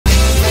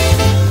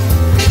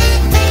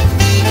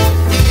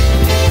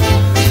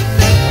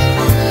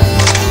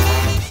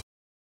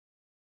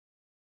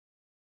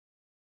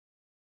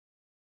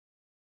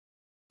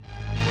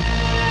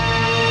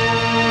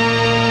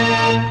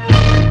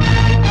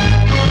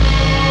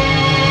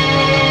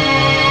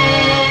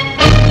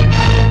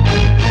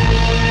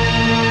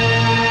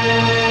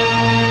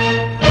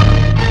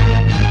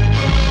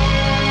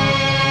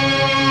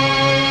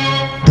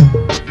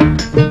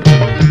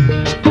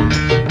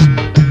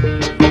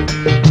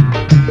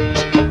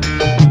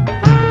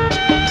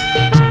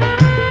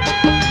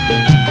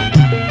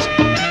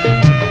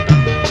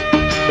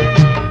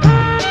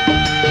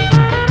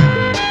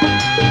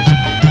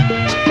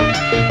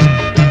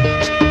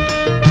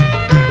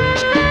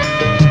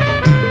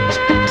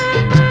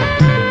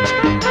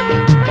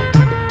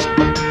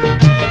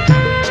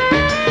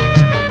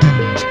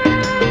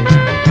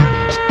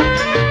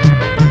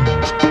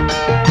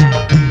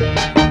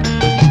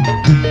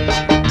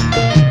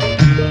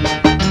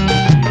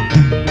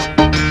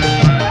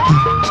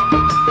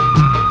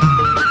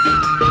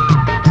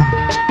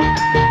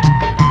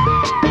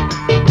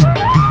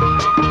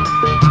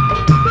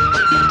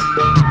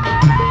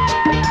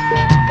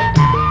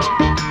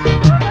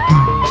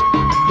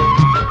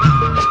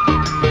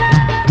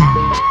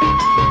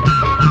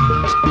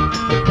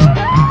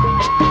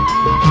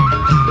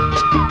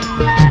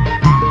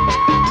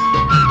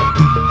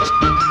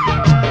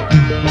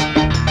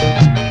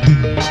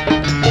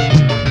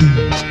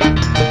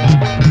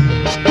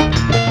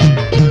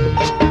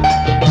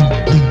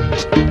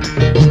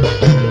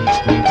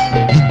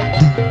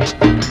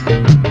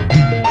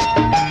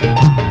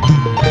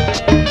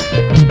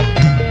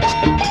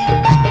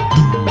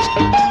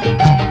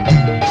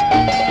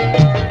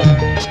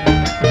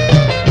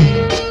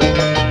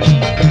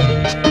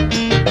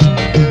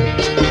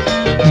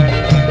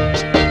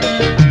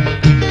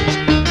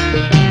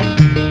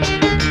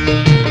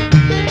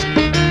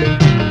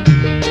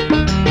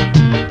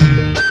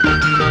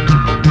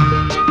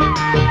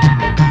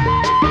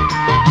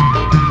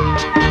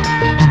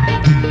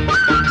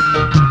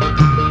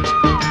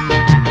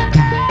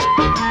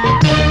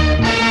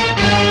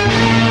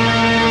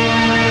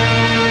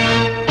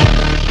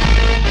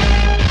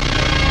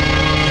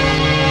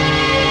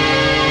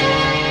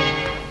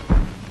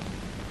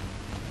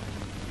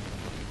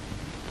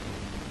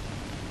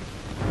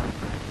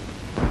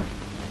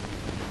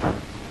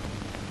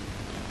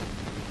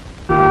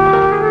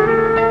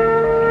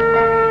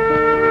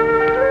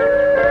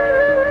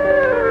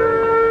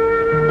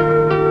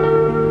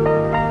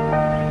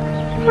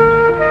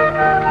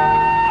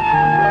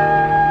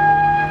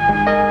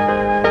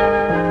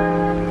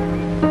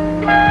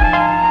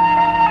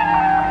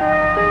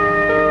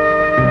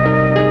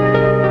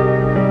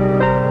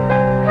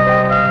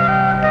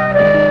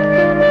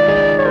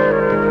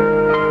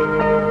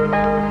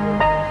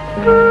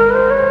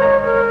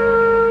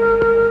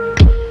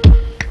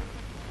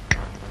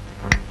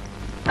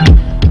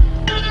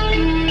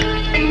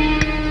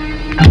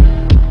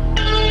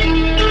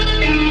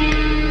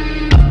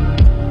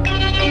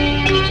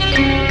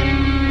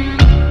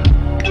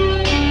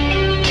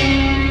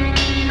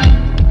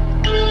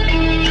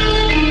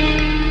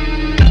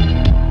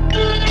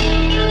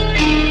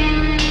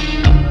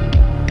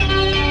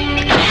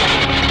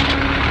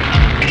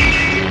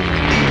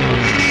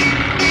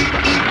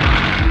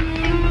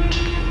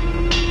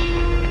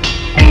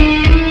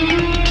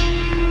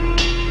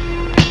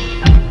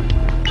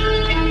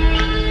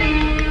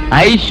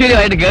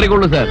ഐശ്വര്യമായിട്ട്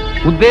കയറിക്കൊള്ളൂ സാർ.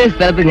 ഉദ്ദേശിച്ച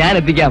സ്ഥലത്ത് ഞാൻ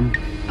എത്തിക്കാം.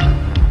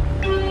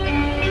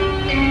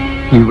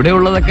 ഇവിടെ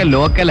ഉള്ളതൊക്കെ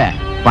ലോക്കലാ.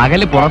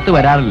 പകല് പുറത്ത്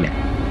വരാറില്ല.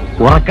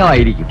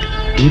 ഉറക്കമായിരിക്കും.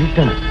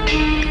 ഇരുട്ടണം.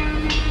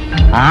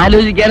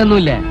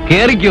 ആലോചിക്കാനൊന്നുമില്ല.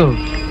 കേറിക്കോ.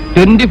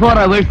 24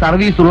 hours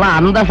സർവീസ് ഉള്ള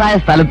അന്തസ്സായ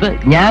സ്ഥലത്ത്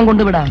ഞാൻ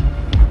കൊണ്ടുവിടാം.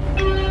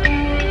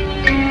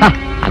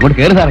 അങ്ങോട്ട്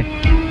കേറ് സാറേ.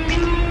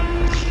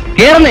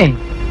 കേറുന്നേ.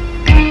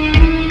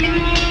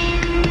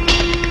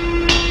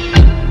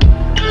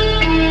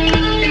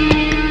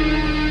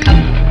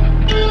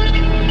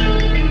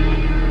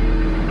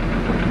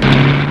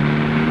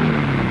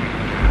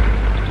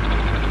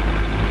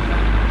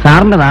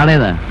 സാറിന്റെ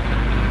നാടേതാ?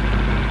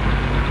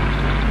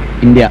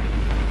 ഇന്ത്യ.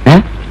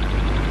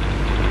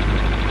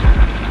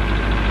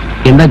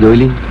 എന്താ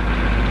ജോലി?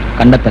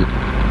 കണ്ടെത്തൽ.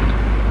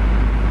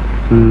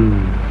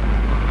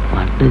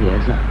 പട്ട്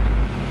കേസാ.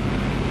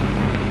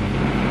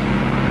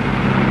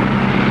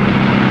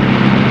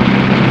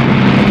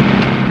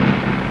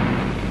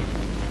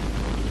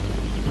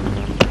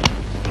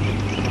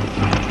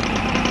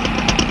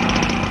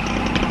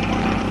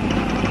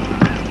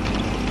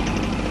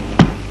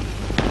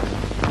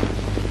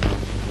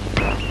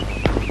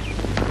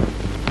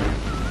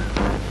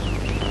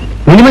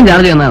 മിനിമം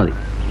ചാർജ് തന്നാ മതി.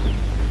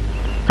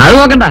 അത്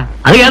നോക്കണ്ട,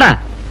 അത് കേടാ.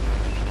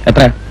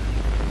 എത്ര?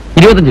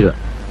 25 രൂപ.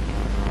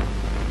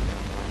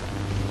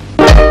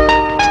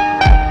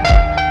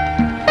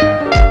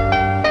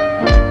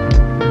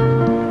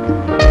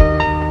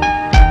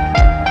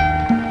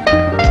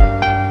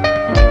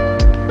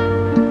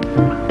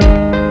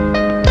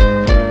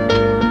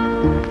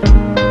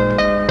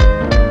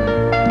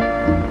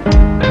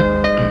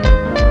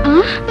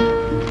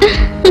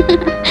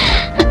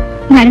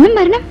 വരണം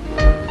വരണം.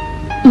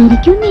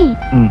 ഇരിക്കുന്നേ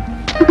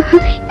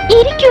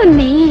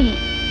ഇരിക്കുന്നേ.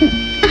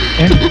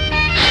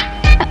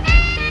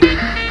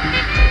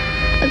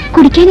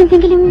 കുടിക്കാൻ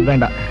എന്തെങ്കിലും?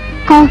 വേണ്ട.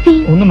 കോഫി?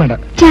 ഒന്നും വേണ്ട.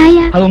 ചായ?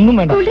 അതൊന്നും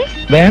വേണ്ട.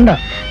 വേണ്ട.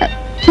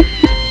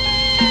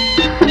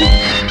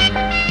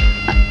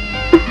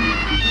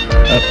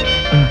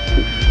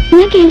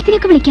 ഞാൻ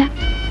കേൾത്തിനൊക്കെ വിളിക്കാം.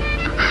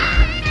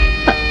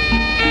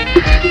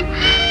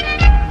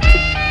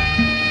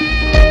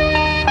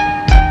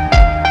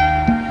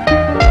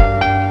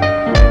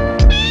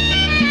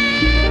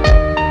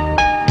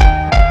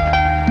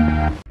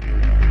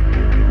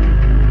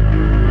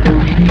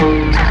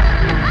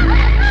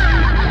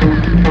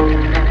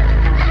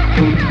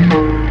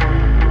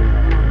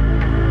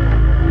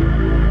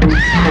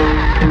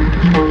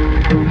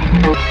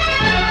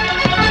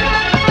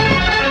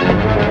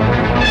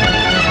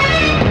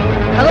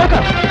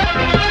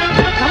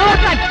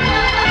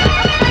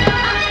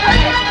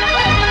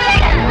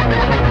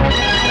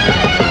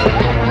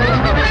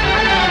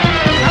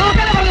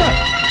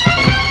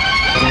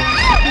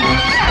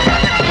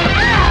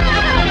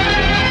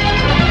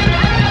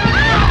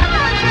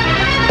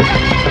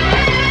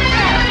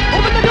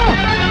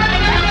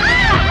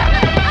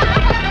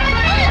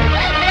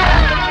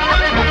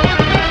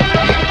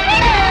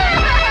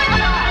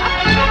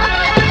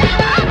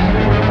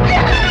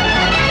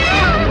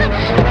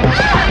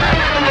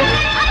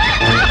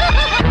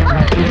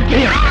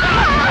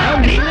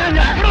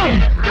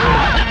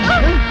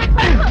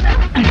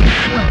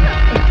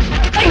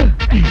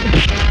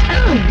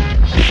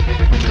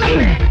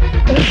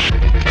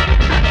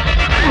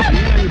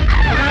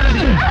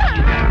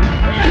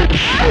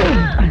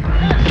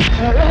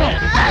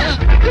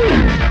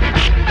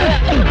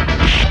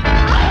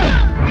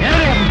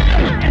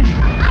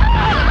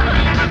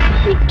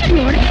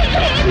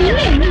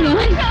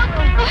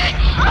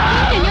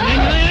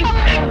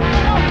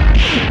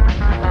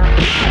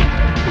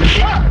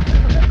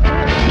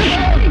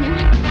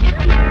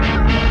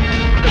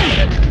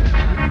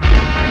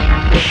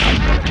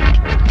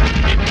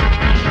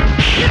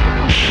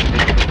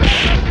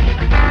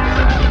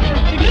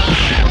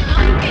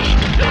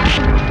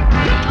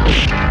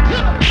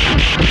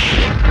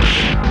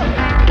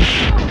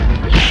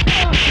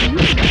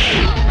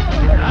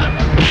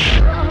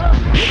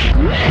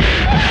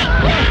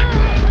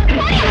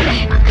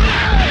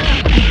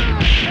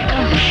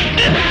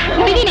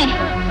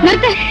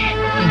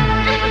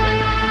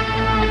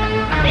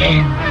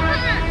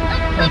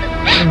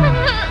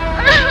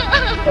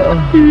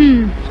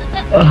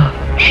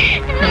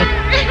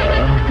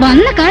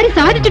 വന്ന കാര്യം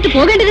സാധിച്ചിട്ട്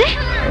പോകേണ്ടത്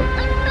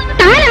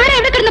താൻ ആരാ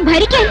എവിടെ കിടന്ന്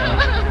ഭരിക്കാൻ?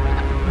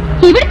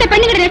 ഇവിടുത്തെ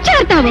പെണ്ണുങ്ങളുടെ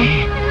രക്ഷകർത്താവോ?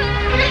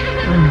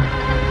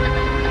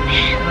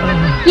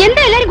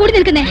 എന്താ എല്ലാരും കൂടി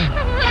നിൽക്കുന്നേ?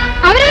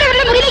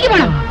 അവരവരുടെ മുറിയിലേക്ക്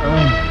പോണം.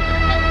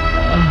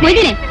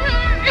 മൊയ്തീനെ,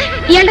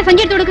 ഇയാളുടെ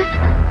സഞ്ചി എടുത്തു കൊടുക്ക.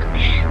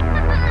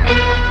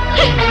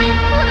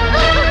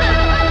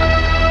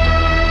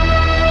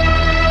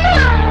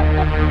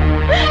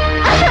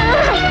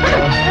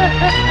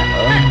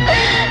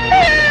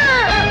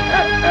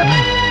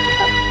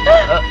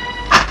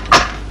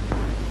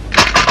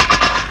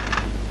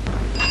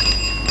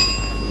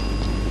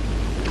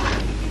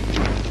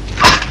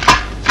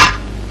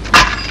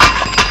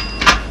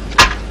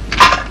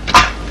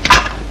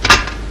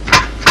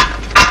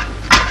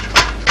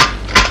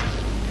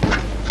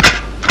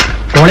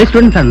 കോളേജ്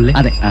സ്റ്റുഡൻസ് ആണല്ലേ?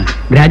 അതെ.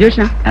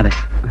 ഗ്രാജുവേഷനാ? അതെ.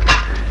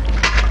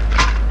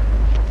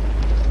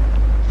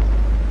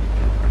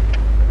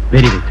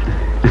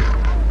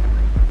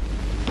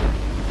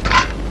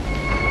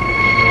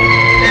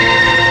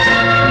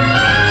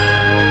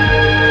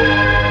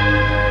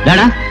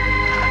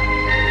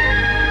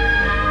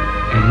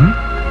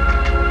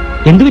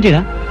 എന്തു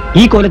പറ്റിയതാ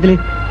ഈ കോലത്തില്?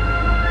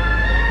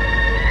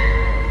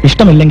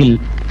 ഇഷ്ടമില്ലെങ്കിൽ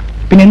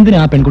പിന്നെ എന്തിനാ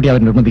ആ പെൺകുട്ടി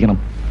അവർ നിർബന്ധിക്കണം?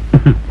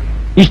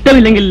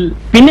 ഇഷ്ടമില്ലെങ്കിൽ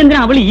പിന്നെന്തിനാ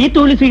അവൾ ഈ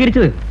തൊഴിൽ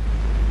സ്വീകരിച്ചത്?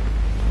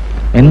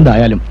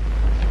 എന്തായാലും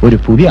ഒരു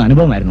പുതിയ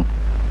അനുഭവമായിരുന്നു.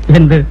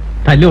 എന്ത്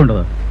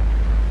തല്ലുകൊണ്ടത്?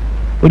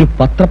 ഒരു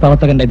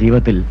പത്രപ്രവർത്തകന്റെ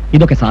ജീവിതത്തിൽ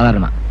ഇതൊക്കെ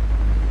സാധാരണ.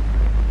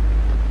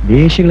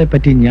 വേശികളെ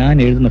പറ്റി ഞാൻ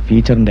എഴുതുന്ന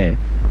ഫീച്ചറിന്റെ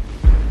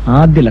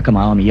ആദ്യ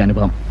ലക്കമാവാം ഈ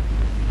അനുഭവം.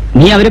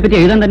 നീ അവരെ പറ്റി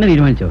എഴുതാൻ തന്നെ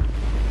തീരുമാനിച്ചോ?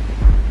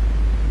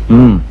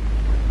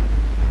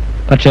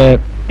 പക്ഷേ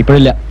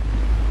ഇപ്പോഴില്ല.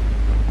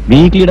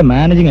 വീക്ക്ലിയുടെ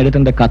മാനേജിംഗ്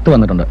എഡിറ്ററിന്റെ കത്ത്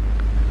വന്നിട്ടുണ്ട്.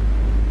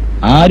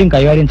 ആരും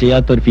കൈകാര്യം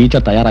ചെയ്യാത്ത ഒരു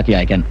ഫീച്ചർ തയ്യാറാക്കി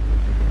അയക്കാൻ.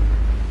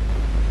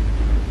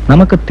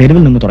 നമുക്ക്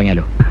തെരുവിൽ നിന്ന്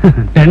തുടങ്ങിയാലോ?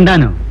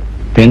 തെണ്ടാനോ?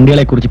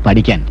 തെണ്ടികളെ കുറിച്ച്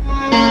പഠിക്കാൻ.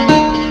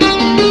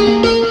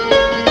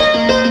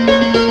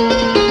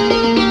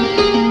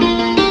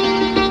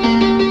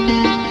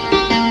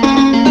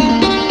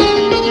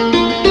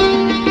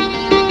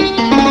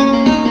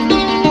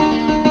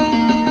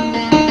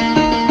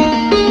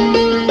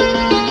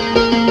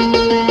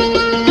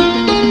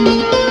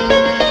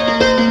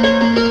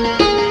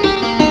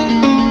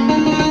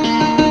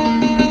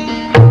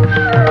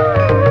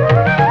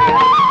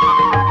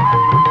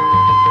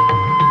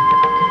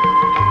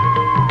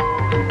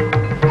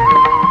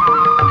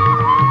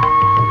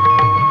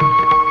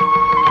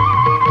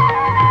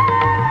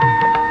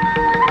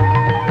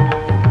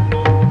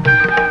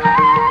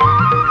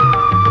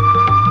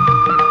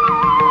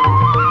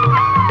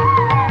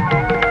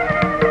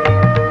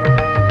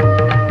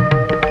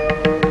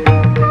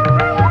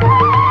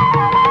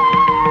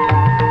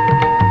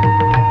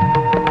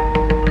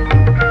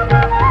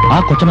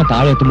 കൊച്ചമ്മ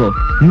താഴെ എത്തുമ്പോ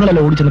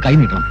നിങ്ങളെല്ലാം ഓടിച്ചെന്ന് കൈ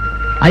നീട്ടണം.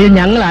 അയ്യോ,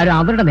 ഞങ്ങൾ ആരും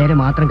അവരുടെ നേരെ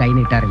മാത്രം കൈ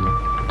നീട്ടാറില്ല,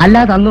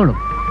 അല്ലാതെ തന്നോളും.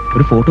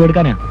 ഒരു ഫോട്ടോ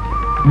എടുക്കാനാ.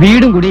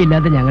 വീടും കൂടി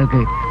ഇല്ലാത്ത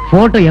ഞങ്ങൾക്ക്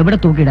ഫോട്ടോ എവിടെ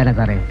തൂക്കിയിടാനാ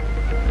സാറേ?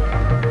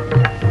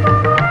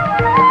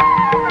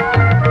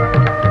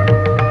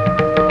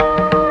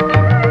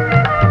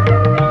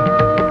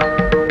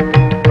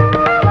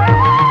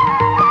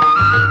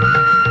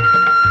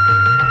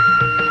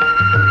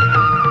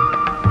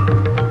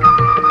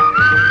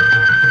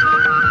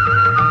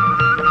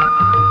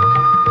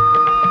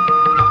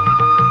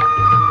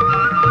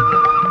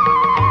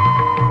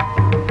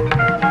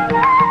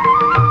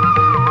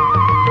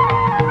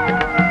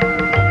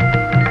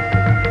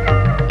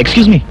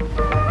 എക്സ്ക്യൂസ് മീ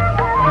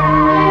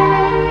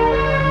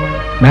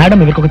മാഡം,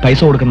 ഇവർക്കൊക്കെ പൈസ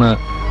കൊടുക്കുന്ന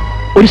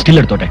ഒരു സ്റ്റിൽ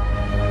എടുത്തോട്ടെ.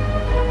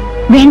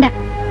 വേണ്ട.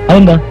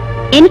 അതെന്താ?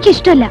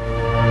 എനിക്കിഷ്ടമല്ല.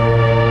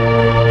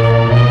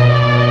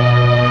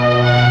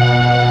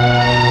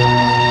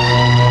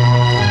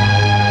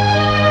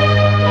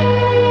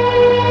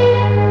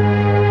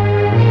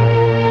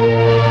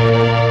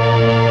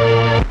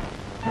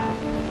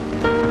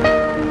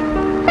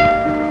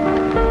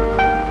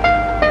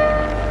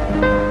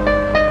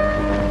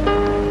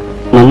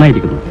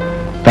 നന്നായിരിക്കുന്നു.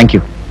 Thank you.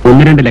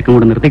 1-2 ലക്കം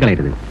കൂടെ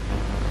നിർത്തിക്കളയരുത്.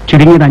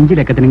 ചുരുങ്ങിയത് 5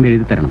 ലക്കത്തിനെങ്കിലും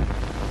എഴുതി തരണം.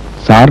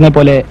 സാറിനെ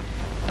പോലെ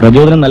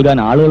പ്രചോദനം നൽകാൻ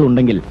ആളുകൾ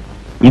ഉണ്ടെങ്കിൽ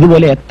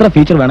ഇതുപോലെ എത്ര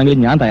ഫീച്ചർ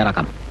വേണമെങ്കിലും ഞാൻ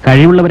തയ്യാറാക്കാം.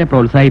 കഴിവുള്ളവരെ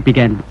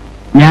പ്രോത്സാഹിപ്പിക്കാൻ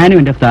ഞാനും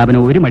എന്റെ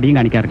സ്ഥാപനം ഒരു മടിയും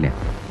കാണിക്കാറില്ല.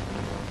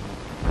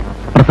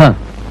 പ്രസാദ്,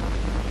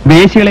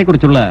 വേശികളെ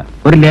കുറിച്ചുള്ള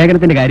ഒരു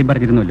ലേഖനത്തിന്റെ കാര്യം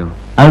പറഞ്ഞിരുന്നല്ലോ,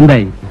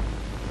 അതെന്തായി?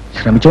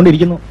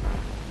 ശ്രമിച്ചുകൊണ്ടിരിക്കുന്നു.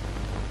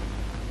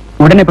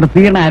 ഉടനെ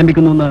പ്രസിദ്ധീകരണം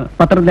ആരംഭിക്കുന്നു എന്ന്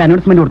പത്രത്തിൽ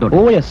അനൗൺസ്മെന്റ് കൊടുത്തോളൂ.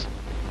 ഓ യെസ്,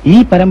 ഈ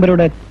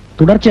പരമ്പരയുടെ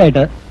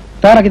തുടർച്ചയായിട്ട്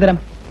തയ്യാറാക്കി തരാം.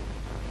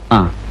 ആ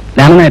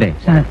രാമനേരെ,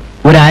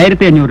 ഒരു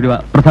 1500 രൂപ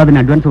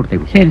പ്രസാദിന് അഡ്വാൻസ്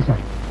കൊടുത്തേക്കും. ശരി സാർ.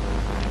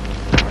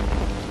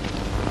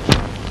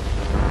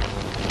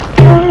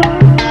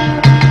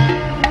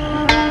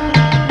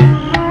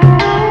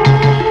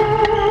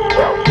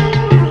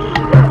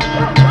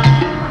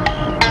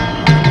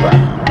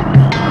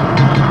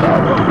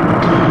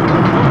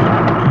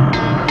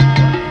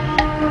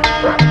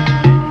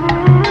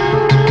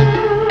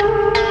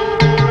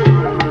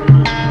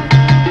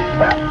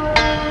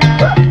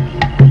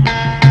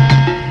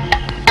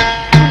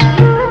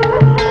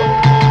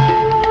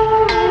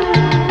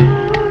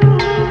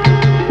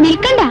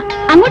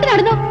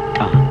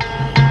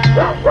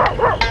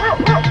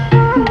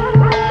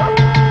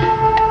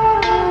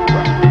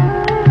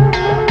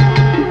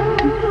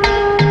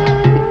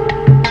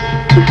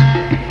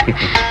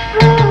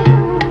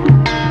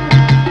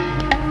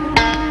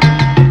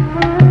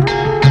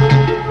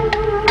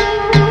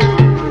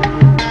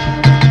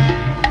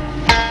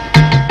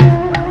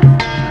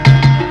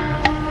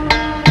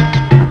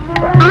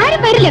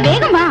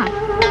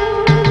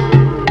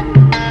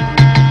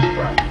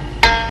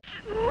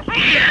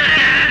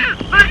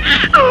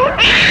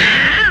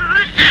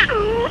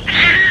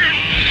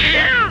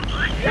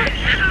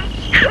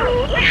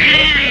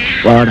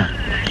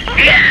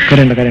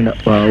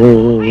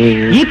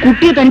 ഈ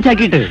കുട്ടിയെ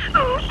തനിച്ചാക്കിയിട്ട്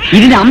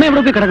ഇതിന്റെ അമ്മ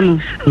എവിടെ പോയി കിടക്കുന്നു?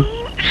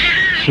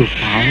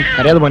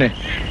 അറിയാതെ മോനെ,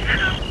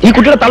 ഈ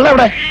കുട്ടിയുടെ തള്ള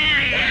എവിടെ?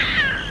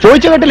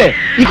 ചോദിച്ച കേട്ടില്ലേ?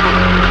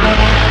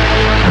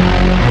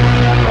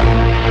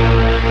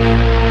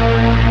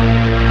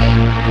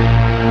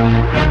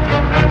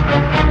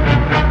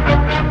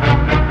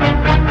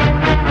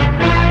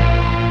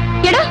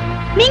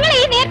 നിങ്ങൾ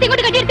ഈ നേരത്തെ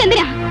ഇങ്ങോട്ട് കെട്ടിയെടുത്ത്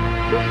എന്തിനാ?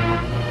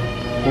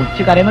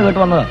 കൊച്ചു കരയുന്ന കേട്ട്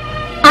വന്നതാ.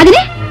 അതിന്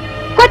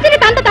കൊച്ചിന്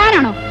തന്ത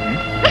താനാണോ?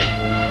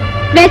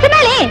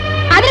 വിശന്നാലേ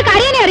അതിന്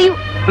കരയാനേ അറിയൂ.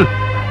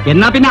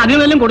 എന്നാ പിന്നെ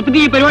അതിനെല്ലാം കൊടുത്തിട്ട്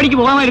ഈ പരിപാടിക്ക്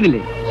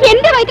പോകാമായിരുന്നില്ലേ?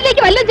 എന്റെ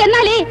വയറ്റിലേക്ക് വല്ലതും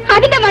ചെന്നാലേ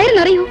അതിന്റെ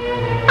വയറിനറിയൂ.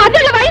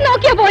 അതിനുള്ള വഴി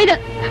നോക്കിയാ പോയത്.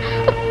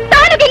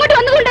 താനൊക്കെ ഇങ്ങോട്ട്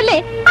വന്നുകൊണ്ടല്ലേ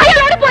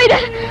അയാളോട് പോയത്.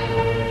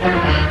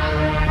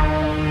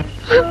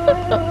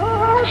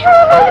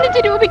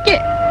 15 രൂപയ്ക്ക്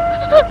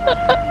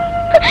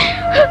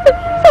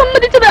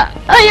സമ്മതിച്ചതാ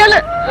അയാള്.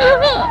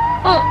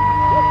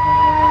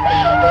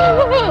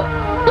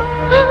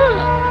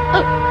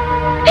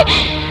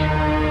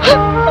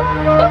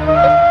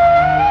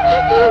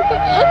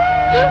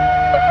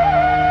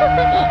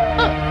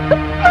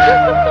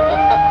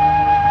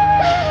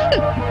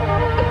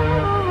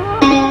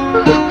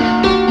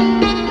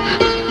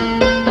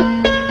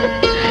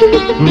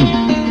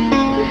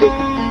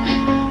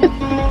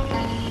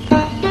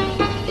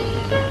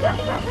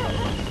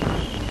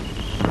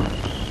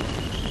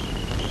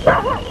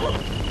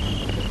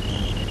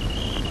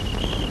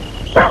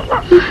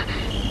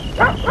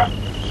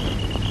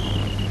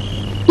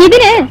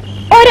 ഇതിന്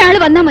ഒരാള്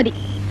വന്നാ മതി.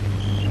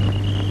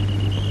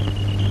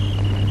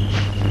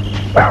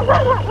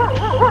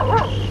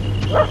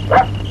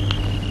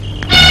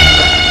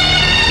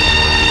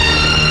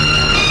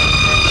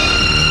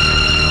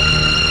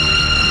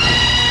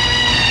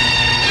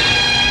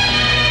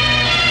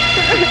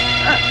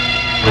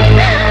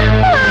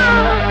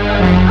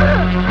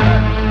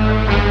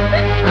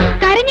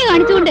 കരഞ്ഞു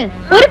കാണിച്ചുകൊണ്ട്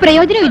ഒരു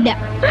പ്രയോജനമില്ല.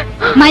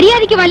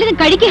 മര്യാദയ്ക്ക് വല്ലതും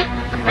കഴിക്ക.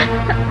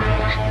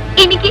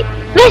 എനിക്ക്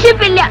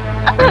വിശപ്പില്ല.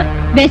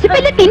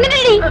 വിശപ്പില്ല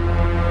തിന്നണേ.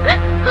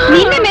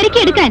 നിന്നെ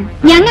മെരുക്കിയെടുക്കാൻ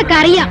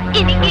ഞങ്ങൾക്കറിയാം.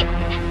 എനിക്ക്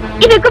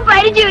ഇതൊക്കെ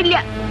പരിചയമില്ല.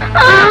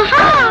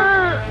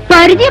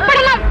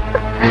 പരിചയപ്പെടണം.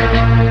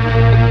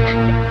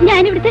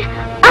 ഞാനിവിടുത്തെ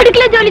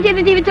അടുക്കള ജോലി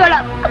ചെയ്ത്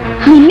ജീവിച്ചോളാം.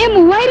 നിന്നെ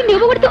 3000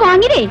 രൂപ കൊടുത്ത്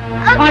വാങ്ങിയതേ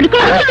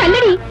അടുക്കള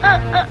കല്ലടി.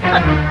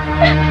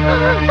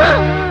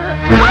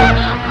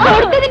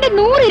 കൊടുത്തതിന്റെ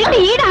 100 ഇരട്ടി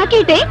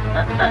ഈടാക്കിയിട്ടേ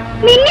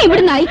നിന്നെ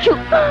ഇവിടുന്ന് അയച്ചു.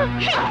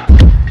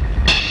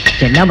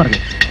 ചെല്ലാൻ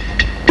പറഞ്ഞു.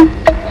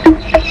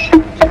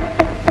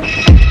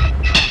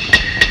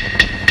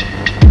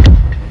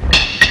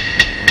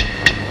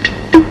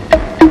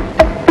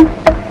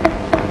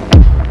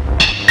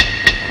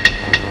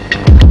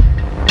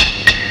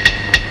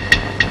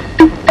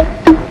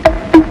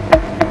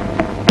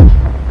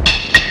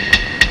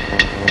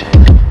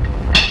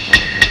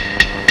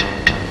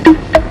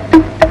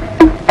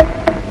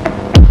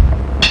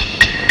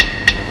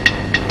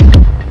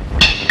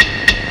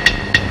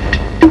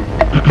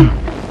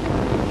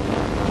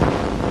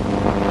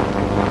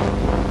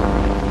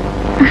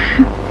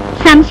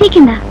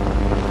 സംശയിക്കണ്ട,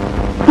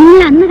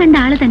 നിങ്ങൾ അന്ന് കണ്ട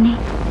ആള് തന്നെ.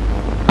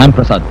 I M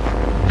Prasad,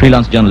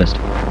 freelance journalist.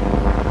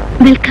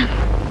 Welcome.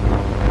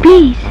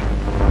 Please.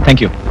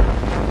 Thank you.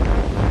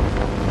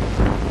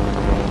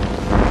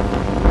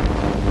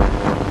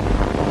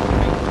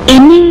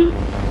 എന്നെ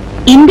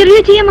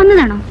ഇന്റർവ്യൂ ചെയ്യാൻ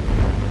വന്നതാണോ?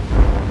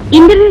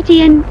 ഇന്റർവ്യൂ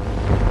ചെയ്യാൻ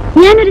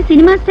ഞാനൊരു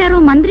സിനിമാ സ്റ്റാറോ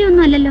മന്ത്രിയോ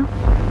ഒന്നും അല്ലല്ലോ.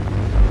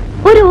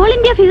 ഒരു ഓൾ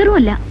ഇന്ത്യ ഫിഗറും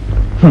അല്ല.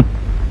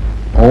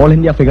 ഓൾ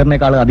ഇന്ത്യ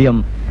ഫിഗറിനേക്കാൾ അധികം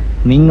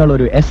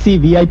നിങ്ങളൊരു SC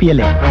VIP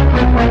അല്ലേ?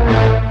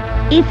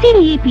 SC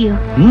VIPയോ?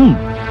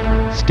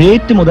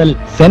 സ്റ്റേറ്റ് മുതൽ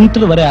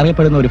സെൻട്രൽ വരെ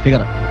അറിയപ്പെടുന്ന ഒരു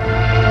ഫിഗർ.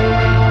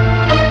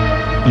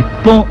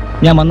 ഇപ്പോ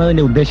ഞാൻ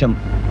വന്നതിന്റെ ഉദ്ദേശം,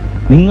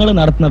 നിങ്ങൾ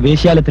നടത്തുന്ന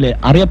വേശ്യാലയത്തിലെ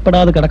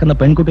അറിയപ്പെടാതെ കിടക്കുന്ന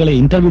പെൺകുട്ടികളെ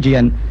ഇന്റർവ്യൂ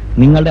ചെയ്യാൻ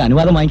നിങ്ങളുടെ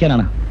അനുവാദം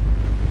വാങ്ങിക്കാനാണ്.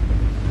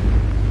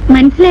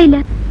 മനസ്സിലായില്ല.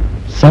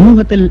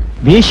 സമൂഹത്തിൽ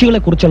വേശ്യകളെ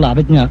കുറിച്ചുള്ള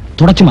അവജ്ഞ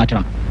തുടച്ചു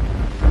മാറ്റണം.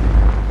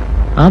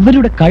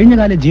 അവരുടെ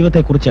കഴിഞ്ഞകാല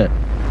ജീവിതത്തെക്കുറിച്ച്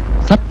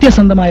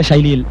സത്യസന്ധമായ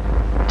ശൈലിയിൽ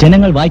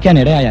ജനങ്ങൾ വായിക്കാൻ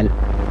ഇടയായാൽ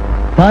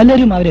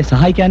പലരും അവരെ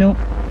സഹായിക്കാനോ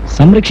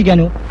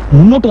സംരക്ഷിക്കാനോ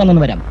മുന്നോട്ട്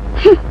വന്നെന്ന് വരാം.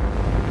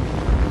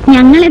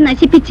 ഞങ്ങളെ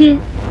നശിപ്പിച്ച്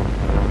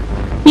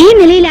ഈ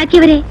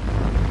നിലയിലാക്കിയവരെ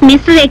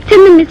മിസ്റ്റർ X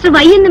എന്നും മിസ്റ്റർ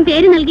Y എന്നും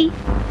പേര് നൽകി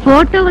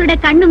ഫോട്ടോകളുടെ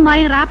കണ്ണും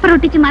വായും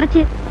റാപ്പറൊട്ടിച്ച്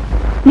മറച്ച്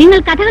നിങ്ങൾ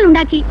കഥകൾ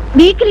ഉണ്ടാക്കി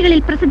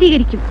വീക്കിലികളിൽ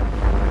പ്രസിദ്ധീകരിക്കും.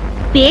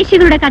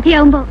 പേശികളുടെ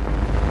കഥയാവുമ്പോ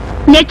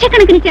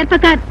ലക്ഷക്കണക്കിന്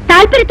ചെറുപ്പക്കാർ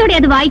താല്പര്യത്തോടെ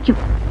അത് വായിക്കും.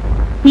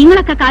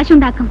 നിങ്ങളൊക്കെ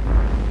കാശുണ്ടാക്കും.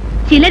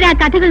 ചിലരാ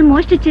കഥകൾ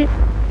മോഷ്ടിച്ച്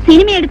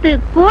സിനിമയെടുത്ത്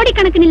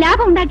കോടിക്കണക്കിന്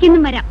ലാഭം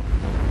ഉണ്ടാക്കിയെന്നും വരാം.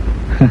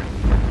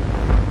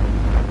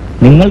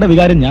 നിങ്ങളുടെ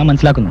വികാരം ഞാൻ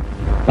മനസ്സിലാക്കുന്നു.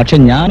 പക്ഷെ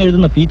ഞാൻ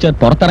എഴുതുന്ന ഫീച്ചർ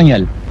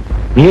പുറത്തിറങ്ങിയാൽ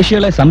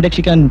വേശ്യകളെ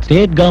സംരക്ഷിക്കാൻ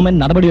സ്റ്റേറ്റ്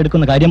ഗവൺമെന്റ്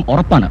നടപടിയെടുക്കുന്ന കാര്യം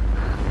ഉറപ്പാണ്.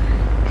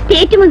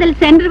 സ്റ്റേറ്റ് മുതൽ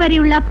സെൻട്രൽ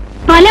വരെയുള്ള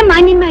പല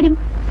മാന്യന്മാരും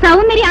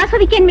സൗന്ദര്യം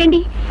ആസ്വദിക്കാൻ വേണ്ടി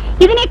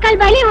ഇതിനേക്കാൾ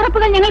വലിയ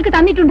ഉറപ്പുകൾ ഞങ്ങൾക്ക്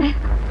തന്നിട്ടുണ്ട്.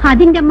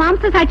 അതിന്റെ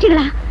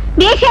മാംസസാക്ഷികളാ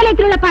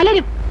വേശ്യാലയത്തിലുള്ള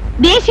പലരും.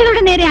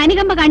 വേശ്യകളുടെ നേരെ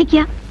അനുകമ്പ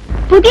കാണിക്കുക,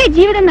 പുതിയ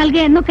ജീവിതം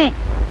നൽകുക എന്നൊക്കെ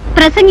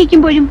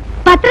പ്രസംഗിക്കുമ്പോഴും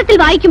പത്രത്തിൽ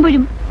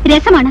വായിക്കുമ്പോഴും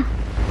രസമാണ്.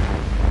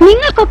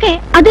 നിങ്ങൾക്കൊക്കെ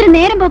അതൊരു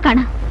നേരം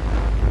പോക്കാണ്.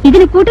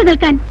 ഇതിന് കൂട്ടു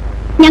നിൽക്കാൻ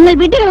ഞങ്ങൾ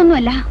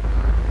വിഡ്ഢികളൊന്നുമല്ല.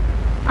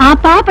 ആ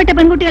പാവപ്പെട്ട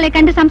പെൺകുട്ടികളെ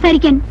കണ്ട്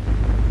സംസാരിക്കാൻ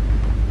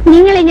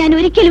നിങ്ങളെ ഞാൻ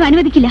ഒരിക്കലും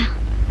അനുവദിക്കില്ല.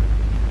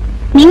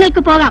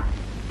 നിങ്ങൾക്ക് പോകാം.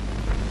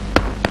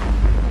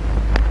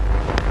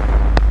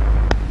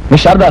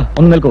 നിഷാർദ,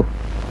 ഒന്ന് നിൽക്കൂ.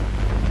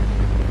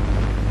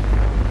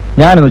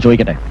 ഞാനൊന്ന്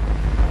ചോദിക്കട്ടെ,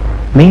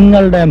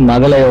 നിങ്ങളുടെ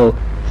മകളെയോ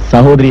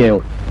സഹോദരിയെയോ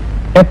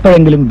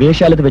എപ്പോഴെങ്കിലും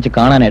വേശ്യാലയത്തിൽ വെച്ച്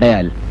കാണാൻ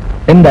ഇടയാൽ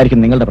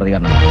എന്തായിരിക്കും നിങ്ങളുടെ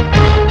പ്രതികരണം?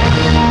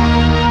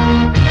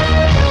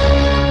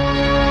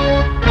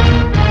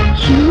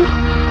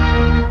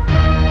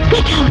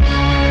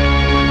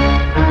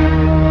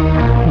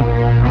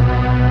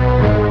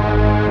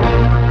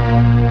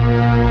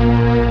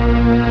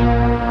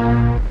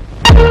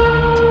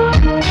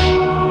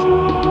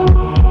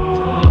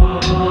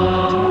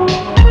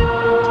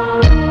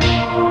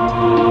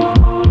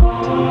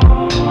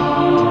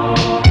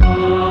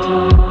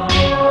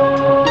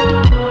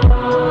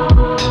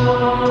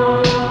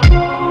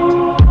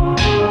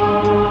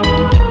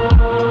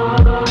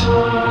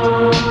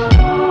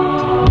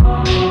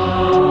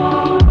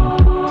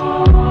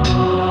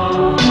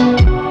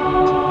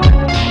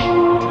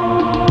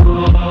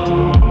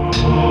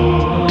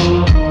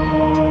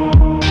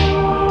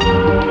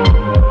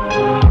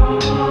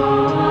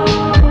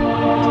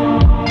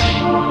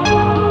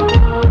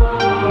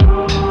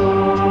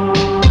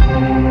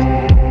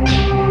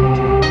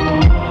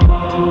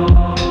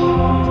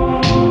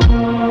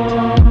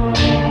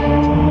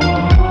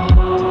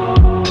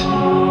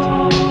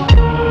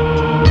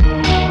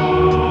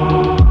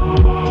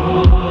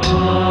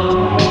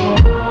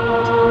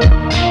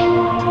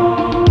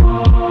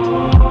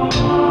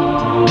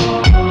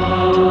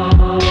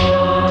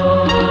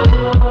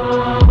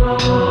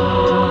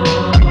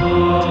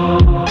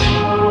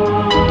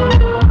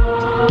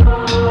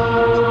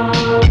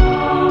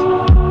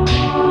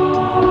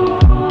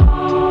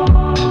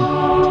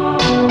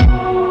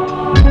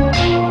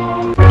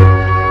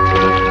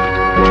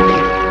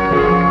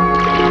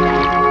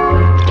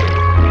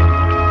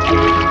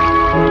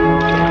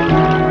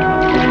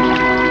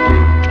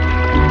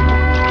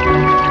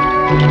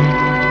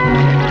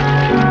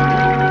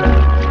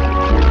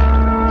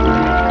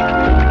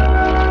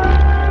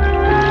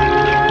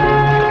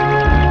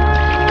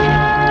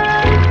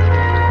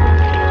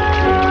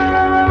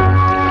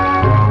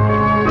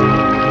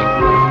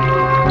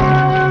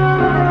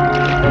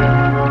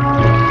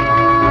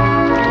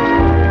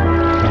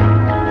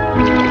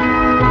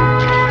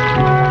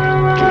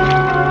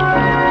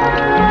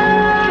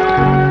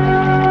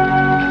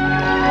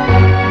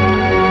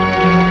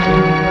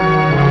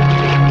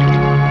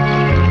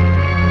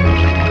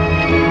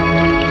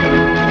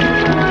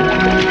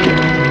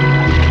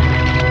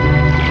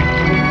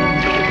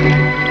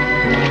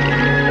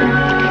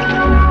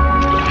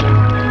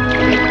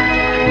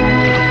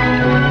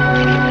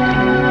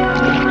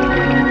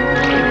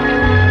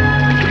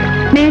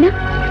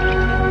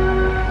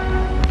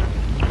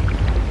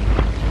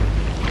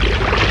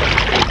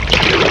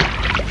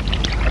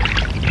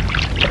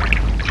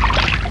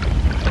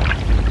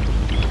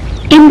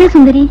 എന്താ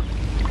സുന്ദരി?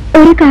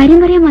 ഒരു കാര്യം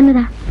പറയാൻ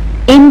വന്നതാ.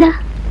 എന്താ?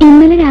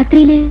 ഇന്നലെ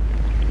രാത്രിയില്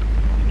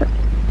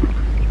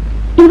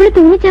ഇവിടെ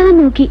തൂങ്ങിച്ചാകാൻ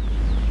നോക്കി.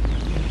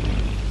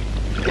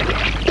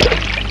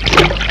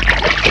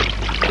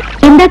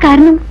 എന്താ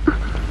കാരണം?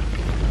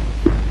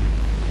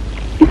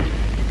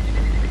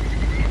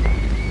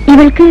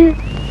 ഇവൾക്ക്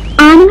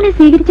ആണുങ്ങളെ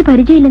സ്വീകരിച്ച്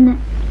പരിചയമില്ലെന്ന്.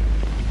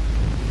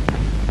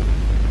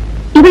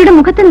 ഇവളുടെ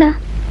മുഖത്തെന്താ?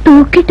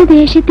 തൂക്കിട്ട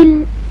ദേഷ്യത്തിൽ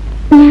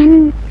ഞാൻ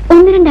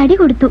 1-2 അടി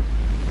കൊടുത്തു.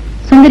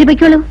 സുന്ദരി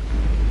പൊയ്ക്കോളൂ.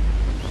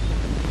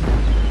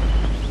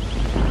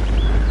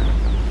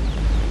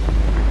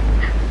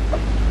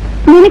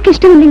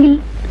 നിനക്കിഷ്ടമില്ലെങ്കിൽ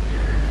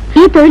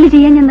ഈ തൊഴിൽ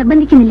ചെയ്യാൻ ഞാൻ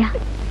നിർബന്ധിക്കുന്നില്ല.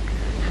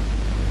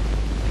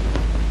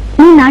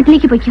 നീ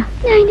നാട്ടിലേക്ക് പൊയ്ക്കോ.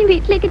 ഞാൻ ഇനി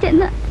വീട്ടിലേക്ക്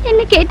ചെന്ന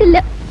എന്നെ കേട്ടില്ല.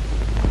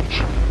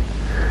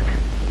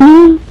 നീ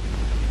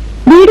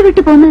വീട്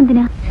വിട്ടു പോകുന്ന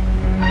എന്തിനാ?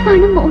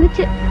 പണം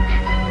മോഹിച്ച്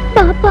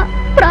പാപ്പ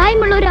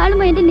പ്രായമുള്ള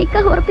ഒരാളുമായി എന്റെ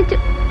നിക്കാഹ് ഉറപ്പിച്ചു.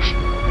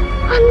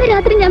 അന്ന്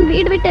രാത്രി ഞാൻ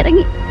വീട്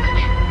വിട്ടിറങ്ങി.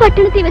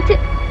 പട്ടണത്തിൽ വെച്ച്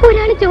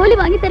ഒരാൾ ജോലി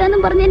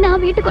വാങ്ങിത്തരാന്നും പറഞ്ഞ് എന്നെ ആ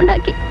വീട്ടിൽ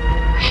കൊണ്ടാക്കി.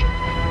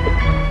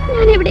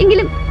 ഞാൻ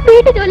എവിടെയെങ്കിലും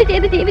വീട്ടു ജോലി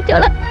ചെയ്ത്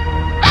ജീവിച്ചോളാം.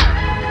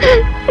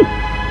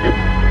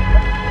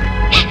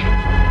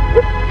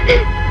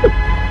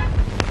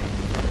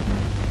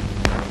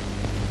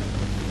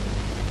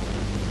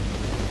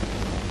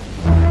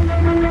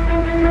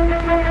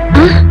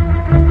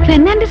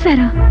 ഫെർണാണ്ടസ്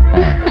സാറോ?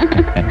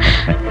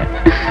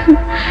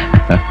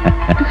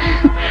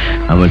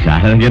 അപ്പൊ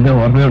ശാരദയ്ക്ക് എന്നെ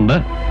ഓർമ്മയുണ്ട്.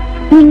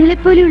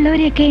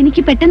 നിങ്ങളെപ്പോലെയുള്ളവരെയൊക്കെ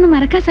എനിക്ക് പെട്ടെന്ന്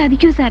മറക്കാൻ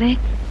സാധിക്കൂ സാറേ.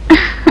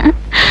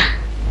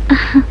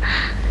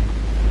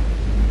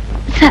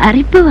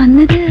 സാറിപ്പോ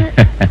വന്നത്?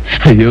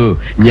 അയ്യോ,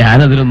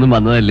 ഞാനതിനൊന്നും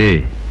വന്നതല്ലേ.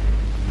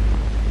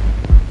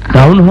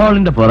 ടൗൺ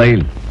ഹാളിന്റെ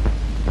പുറയിൽ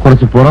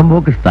കുറച്ച്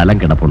പുറമ്പോക്ക് സ്ഥലം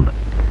കിടപ്പുണ്ട്.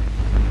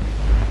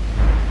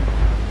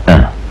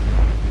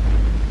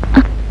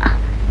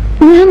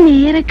 ഞാൻ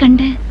നേരെ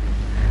കണ്ട്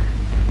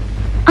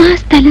ആ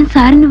സ്ഥലം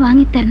സാറിന്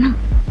വാങ്ങിത്തരണം.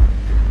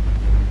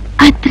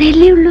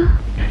 അത്രയല്ലേ ഉള്ളൂ.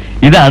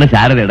 ഇതാണ്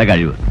ശാരദയുടെ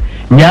കഴിവ്.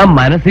 ഞാൻ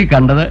മനസ്സിൽ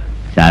കണ്ടത്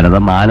ശാരദ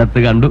മാനത്ത്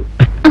കണ്ടു.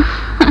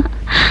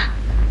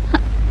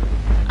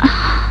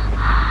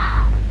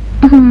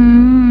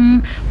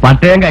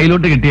 പട്ടയം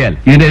കയ്യിലോട്ട് കിട്ടിയാൽ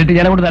ഇതിനിരട്ടി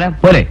ഞാൻ അങ്ങോട്ട് തരാം.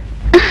 പോലെ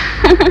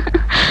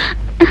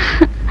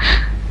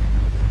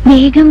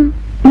വേഗം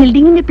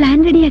ബിൽഡിങ്ങിന്റെ പ്ലാൻ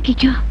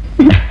റെഡിയാക്കിക്കോ.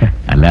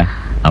 അല്ല,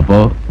 അപ്പോ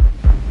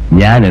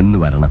ഞാൻ എന്ന്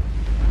വരണം?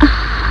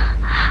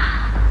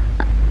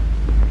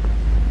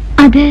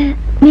 അത്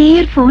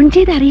നേർ ഫോൺ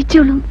ചെയ്ത്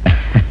അറിയിച്ചോളൂ.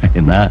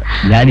 എന്നാ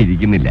ഞാൻ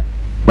ഇരിക്കുന്നില്ല,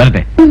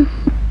 വരട്ടെ.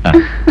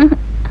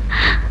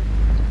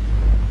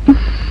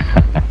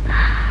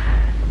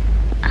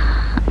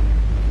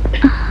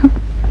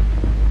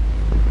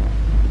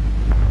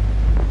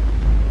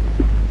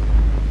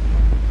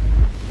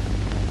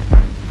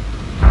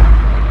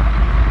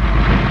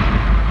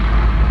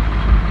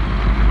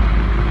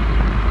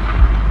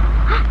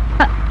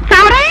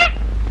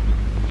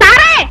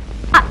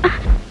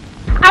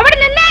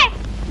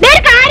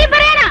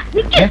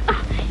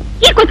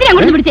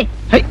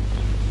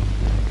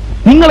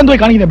 നിങ്ങൾ എന്തോ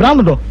കാണിക്കുന്നത്?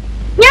 ഭ്രാന്തുണ്ടോ?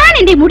 ഞാൻ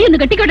എന്റെ മുടി ഒന്ന്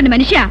കെട്ടിക്കോട്ടെ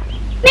മനുഷ്യ.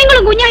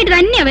 നിങ്ങളും കുഞ്ഞായിട്ട്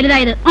തന്നെയാ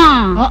വലുതായത്.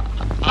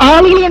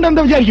 ആളുകൾ കണ്ട്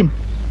എന്താ വിചാരിക്കും?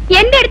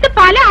 എന്റെ അടുത്ത്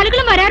പല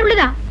ആളുകളും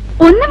വരാറുള്ളതാ.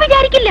 ഒന്നും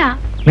വിചാരിക്കില്ല.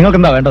 നിങ്ങൾക്ക്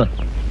എന്താ വേണ്ടത്?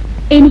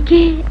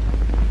 എനിക്ക്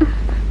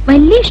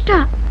വലിയ ഇഷ്ടാ.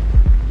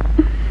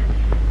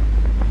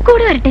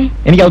 കൂടെ വരട്ടെ?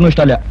 എനിക്കതൊന്നും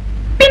ഇഷ്ടമല്ല.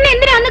 പിന്നെ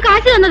എന്തിനാ അന്ന്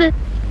കാശ് തന്നത്?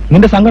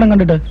 നിന്റെ സങ്കടം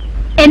കണ്ടിട്ട്.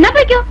 എന്നാ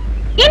പോയിക്കോ,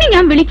 ഇനി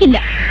ഞാൻ വിളിക്കില്ല.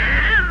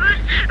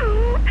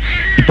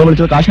 ഇപ്പൊ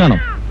വിളിച്ചത് കാശിനാണോ?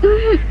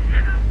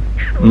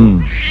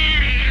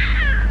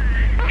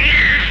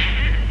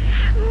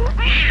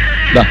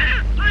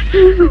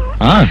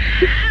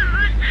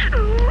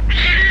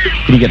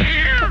 ഇരിക്കട്ടെ.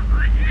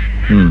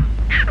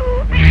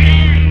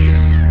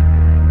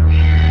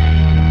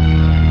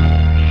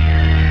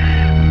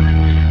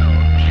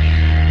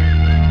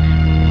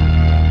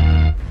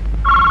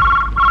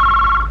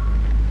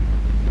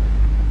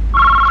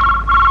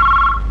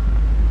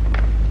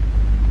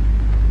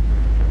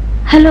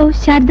 Hello,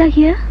 Sharada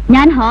here.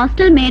 ഞാൻ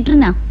ഹോസ്റ്റൽ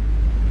മേട്രനാ.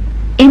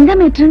 എന്താ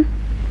മേട്രൻ?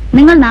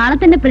 നിങ്ങൾ നാളെ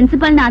തന്നെ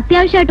പ്രിൻസിപ്പലിനെ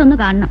അത്യാവശ്യമായിട്ടൊന്ന്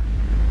കാണണം.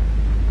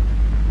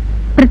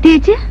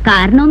 പ്രത്യേകിച്ച്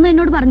കാരണമൊന്നും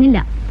എന്നോട് പറഞ്ഞില്ല.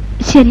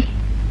 ശരി.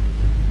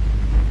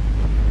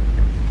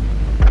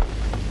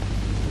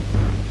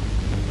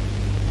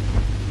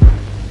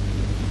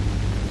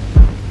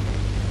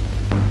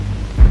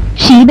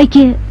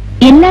 ഷീബയ്ക്ക്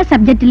എല്ലാ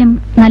സബ്ജക്റ്റിലും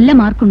നല്ല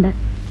മാർക്കുണ്ട്.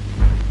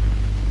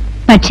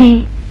 പക്ഷേ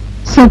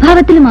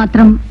സ്വഭാവത്തിൽ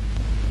മാത്രം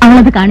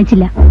അവളത്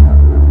കാണിച്ചില്ല.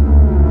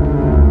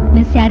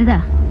 മിസ് ശാരദ,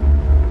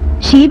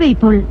 ഷീബ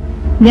ഇപ്പോൾ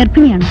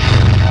ഗർഭിണിയാണ്.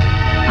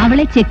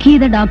 അവളെ ചെക്ക്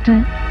ചെയ്ത ഡോക്ടർ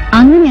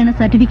അങ്ങനെയാണ്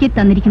സർട്ടിഫിക്കറ്റ്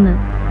തന്നിരിക്കുന്നത്.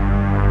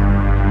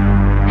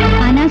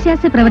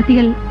 അനാശാസ്യ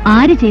പ്രവൃത്തികൾ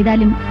ആര്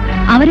ചെയ്താലും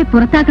അവരെ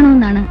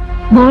പുറത്താക്കണമെന്നാണ്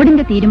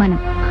ബോർഡിന്റെ തീരുമാനം.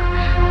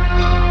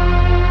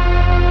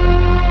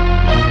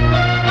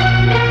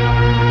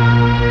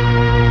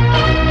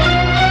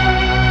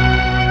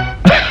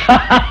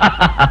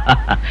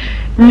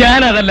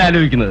 ഞാനതല്ല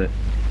ആലോചിക്കുന്നത്.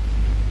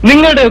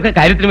 നിങ്ങളുടെയൊക്കെ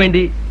കാര്യത്തിന്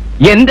വേണ്ടി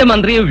എന്റെ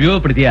മന്ത്രിയെ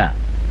ഉപയോഗപ്പെടുത്തിയ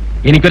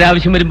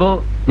എനിക്കൊരാവശ്യം വരുമ്പോ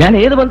ഞാൻ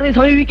ഏത് മന്ത്രിയെ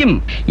സമീപിക്കും?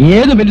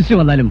 ഏത് മിനിസ്റ്റർ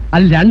വന്നാലും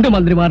അതിൽ 2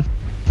 മന്ത്രിമാർ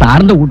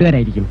സാറിന്റെ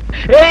കൂട്ടുകാരായിരിക്കും.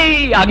 ഏയ്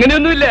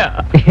അങ്ങനെയൊന്നുമില്ല.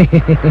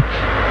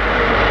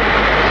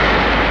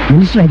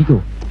 മിനിസ്റ്റർ ആയിരിക്കോ?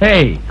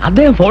 ഏയ്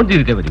അദ്ദേഹം ഫോൺ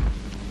ചെയ്തിട്ടേ വരും.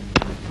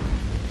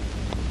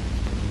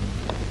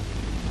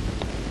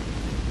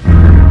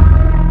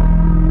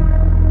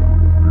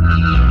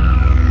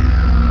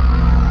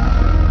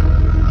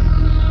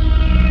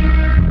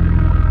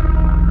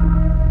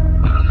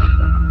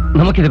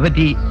 നമുക്കിതെ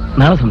പറ്റി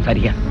നാളെ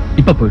സംസാരിക്കാം.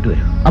 ഇപ്പൊ പോയിട്ട്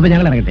വരും. അപ്പൊ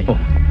ഞങ്ങൾ ഇറങ്ങട്ടെ. ഓ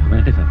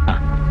വരട്ടെ സാർ.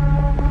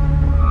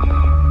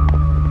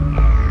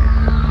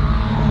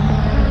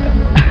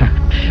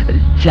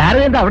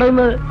 ശാരദ എന്താ അവിടെ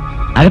നിന്ന്?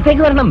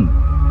 അകത്തേക്ക് വരണം.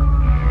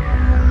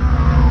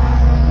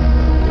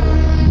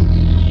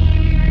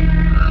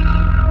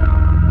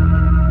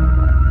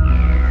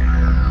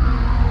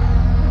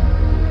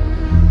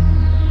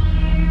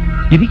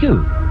 ഇരിക്കൂ.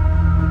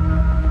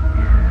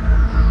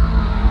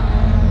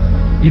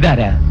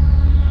 ഇതാരാ?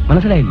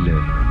 മനസ്സിലായില്ലോ.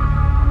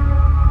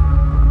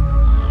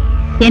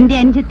 എന്റെ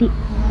അനുജത്തി.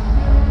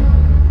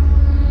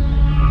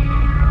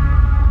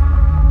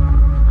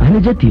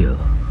 അനുജത്തിയോ?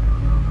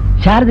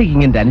 ശാരദയ്ക്ക്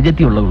ഇങ്ങനത്തെ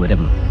അനുജത്തിയുള്ള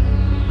വിവരം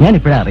ഞാൻ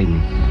ഇപ്പോഴാ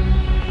അറിയുന്നേ.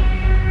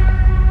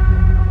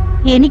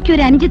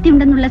 എനിക്കൊരു അനുജത്തി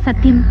ഉണ്ടെന്നുള്ള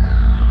സത്യം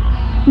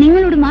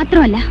നിങ്ങളോട്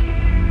മാത്രമല്ല,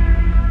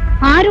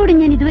 ആരോടും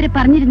ഞാൻ ഇതുവരെ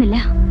പറഞ്ഞിരുന്നില്ല.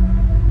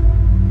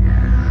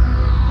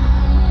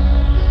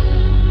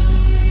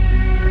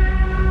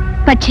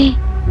 പക്ഷേ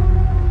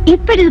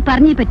ഇപ്പോഴിത്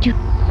പറഞ്ഞേ പറ്റൂ.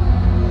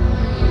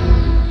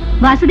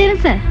 വാസുദേവൻ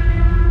സർ,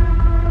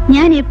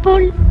 ഞാൻ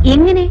എപ്പോൾ,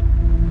 എങ്ങനെ,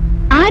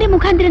 ആര്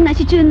മുഖാന്തരം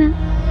നശിച്ചുവെന്ന്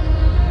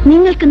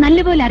നിങ്ങൾക്ക്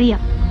നല്ലപോലെ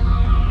അറിയാം.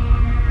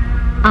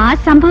 ആ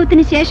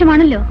സംഭവത്തിന്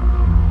ശേഷമാണല്ലോ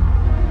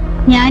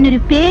ഞാനൊരു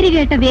പേര്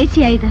കേട്ട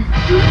വേശ്യയായത്.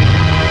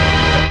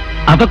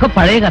 അതൊക്കെ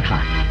പഴയ കഥ.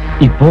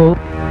 ഇപ്പോ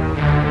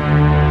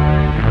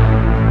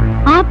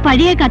ആ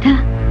പഴയ കഥ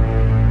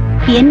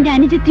എന്റെ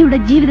അനുജത്തിയുടെ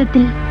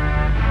ജീവിതത്തിൽ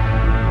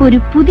ഒരു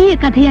പുതിയ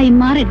കഥയായി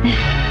മാറരുത്.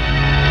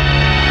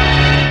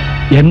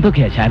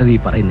 എന്തൊക്കെയാ ശാരദ ഈ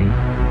പറയുന്നേ?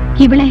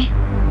 ഇവളെ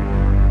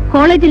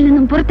കോളേജിൽ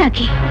നിന്നും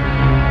പുറത്താക്കി.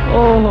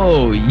 ഓഹോ,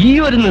 ഈ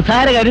ഒരു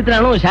നിസ്സാര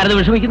കാര്യത്തിലാണോ ശാരദ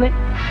വിഷമിക്കുന്നത്?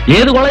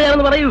 ഏത്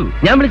കോളേജാണെന്ന് പറയൂ,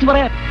 ഞാൻ വിളിച്ചു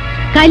പറയാം.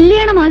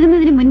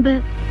 കല്യാണമാകുന്നതിന് മുൻപ്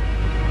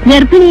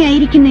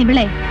ഗർഭിണിയായിരിക്കുന്ന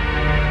ഇവളെ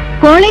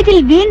കോളേജിൽ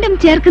വീണ്ടും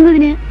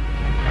ചേർക്കുന്നതിന്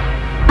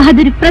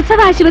അതൊരു പ്രസവ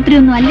ആശുപത്രി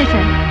ഒന്നും അല്ല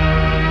സർ.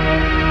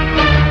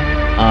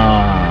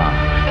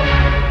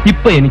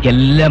 ഇപ്പൊ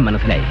എനിക്കെല്ലാം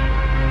മനസ്സിലായി.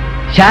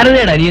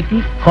 ശാരദയുടെ അനിയത്തി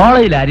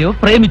കോളേജിൽ ആരെയോ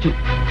പ്രേമിച്ചു,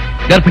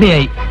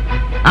 ഗർഭിണിയായി.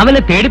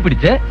 അവനെ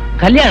തേടിപ്പിടിച്ച്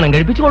കല്യാണം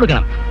കഴിപ്പിച്ചു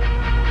കൊടുക്കണം.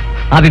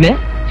 അതിന്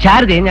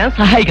ശാരദയെ ഞാൻ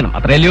സഹായിക്കണം,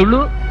 അത്രയല്ലേ ഉള്ളൂ.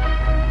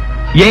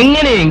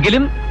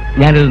 എങ്ങനെയെങ്കിലും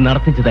ഞാനിത്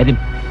നടത്തിച്ചു തരും.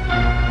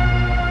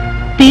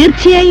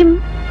 തീർച്ചയായും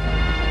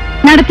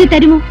നടത്തി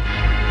തരുമോ?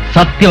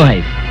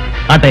 സത്യമായി.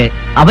 ആട്ടെ,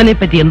 അവനെ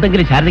പറ്റി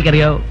എന്തെങ്കിലും ശാരദയ്ക്ക്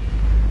അറിയാവോ?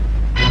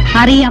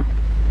 അറിയാം.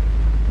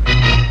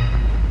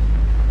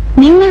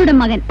 നിങ്ങളുടെ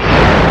മകൻ.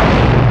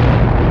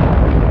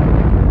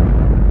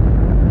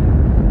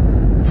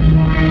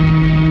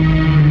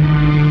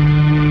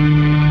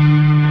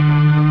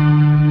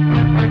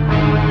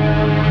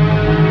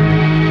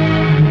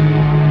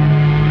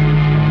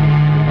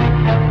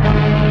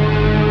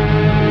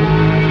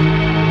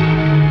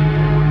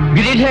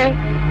 ഗിരീഷേ,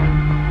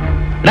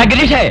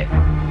 ഗിരീഷേ,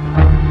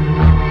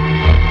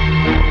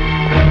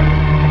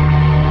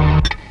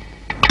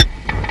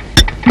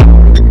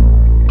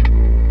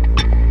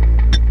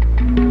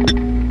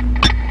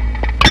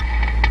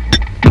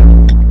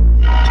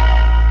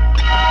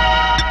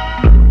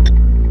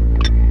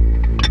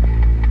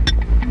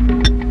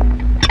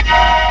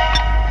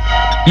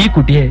 ഈ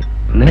കുട്ടിയെ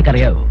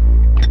നിനക്കറിയാവോ?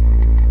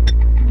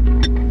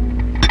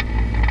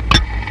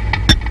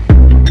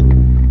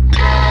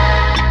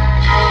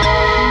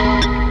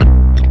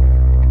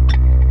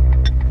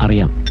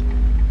 അറിയാം.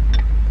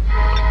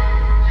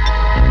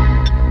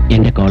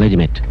 എന്റെ കോളേജ്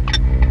മേറ്റ്.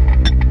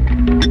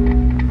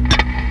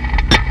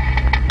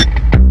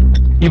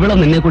 ഇവളെ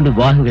നിന്നെ കൊണ്ട്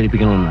വിവാഹം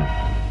കഴിപ്പിക്കണമെന്ന്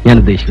ഞാൻ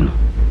ഉദ്ദേശിക്കുന്നു.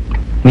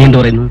 നീ എന്ത്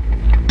പറയുന്നു?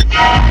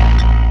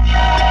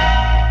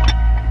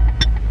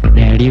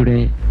 ഡാഡിയുടെ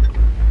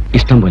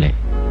ഇഷ്ടം പോലെ.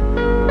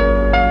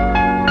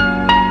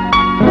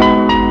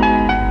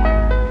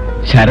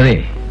 ശാരദേ,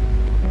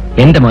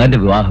 എന്റെ മകന്റെ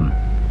വിവാഹം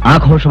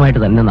ആഘോഷമായിട്ട്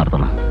തന്നെ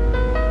നടത്തണം.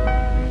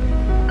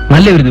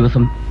 നല്ലൊരു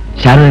ദിവസം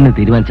ശാരദ തന്നെ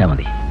തീരുമാനിച്ചാൽ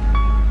മതി.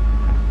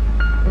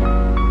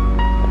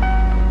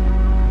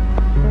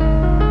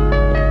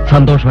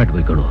 സന്തോഷമായിട്ട്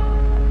പോയിക്കോളൂ.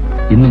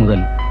 ഇന്നു മുതൽ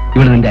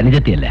ഇവിടെ നിന്റെ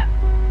അനുജത്തിയല്ല,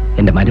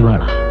 എന്റെ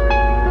മരുമകളാ.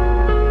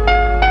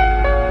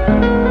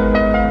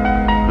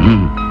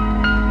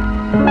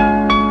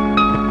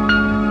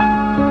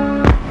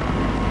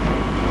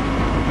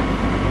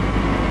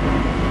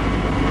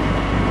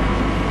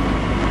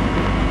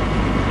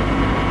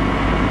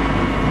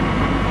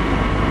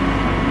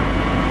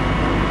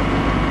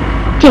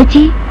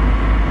 ചേച്ചി,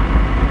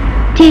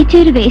 ചേച്ചി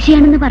ഒരു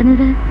വേശ്യയാണെന്ന്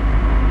പറഞ്ഞത്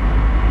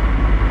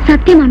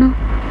സത്യമാണോ?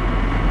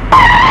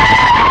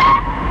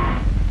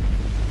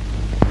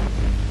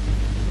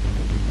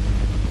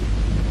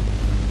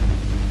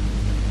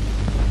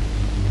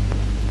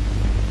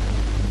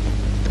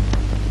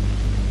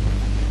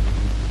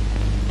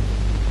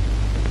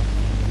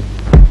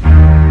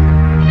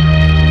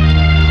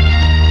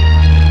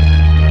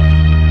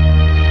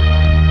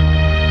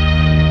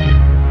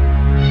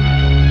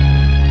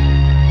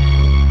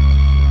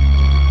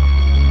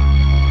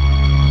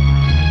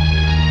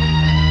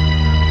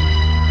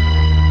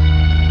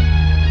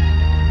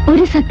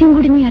 സത്യം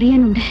കൂടി നീ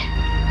അറിയാനുണ്ട്.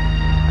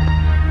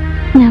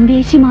 ഞാൻ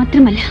വേശ്യ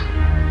മാത്രമല്ല,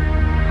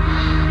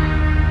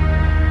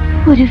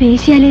 ഒരു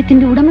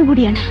വേശ്യാലയത്തിന്റെ ഉടമ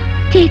കൂടിയാണ്.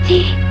 ചേച്ചി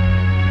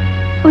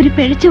ഒരു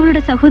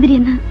പിഴച്ചവളുടെ സഹോദരി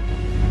എന്ന്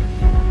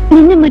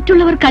നിന്നെ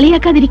മറ്റുള്ളവർ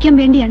കളിയാക്കാതിരിക്കാൻ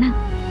വേണ്ടിയാണ്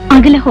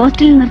അകലെ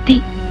ഹോസ്റ്റലിൽ നിർത്തി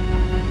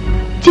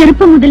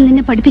ചെറുപ്പം മുതൽ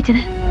നിന്നെ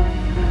പഠിപ്പിച്ചത്.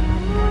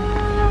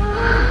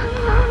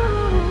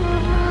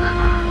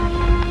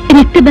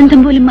 രക്തബന്ധം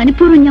പോലും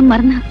മനഃപൂർവ്വം ഞാൻ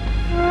മറന്ന്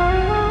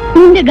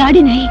നിന്റെ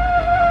ഗാർഡിയനായി.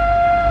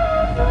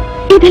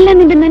 ഇതെല്ലാം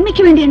നിന്റെ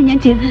നന്മയ്ക്ക് വേണ്ടിയാണ് ഞാൻ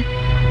ചെയ്തത്.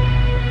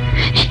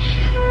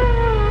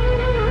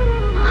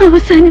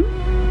 അവസാനം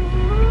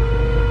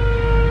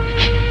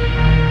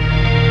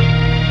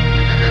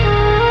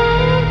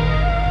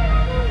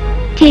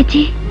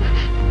ചേച്ചി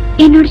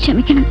എന്നോട്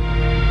ക്ഷമിക്കണം.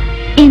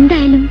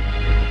 എന്തായാലും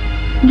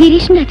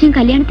ഗിരീഷിന്റെ അച്ഛൻ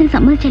കല്യാണത്തിന്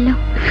സമ്മതിച്ചല്ലോ.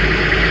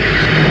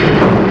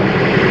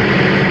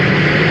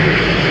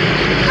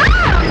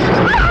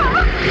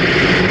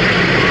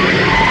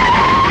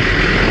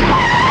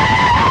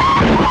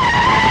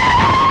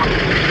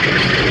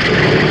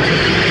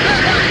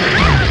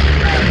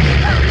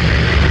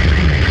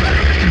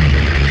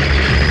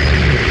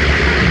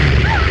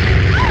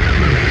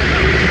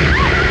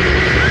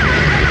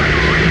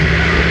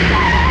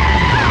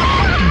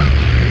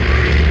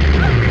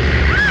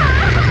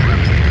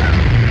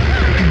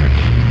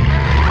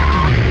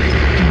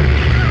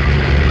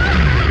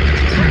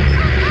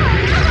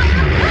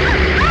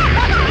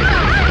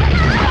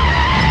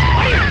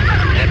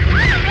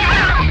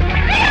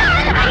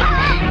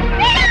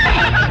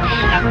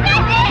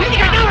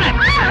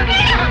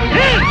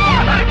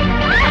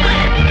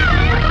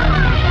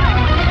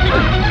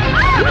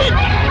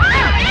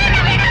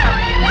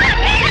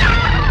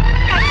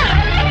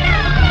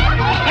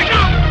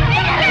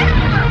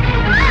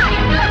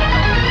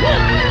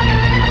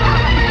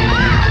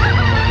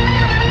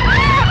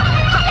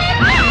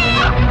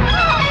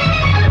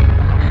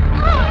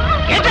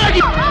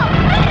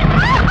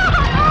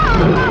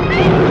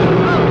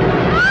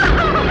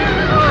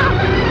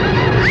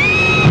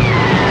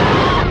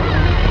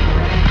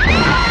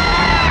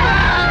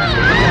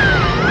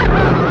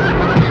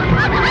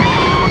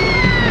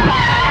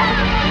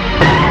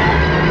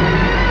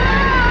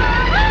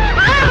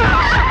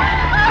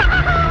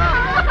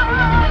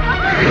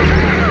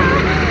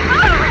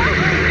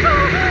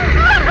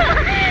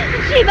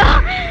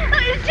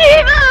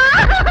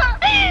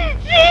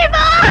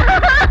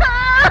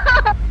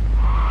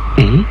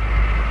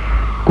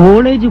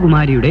 കോളേജ്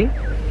കുമാരിയുടെ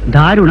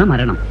ദാരുണ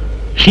മരണം.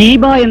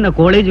 ഷീബ എന്ന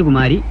കോളേജ്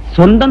കുമാരി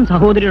സ്വന്തം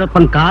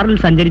സഹോദരിയോടൊപ്പം കാറിൽ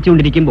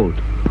സഞ്ചരിച്ചുകൊണ്ടിരിക്കുമ്പോൾ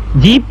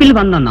ജീപ്പിൽ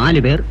വന്ന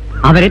 4 പേർ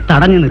അവരെ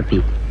തടഞ്ഞു നിർത്തി.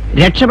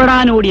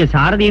 രക്ഷപ്പെടാനോടിയ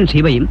ശാരദയും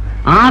ഷീബയും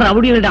ആ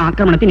റൗഡികളുടെ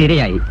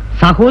ആക്രമണത്തിനിരയായി.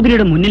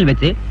 സഹോദരിയുടെ മുന്നിൽ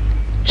വെച്ച്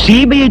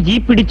ഷീബയെ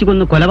ജീപ്പ് പിടിച്ചു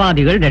കൊന്ന്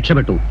കൊലപാതകികൾ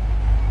രക്ഷപ്പെട്ടു.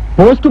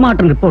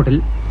 പോസ്റ്റ്മോർട്ടം റിപ്പോർട്ടിൽ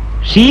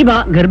ഷീബ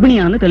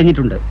ഗർഭിണിയാണെന്ന്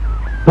തെളിഞ്ഞിട്ടുണ്ട്.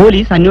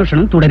 പോലീസ്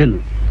അന്വേഷണം തുടരുന്നു.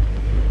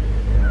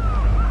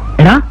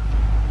 എടാ,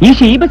 ഈ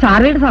ഷീബ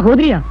ശാരദയുടെ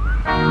സഹോദരിയാ.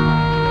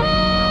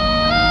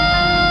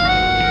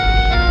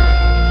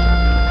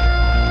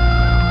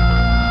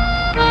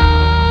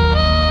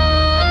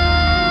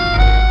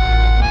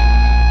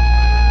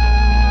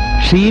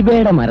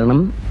 ഷീബയുടെ മരണം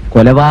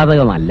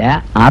കൊലപാതകമല്ല,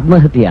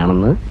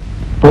 ആത്മഹത്യയാണെന്ന്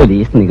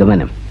പോലീസ്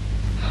നിഗമനം.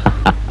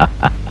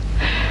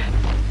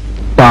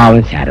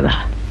 പാവം ശാരദ,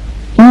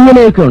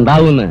 ഇങ്ങനെയൊക്കെ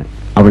ഉണ്ടാവുമെന്ന്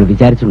അവൾ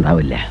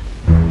വിചാരിച്ചുണ്ടാവില്ല.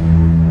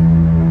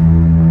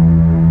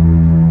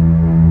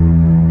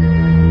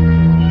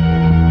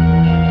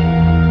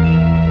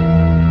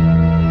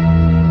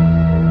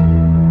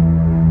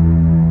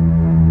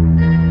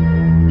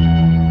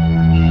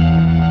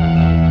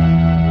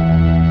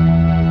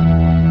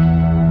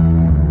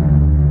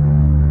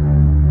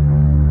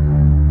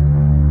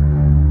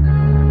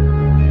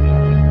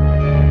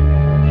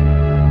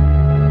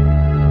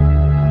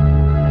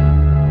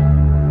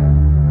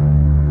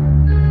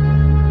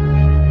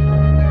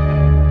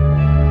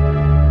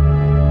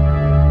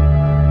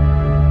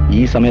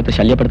 ഈ സമയത്ത്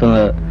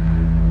ശല്യപ്പെടുത്തുന്നത്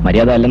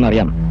മര്യാദ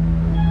അല്ലെന്നറിയാം.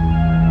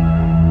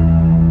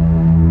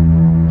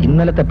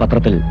 ഇന്നലത്തെ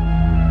പത്രത്തിൽ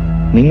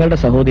നിങ്ങളുടെ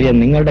സഹോദരിയെ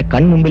നിങ്ങളുടെ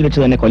കൺമുമ്പിൽ വെച്ച്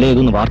തന്നെ കൊല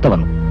ചെയ്തു എന്ന് വാർത്ത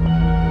വന്നു.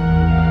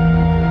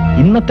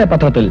 ഇന്നത്തെ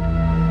പത്രത്തിൽ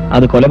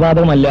അത്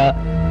കൊലപാതകമല്ല,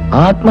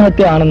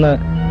 ആത്മഹത്യ ആണെന്ന്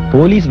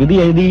പോലീസ് വിധി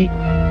എഴുതി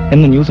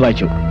എന്ന് ന്യൂസ്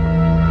വായിച്ചു.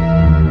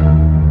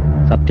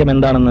 സത്യം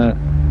എന്താണെന്ന്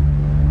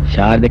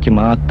ശാരദയ്ക്ക്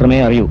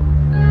മാത്രമേ അറിയൂ.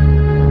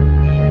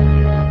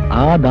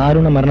 ആ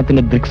ദാരുണ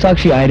മരണത്തിന്റെ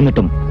ദൃക്സാക്ഷി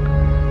ആയിരുന്നിട്ടും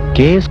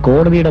കേസ്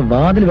കോടതിയുടെ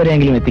വാതിൽ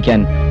വരെയെങ്കിലും എത്തിക്കാൻ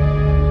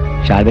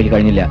ശാരദയ്ക്ക്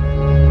കഴിഞ്ഞില്ല.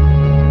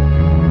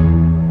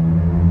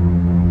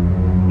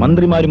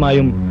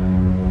 മന്ത്രിമാരുമായും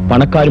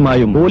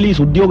പണക്കാരുമായും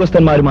പോലീസ്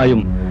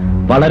ഉദ്യോഗസ്ഥന്മാരുമായും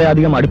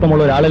വളരെയധികം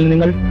അടുപ്പമുള്ള ഒരാളല്ല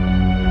നിങ്ങൾ.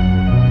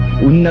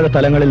 ഉന്നത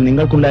തലങ്ങളിൽ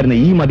നിങ്ങൾക്കുണ്ടായിരുന്ന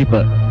ഈ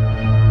മതിപ്പ്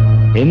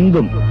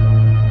എന്തും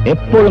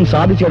എപ്പോഴും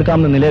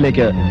സാധിച്ചെടുക്കാമെന്ന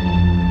നിലയിലേക്ക്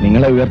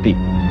നിങ്ങളെ ഉയർത്തി.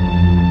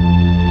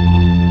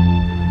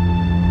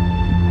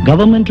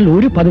 ഗവൺമെന്റിൽ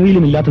ഒരു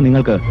പദവിയിലും ഇല്ലാത്ത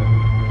നിങ്ങൾക്ക്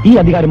ഈ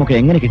അധികാരമൊക്കെ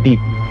എങ്ങനെ കിട്ടി?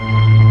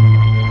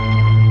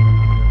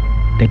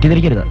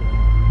 തെറ്റിദ്ധരിക്കരുത്.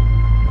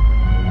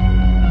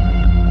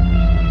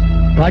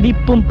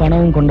 പഠിപ്പും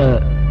പണവും കൊണ്ട്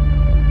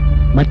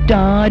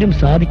മറ്റാരും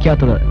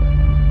സാധിക്കാത്തത്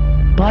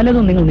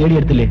പലതും നിങ്ങൾ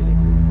നേടിയെടുത്തില്ലേ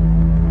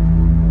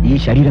ഈ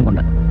ശരീരം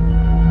കൊണ്ട്.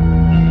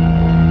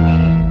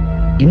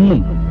 ഇന്നും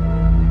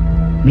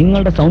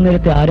നിങ്ങളുടെ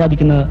സൗന്ദര്യത്തെ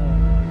ആരാധിക്കുന്ന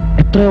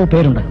എത്രയോ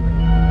പേരുണ്ട്.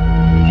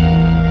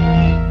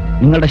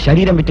 നിങ്ങളുടെ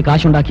ശരീരം വിറ്റ്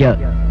കാശുണ്ടാക്കിയ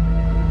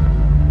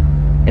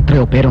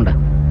എത്രയോ പേരുണ്ട്.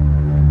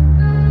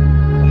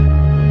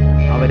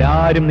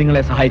 അവരാരും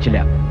നിങ്ങളെ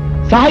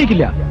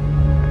സഹായിക്കില്ല.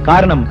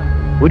 കാരണം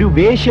ഒരു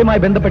വേശ്യയുമായി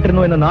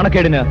ബന്ധപ്പെട്ടിരുന്നു എന്ന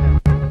നാണക്കേടിന്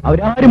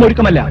അവരാരും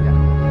ഒരുക്കമല്ല.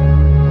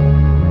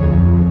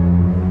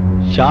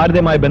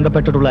 ശാരദയുമായി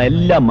ബന്ധപ്പെട്ടിട്ടുള്ള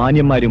എല്ലാ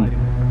മാന്യന്മാരും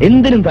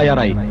എന്തിനും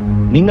തയ്യാറായി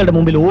നിങ്ങളുടെ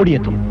മുമ്പിൽ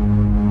ഓടിയെത്തും.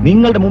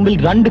 നിങ്ങളുടെ മുമ്പിൽ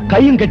 2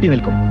 കൈയും കെട്ടി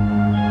നിൽക്കും.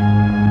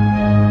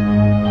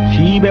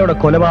 ഷീബയുടെ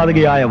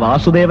കൊലപാതകയായ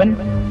വാസുദേവൻ,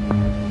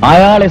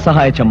 അയാളെ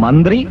സഹായിച്ച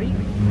മന്ത്രി,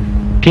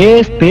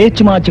 കേസ്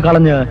തേച്ചു മാച്ച്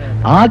കളഞ്ഞ്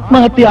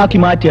ആത്മഹത്യയാക്കി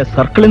മാറ്റിയ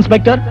സർക്കിൾ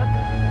ഇൻസ്പെക്ടർ,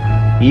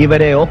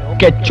 ഇവരെ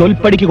ഒക്കെ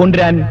ചൊൽപ്പടിക്ക്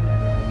കൊണ്ടുവരാൻ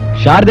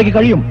ശാരദയ്ക്ക്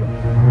കഴിയും.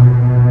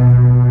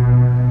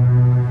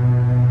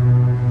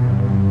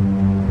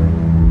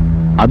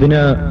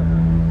 അതിന്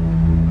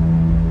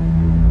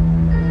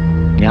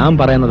ഞാൻ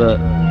പറയുന്നത്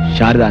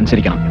ശാരദ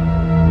അനുസരിക്കണം.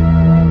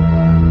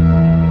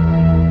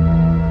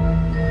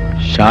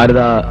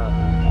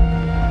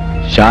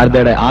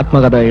 ശാരദയുടെ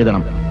ആത്മകഥ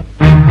എഴുതണം.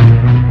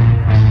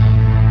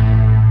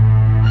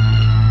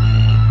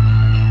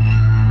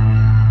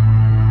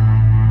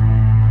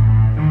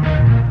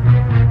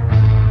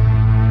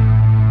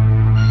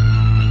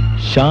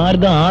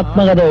 ശാരദ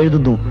ആത്മകഥ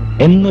എഴുതുന്നു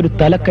എന്നൊരു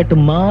തലക്കെട്ട്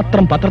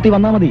മാത്രം പത്രത്തിൽ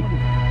വന്നാ മതി.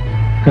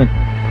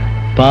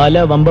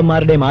 പല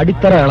വമ്പന്മാരുടെയും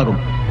അടിത്തറ ഇളകും.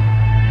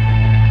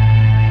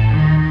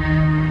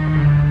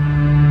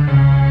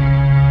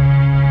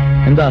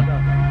 എന്താ,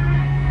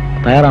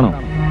 തയ്യാറാണോ?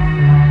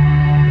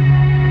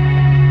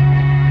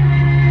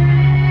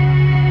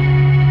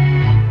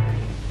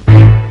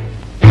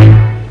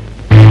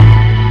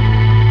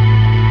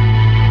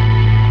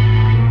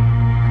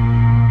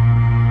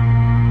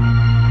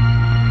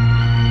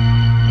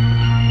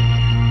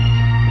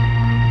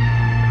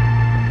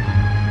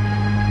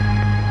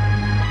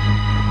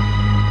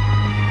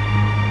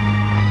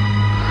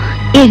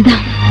 എഴുതാം.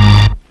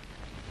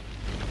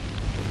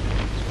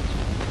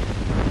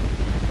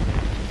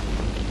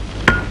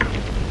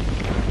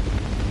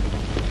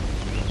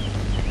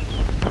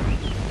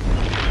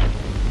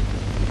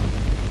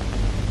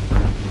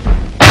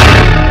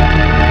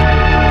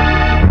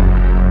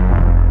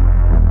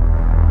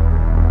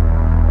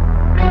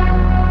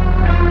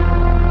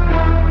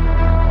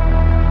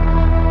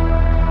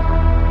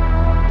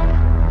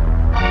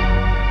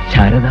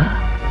 ശാരദ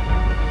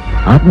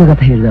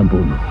ആത്മകഥ എഴുതാൻ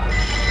പോകുന്നു.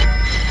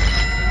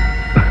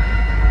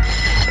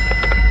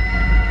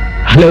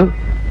 ഹലോ,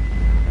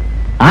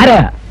 ആരാ?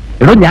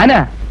 എടോ ഞാനാ.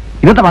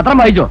 ഇന്നത്തെ പത്രം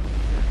വായിച്ചോ?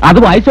 അത്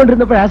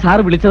വായിച്ചോണ്ടിരുന്നപ്പോഴാ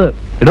സാറ് വിളിച്ചത്.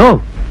 എടോ,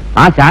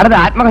 ആ ശാരദ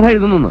ആത്മകഥ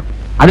എഴുതുന്നു.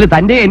 അതിൽ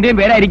തന്റെയും എന്റെയും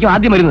പേരായിരിക്കും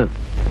ആദ്യം വരുന്നത്.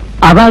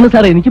 അതാണ്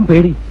സാർ എനിക്കും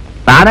പേടി.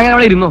 താനങ്ങനെ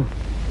അവിടെ ഇരുന്നോ,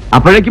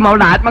 അപ്പോഴേക്കും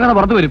അവളുടെ ആത്മകഥ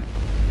പുറത്തു വരും.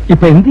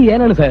 ഇപ്പൊ എന്ത്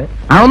ചെയ്യാനാണ് സാർ?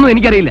 അതൊന്നും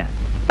എനിക്കറിയില്ല.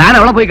 താൻ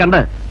അവളെ പോയി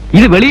കണ്ട്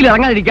ഇത് വെളിയിൽ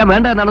ഇറങ്ങാതിരിക്കാൻ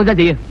വേണ്ട എന്നാണ് വെച്ചാൽ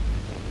ചെയ്യ.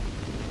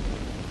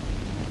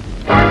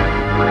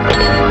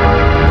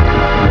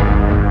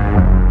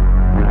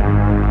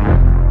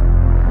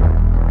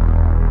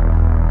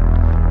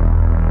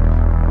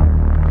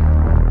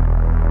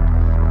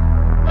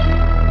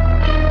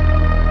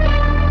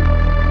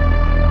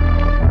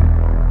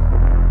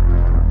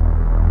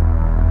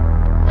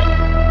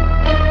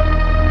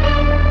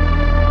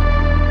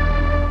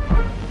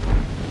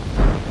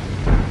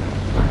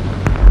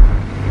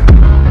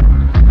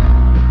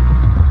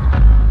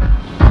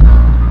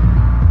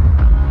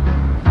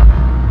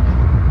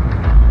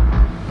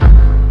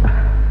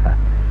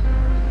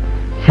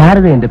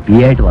 ശാരദ എന്റെ പി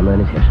ആയിട്ട്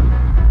വന്നതിന് ശേഷം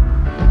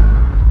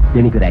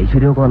എനിക്കൊരു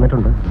ഐശ്വര്യമൊക്കെ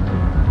വന്നിട്ടുണ്ട്.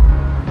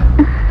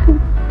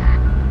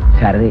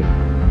 ശാരദയെ,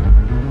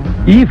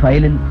 ഈ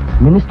ഫയലിൽ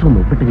മിനിസ്റ്റർ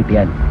ഒന്ന് ഒപ്പിട്ട്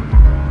കിട്ടിയാൽ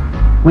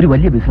ഒരു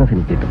വലിയ ബിസിനസ്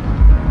എനിക്ക് കിട്ടും.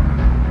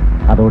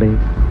 അതോടെ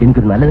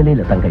എനിക്കൊരു നല്ല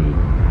നിലയിലെത്താൻ കഴിയും.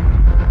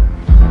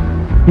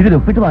 ഇതിൽ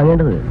ഒപ്പിട്ട്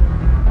വാങ്ങേണ്ടത്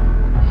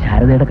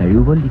ശാരദയുടെ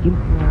കഴിവ് പോലിരിക്കും.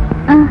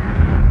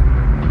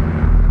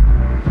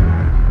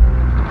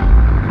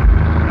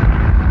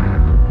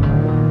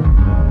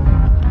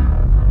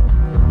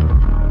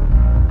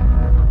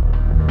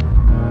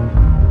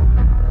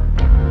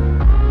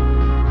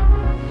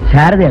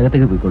 ശാരദ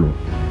അകത്തേക്ക് പോയിക്കൊള്ളൂ.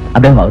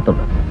 അദ്ദേഹം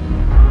അകത്തുണ്ട്.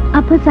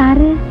 അപ്പൊ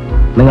സാറ്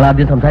നിങ്ങൾ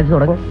ആദ്യം സംസാരിച്ചു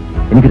തുടങ്ങ.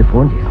 എനിക്കൊരു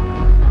ഫോൺ ചെയ്യണം.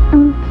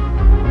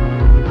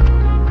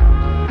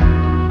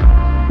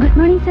 Good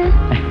morning sir.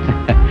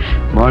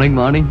 Morning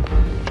morning.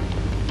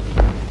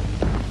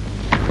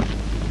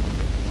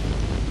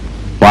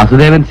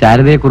 Vasudevan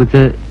ശാരദയെ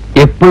കുറിച്ച്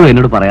എപ്പോഴും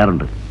എന്നോട്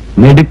പറയാറുണ്ട്,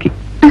 മെടുക്കി.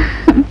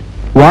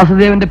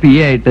 വാസുദേവന്റെ പി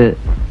ആയിട്ട്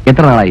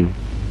എത്ര നാളായി?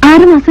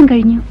 6 മാസം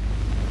കഴിഞ്ഞു.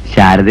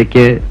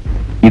 ശാരദയ്ക്ക്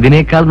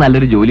ഇതിനേക്കാൾ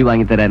നല്ലൊരു ജോലി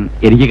വാങ്ങിത്തരാൻ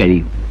എനിക്ക്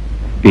കഴിയും.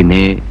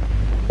 പിന്നെ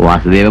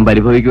വാസുദേവൻ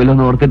പരിഭവിക്കുമല്ലോ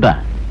എന്ന് ഓർത്തിട്ടാ.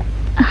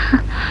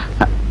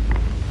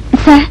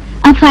 സാർ,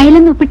 ആ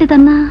ഫയലൊന്ന് ഒപ്പിട്ട്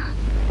തന്നാ.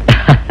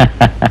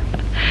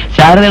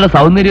 ശാരദയുടെ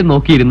സൗന്ദര്യം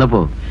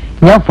നോക്കിയിരുന്നപ്പോ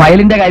ഞാൻ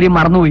ഫയലിന്റെ കാര്യം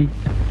മറന്നുപോയി.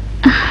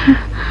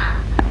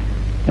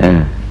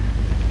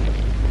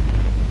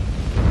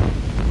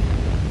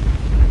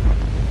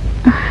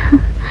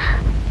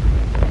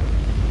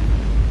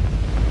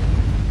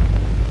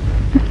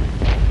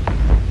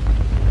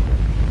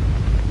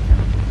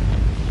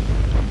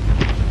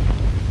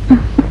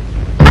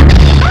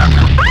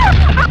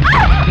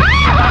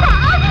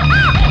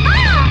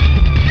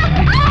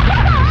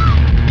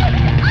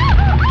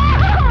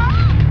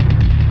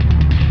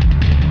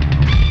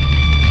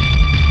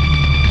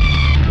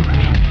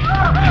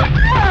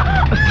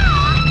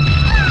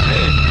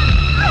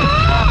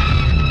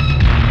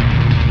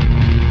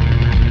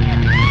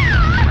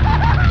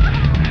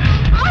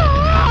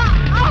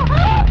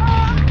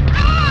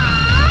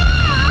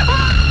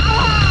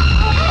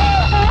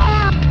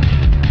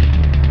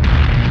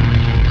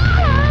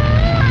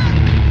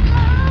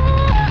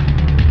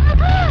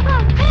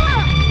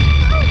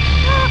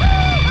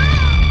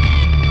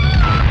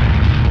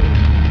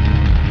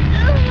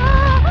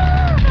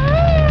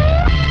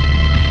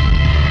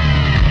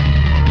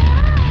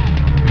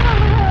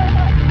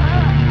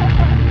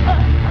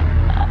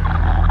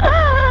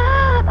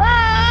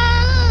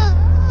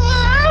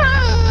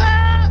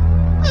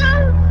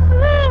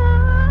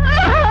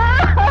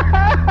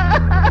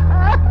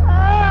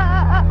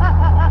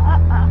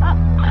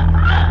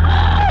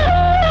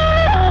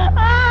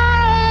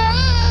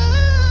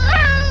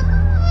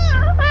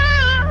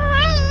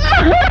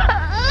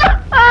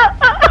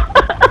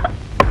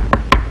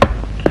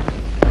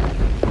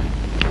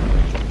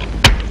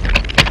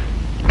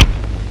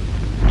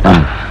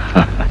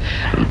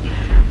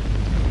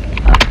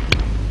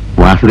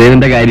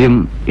 വാസുദേവന്റെ കാര്യം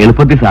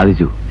എളുപ്പത്തിൽ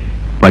സാധിച്ചു.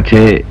 പക്ഷേ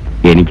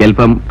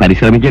എനിക്കല്പം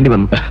പരിശ്രമിക്കേണ്ടി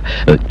വന്നു.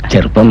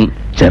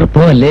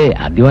 ചെറുപ്പമല്ലേ,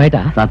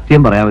 ആദ്യമായിട്ടാ.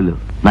 സത്യം പറയാമല്ലോ,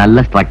 നല്ല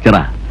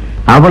സ്ട്രക്ചറാ.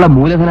 അവളെ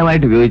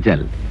മൂലധനമായിട്ട് ഉപയോഗിച്ചാൽ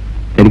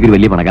എനിക്കൊരു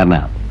വലിയ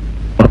പണക്കാരനാ.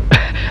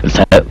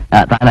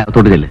 താൻ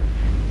അകത്തോട്ട് ചെല്ല്,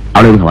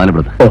 അവളെ ഒന്ന്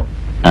സമാധാനപ്പെടുത്ത. ഓ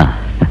ആ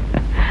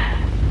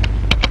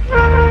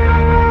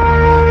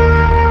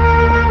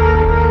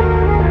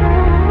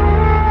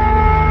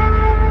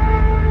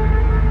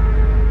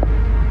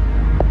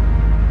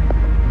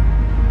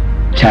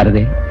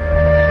ശാരദേ,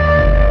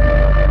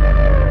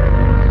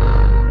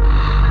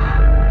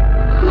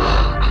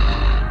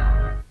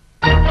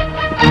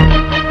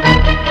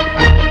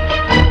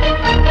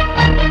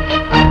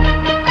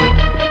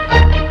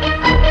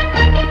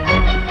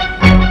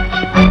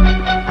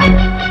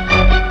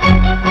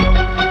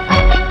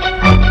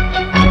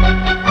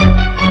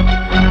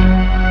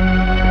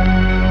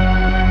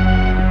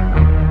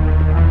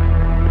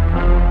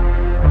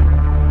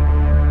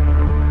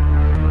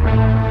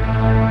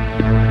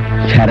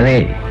 ശാരദേ,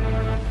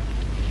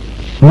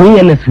 നീ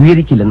എന്നെ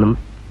സ്വീകരിക്കില്ലെന്നും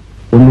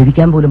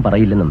ഒന്നിരിക്കാൻ പോലും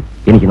പറയില്ലെന്നും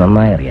എനിക്ക്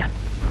നന്നായി അറിയാം.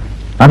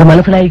 അത്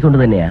മനസ്സിലായിക്കൊണ്ട്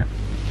തന്നെയാ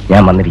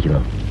ഞാൻ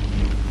വന്നിരിക്കുന്നത്.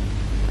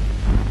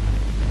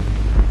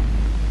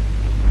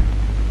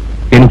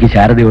 എനിക്ക്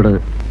ശാരദയോട്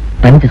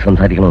തനിച്ച്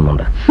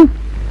സംസാരിക്കണമെന്നുണ്ട്.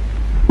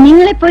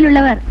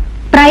 നിങ്ങളെപ്പോലുള്ളവർ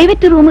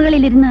പ്രൈവറ്റ്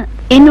റൂമുകളിലിരുന്ന്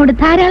എന്നോട്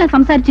ധാരാളം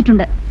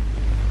സംസാരിച്ചിട്ടുണ്ട്.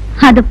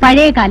 അത്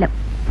പഴയ കാലം.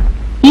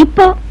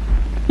 ഇപ്പോ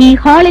ഈ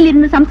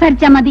ഹാളിലിരുന്ന്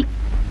സംസാരിച്ചാ മതി.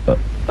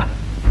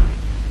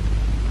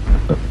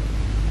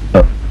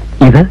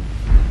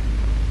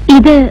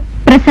 ഇത്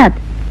പ്രസാദ്,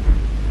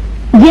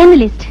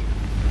 ജേർണലിസ്റ്റ്.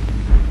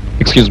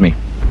 Excuse me.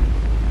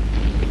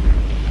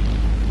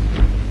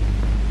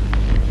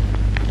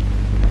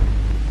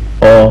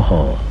 ഓഹോ,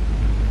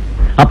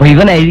 അപ്പൊ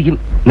ഇവനായിരിക്കും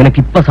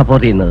നിനക്കിപ്പൊ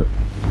സപ്പോർട്ട് ചെയ്യുന്നത്.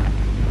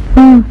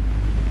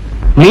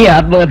 നീ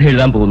ആത്മകഥ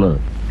എഴുതാൻ പോകുന്നത്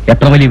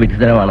എത്ര വലിയ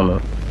വിഡ്ഢിത്തരമാണെന്ന്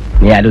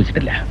നീ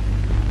ആലോചിച്ചിട്ടില്ല.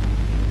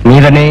 നീ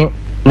തന്നെ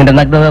നിന്റെ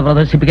നഗ്നത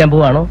പ്രദർശിപ്പിക്കാൻ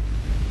പോവാണോ?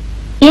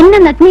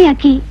 എന്നെ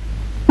നഗ്നയാക്കി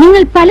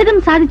നിങ്ങൾ പലതും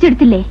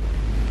സാധിച്ചെടുത്തില്ലേ?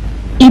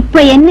 ഇപ്പൊ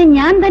എന്നെ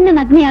ഞാൻ തന്നെ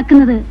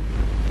നഗ്നയാക്കുന്നത്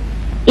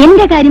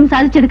എന്റെ കാര്യം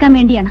സാധിച്ചെടുക്കാൻ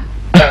വേണ്ടിയാണ്.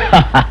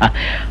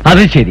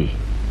 അത് ശരി.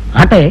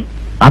 ആട്ടെ,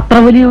 അത്ര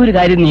വലിയ ഒരു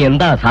കാര്യം നീ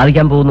എന്താ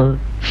സാധിക്കാൻ പോകുന്നത്?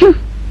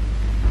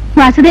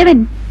 വാസുദേവൻ,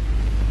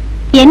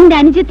 എന്റെ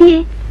അനുജത്തിയെ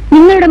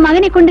നിങ്ങളുടെ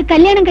മകനെ കൊണ്ട്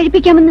കല്യാണം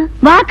കഴിപ്പിക്കാമെന്ന്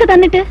വാക്ക്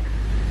തന്നിട്ട്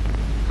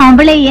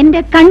അവളെ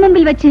എന്റെ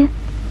കൺമുമ്പിൽ വെച്ച്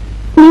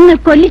നിങ്ങൾ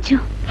കൊല്ലിച്ചു.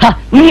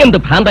 നീ എന്ത്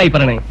ഭ്രാന്തായി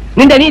പറയണേ?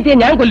 നിന്റെ അനിയത്തിയെ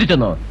ഞാൻ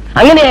കൊല്ലിച്ചെന്നോ?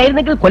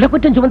 അങ്ങനെയായിരുന്നെങ്കിൽ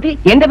കൊലക്കുറ്റം ചുമത്തി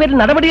എന്റെ പേരിൽ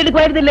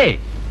നടപടിയെടുക്കുമായിരുന്നില്ലേ?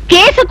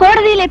 കേസ്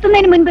കോടതിയിൽ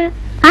എത്തുന്നതിന് മുൻപ്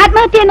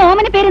ആത്മഹത്യ എന്ന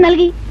ഓമന പേര്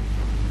നൽകി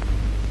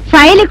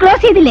ഫയല്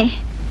ക്ലോസ് ചെയ്തില്ലേ?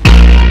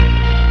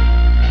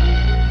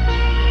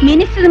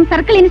 മിനിസ്റ്ററും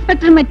സർക്കിൾ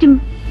ഇൻസ്പെക്ടറും മറ്റും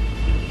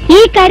ഈ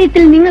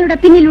കാര്യത്തിൽ നിങ്ങളുടെ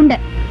പിന്നിലുണ്ട്.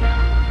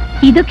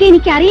 ഇതൊക്കെ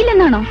എനിക്ക്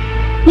അറിയില്ലെന്നാണോ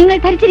നിങ്ങൾ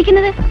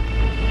ധരിച്ചിരിക്കുന്നത്?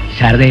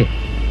 ശാരദേ,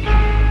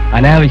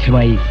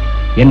 അനാവശ്യമായി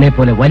എന്നെ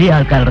പോലെ വലിയ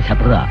ആൾക്കാരുടെ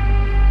ശത്രുത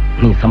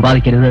നീ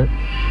സമ്പാദിക്കരുത്.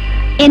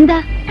 എന്താ,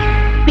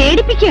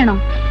 പേടിപ്പിക്കണോ?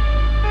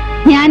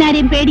 ഞാൻ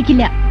ആരെയും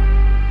പേടിക്കില്ല.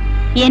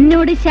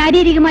 എന്നോട്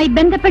ശാരീരികമായി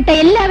ബന്ധപ്പെട്ട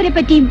എല്ലാവരെ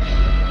പറ്റിയും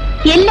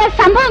എല്ലാ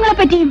സംഭവങ്ങളെ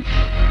പറ്റിയും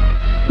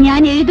ഞാൻ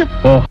എഴുതും.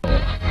 ഓഹോ,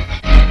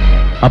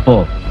 അപ്പോ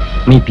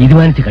നീ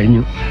തീരുമാനിച്ചു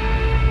കഴിഞ്ഞു.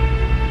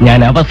 ഞാൻ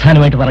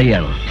അവസാനമായിട്ട്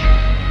പറയുകയാണ്,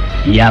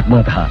 ഈ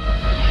ആത്മകഥ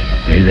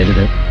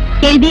എഴുതരുത്.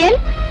 എഴുതിയാൽ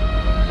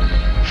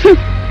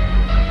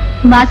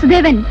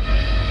വാസുദേവൻ,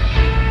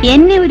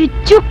 എന്നെ ഒരു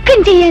ചുക്കും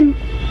ചെയ്യാൻ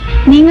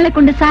നിങ്ങളെ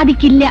കൊണ്ട്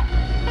സാധിക്കില്ല.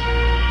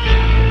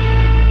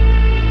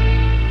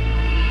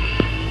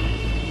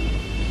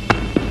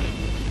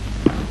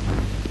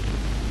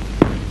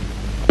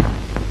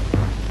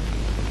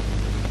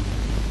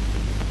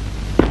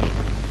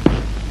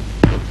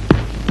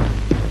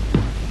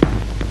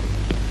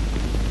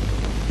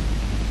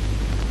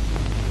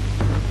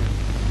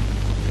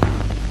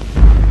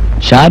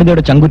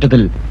 ശാരദയുടെ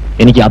ചങ്കുറ്റത്തിൽ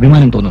എനിക്ക്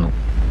അഭിമാനം തോന്നുന്നു.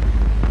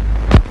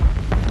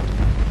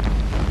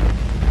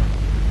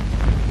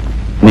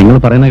 നിങ്ങൾ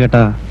പറയുന്ന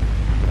കേട്ടാ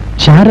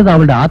ശാരദ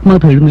അവളുടെ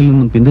ആത്മഹത്യ എഴുന്നതിൽ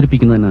നിന്നും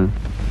പിന്തിരിപ്പിക്കുന്നതിന്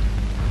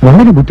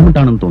വളരെ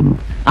ബുദ്ധിമുട്ടാണെന്ന് തോന്നുന്നു.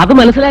 അത്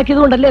മനസ്സിലാക്കിയത്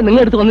കൊണ്ടല്ലേ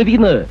നിങ്ങൾ എടുത്ത്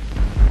വന്നിരിക്കുന്നത്.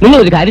 നിങ്ങൾ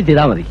ഒരു കാര്യം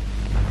ചെയ്താൽ മതി.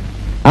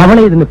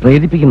 അവളെ ഇതിന്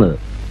പ്രേരിപ്പിക്കുന്നത്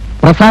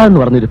പ്രസാദ്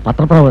എന്ന് പറഞ്ഞൊരു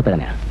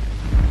പത്രപ്രവർത്തകനാണ്.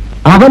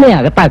 അവനെ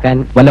അകത്താക്കാൻ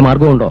വല്ല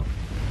മാർഗമുണ്ടോ?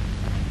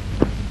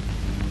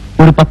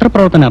 ഒരു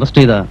പത്രപ്രവർത്തകനെ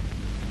അറസ്റ്റ് ചെയ്ത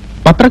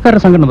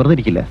പത്രക്കാരുടെ സംഘടന വെറുതെ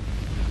ഇരിക്കില്ല.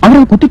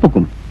 അവരത്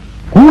കുത്തിപ്പൊക്കും,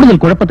 കൂടുതൽ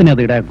കുഴപ്പത്തിന്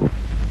അത് ഇടയാക്കും.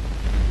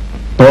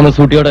 തോമസ്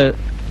ഊട്ടിയോട്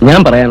ഞാൻ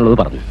പറയാനുള്ളത്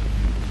പറഞ്ഞു.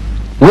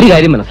 ഒരു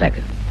കാര്യം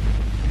മനസ്സിലാക്കുക,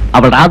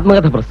 അവളുടെ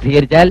ആത്മകഥ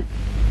പ്രസിദ്ധീകരിച്ചാൽ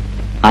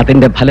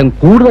അതിന്റെ ഫലം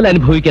കൂടുതൽ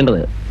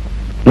അനുഭവിക്കേണ്ടത്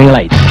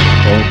നിങ്ങളായിരിക്കും.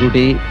 തോമസ്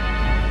ഊട്ടി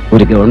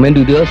ഒരു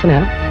ഗവൺമെന്റ്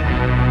ഉദ്യോഗസ്ഥനാണ്.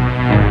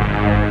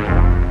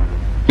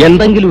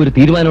 എന്തെങ്കിലും ഒരു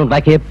തീരുമാനം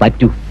ഉണ്ടാക്കിയേ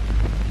പറ്റൂ.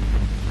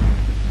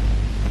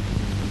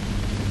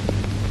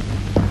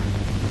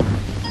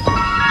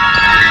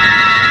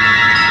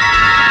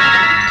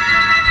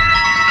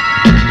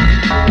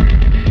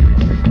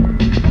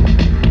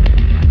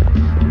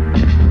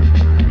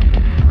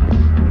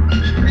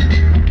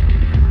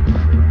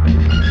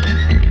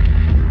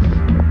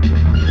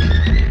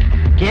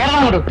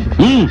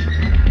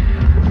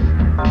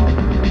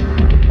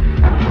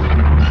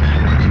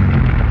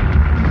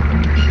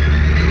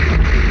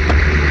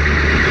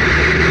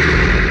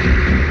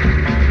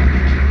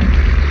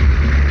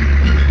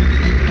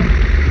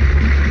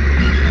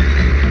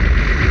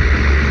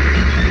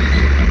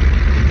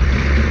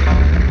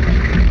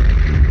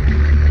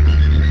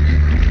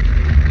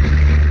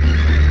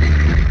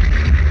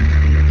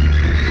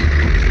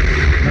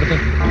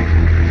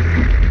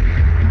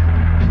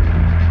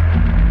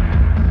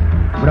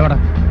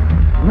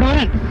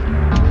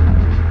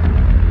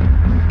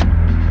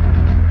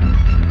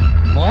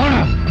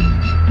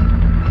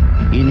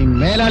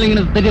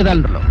 ഒരാളിങ്ങനെ തെറ്റ്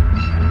ചെയ്താലുണ്ടല്ലോ.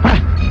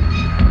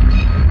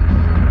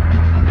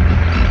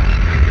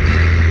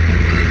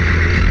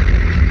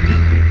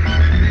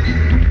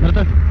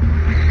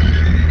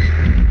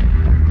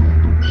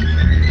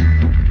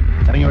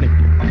 ഇറങ്ങിയോടി.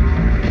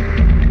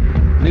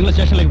 നിങ്ങൾ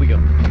സ്റ്റേഷനിലേക്ക് പോയിക്കോ.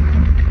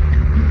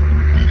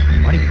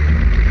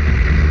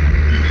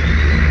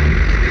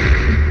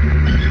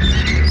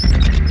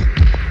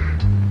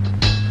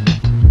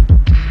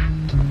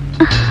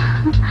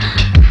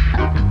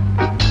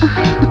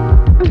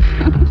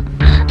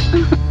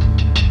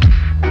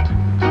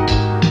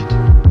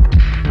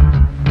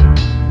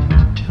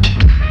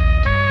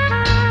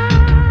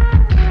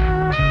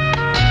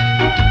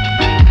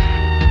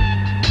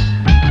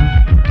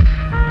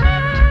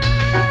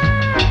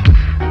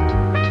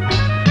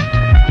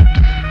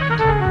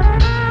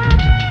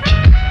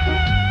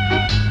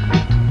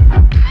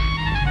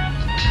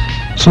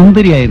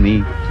 സുന്ദരിയായ നീ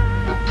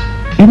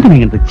എന്തിനാ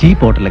ഇങ്ങനത്തെ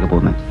ചീപ്പ് ഹോട്ടലിലൊക്കെ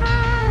പോകുന്നത്?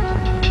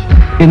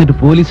 എന്നിട്ട്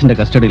പോലീസിന്റെ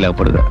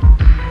കസ്റ്റഡിയിലാകപ്പെടുക.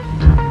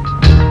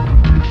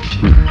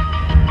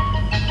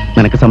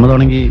 നിനക്ക്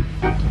സമ്മതമാണെങ്കിൽ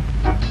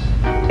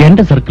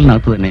എന്റെ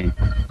സർക്കിളിനകത്ത് തന്നെ.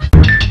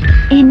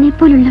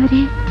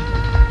 എന്നെപ്പോലുള്ളവരെ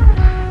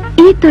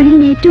ഈ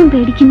തൊഴിലിന് ഏറ്റവും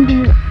പേടിക്കുന്നത്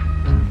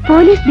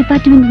പോലീസ്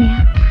ഡിപ്പാർട്ട്മെന്റിനെയാ.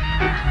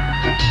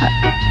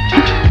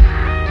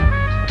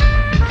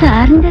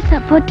 സാറിന്റെ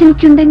സപ്പോർട്ട്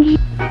എനിക്കുണ്ടെങ്കിൽ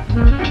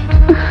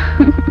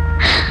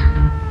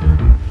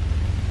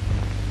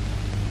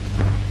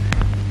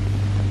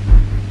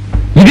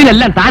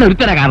ഇതിനെല്ലാം താൻ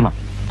ഒരുത്തരാ കാരണം.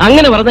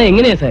 അങ്ങനെ പറഞ്ഞാൽ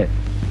എങ്ങനെയാ സാർ?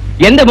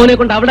 എന്റെ മോനെ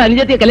കൊണ്ട് അവിടെ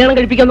അനുജത്തിയെ കല്യാണം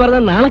കഴിപ്പിക്കാന്ന്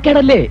പറഞ്ഞാൽ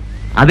നാണക്കേടല്ലേ?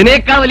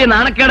 അതിനേക്കാൾ വലിയ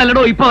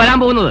നാണക്കേടല്ലടോ ഇപ്പൊ വരാൻ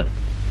പോകുന്നത്.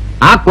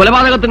 ആ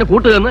കൊലപാതകത്തിന്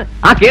കൂട്ടുകയെന്ന്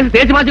ആ കേസ്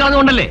തേച്ചു മാറ്റി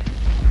കളഞ്ഞുകൊണ്ടല്ലേ.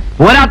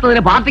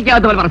 പോരാത്തതിന്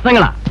പാർട്ടിക്കകത്ത് പല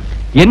പ്രശ്നങ്ങളാ.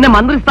 എന്നെ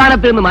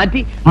മന്ത്രിസ്ഥാനത്ത് നിന്ന്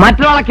മാറ്റി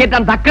മറ്റൊരാളെ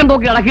കയറ്റാൻ തക്കം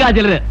തോക്കി നടക്കുക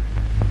ചിലര്.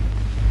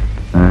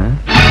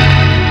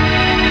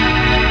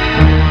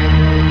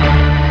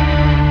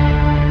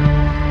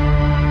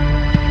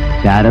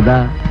 ശാരദ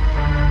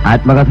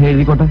ആത്മകഥ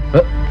എഴുതിക്കോട്ടെ.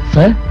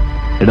 സാർ,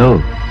 എടോ,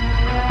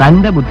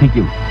 തന്റെ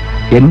ബുദ്ധിക്കും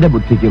എന്റെ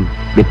ബുദ്ധിക്കും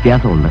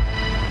വ്യത്യാസമുണ്ട്.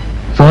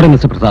 സോറി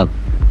മിസ്റ്റർ പ്രസാദ്,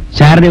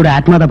 ശാരദയുടെ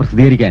ആത്മകഥ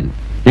പ്രസിദ്ധീകരിക്കാൻ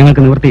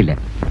ഞങ്ങൾക്ക് നിവൃത്തിയില്ല.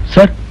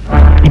 സർ,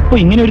 ഇപ്പൊ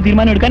ഇങ്ങനെ ഒരു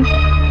തീരുമാനം എടുക്കാൻ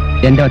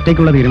എന്റെ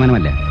ഒറ്റയ്ക്കുള്ള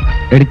തീരുമാനമല്ല,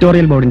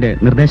 എഡിറ്റോറിയൽ ബോർഡിന്റെ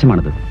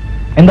നിർദ്ദേശമാണത്.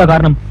 എന്താ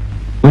കാരണം?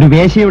 ഒരു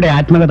വേശ്യയുടെ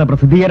ആത്മകഥ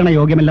പ്രസിദ്ധീകരണ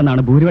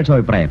യോഗ്യമല്ലെന്നാണ് ഭൂരിപക്ഷ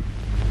അഭിപ്രായം.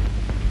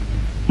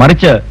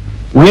 മറിച്ച്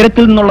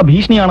ഉയരത്തിൽ നിന്നുള്ള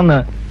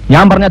ഭീഷണിയാണെന്ന്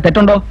ഞാൻ പറഞ്ഞ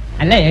തെറ്റുണ്ടോ?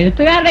 അല്ല,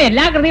 എഴുത്തുകാരുടെ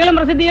എല്ലാ കൃതികളും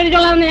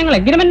പ്രസിദ്ധീകരിച്ചോളാമെന്ന് ഞങ്ങൾ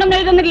എഗ്രിമെന്റും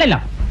എഴുതുന്നില്ലല്ലോ.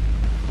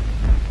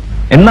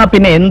 എന്നാ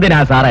പിന്നെ എന്തിനാ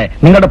സാറേ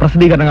നിങ്ങളുടെ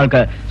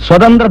പ്രസിദ്ധീകരണങ്ങൾക്ക്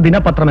സ്വതന്ത്ര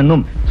ദിനപത്രമെന്നും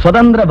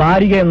സ്വതന്ത്ര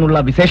വാരിക എന്നുള്ള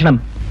വിശേഷണം?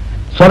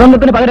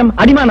 സ്വതന്ത്രത്തിന് പകരം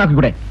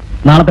അടിമാനാക്കിക്കൂടെ?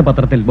 നാളത്തെ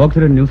പത്രത്തിൽ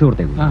ബോക്സിൽ ഒരു ന്യൂസ്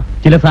കൊടുത്തേക്കും,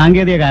 ചില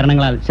സാങ്കേതിക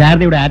കാരണങ്ങളാൽ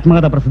ശാരദയുടെ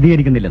ആത്മകഥ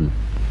പ്രസിദ്ധീകരിക്കുന്നില്ലെന്ന്.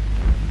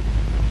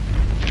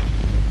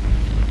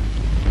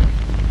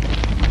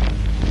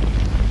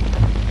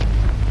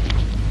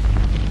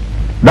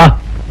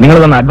 നിങ്ങൾ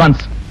തന്ന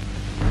അഡ്വാൻസ്.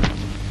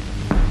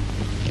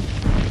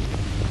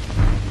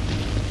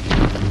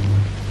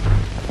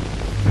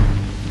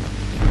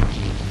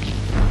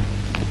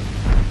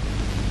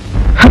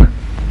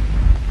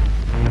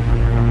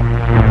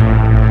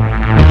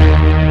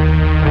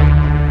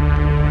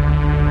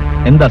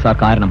 എന്താ സാർ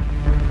കാരണം?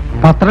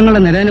 പത്രങ്ങളുടെ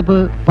നിലനിൽപ്പ്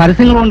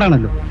പരസ്യങ്ങൾ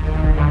കൊണ്ടാണല്ലോ.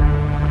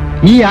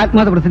 ഈ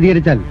ആത്മകഥ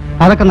പ്രസിദ്ധീകരിച്ചാൽ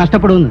അതൊക്കെ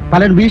നഷ്ടപ്പെടുമെന്ന്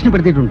പലരും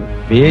ഭീഷണിപ്പെടുത്തിയിട്ടുണ്ട്.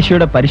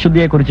 വേശ്യയുടെ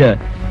പരിശുദ്ധിയെക്കുറിച്ച്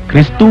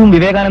ക്രിസ്തുവും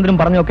വിവേകാനന്ദനും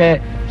പറഞ്ഞൊക്കെ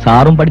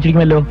സാറും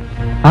പഠിച്ചിരിക്കുമല്ലോ.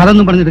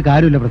 അതൊന്നും പറഞ്ഞിട്ട്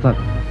കാര്യമില്ല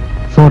പ്രസാദ്,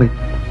 സോറി.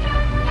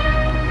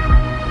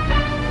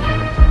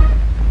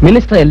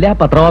 മിനിസ്റ്റർ എല്ലാ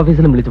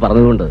പത്രോഫീസിലും വിളിച്ച്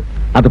പറഞ്ഞതുകൊണ്ട്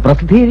അത്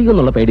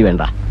പ്രസിദ്ധീകരിക്കുമെന്നുള്ള പേടി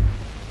വേണ്ട.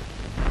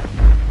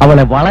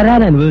 അവളെ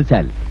വളരാൻ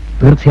അനുവദിച്ചാൽ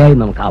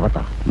തീർച്ചയായും നമുക്ക്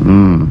ആപത്താണ്.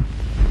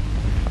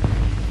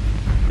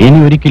 ഇനി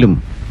ഒരിക്കലും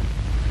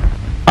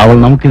അവൾ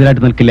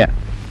നമുക്കെതിരായിട്ട് നിൽക്കില്ല.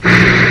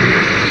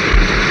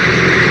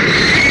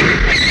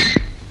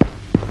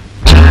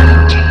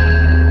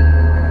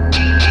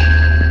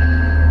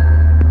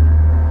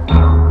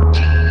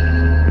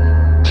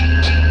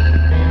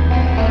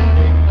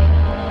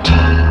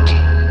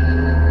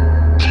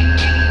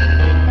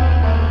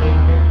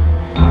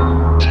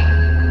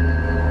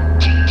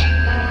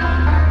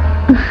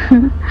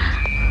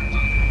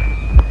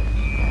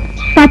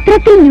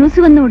 പത്രത്തിൽ ന്യൂസ്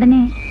വന്ന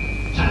ഉടനെ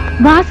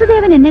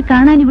വാസുദേവൻ എന്നെ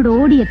കാണാൻ ഇവിടെ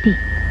ഓടിയെത്തി.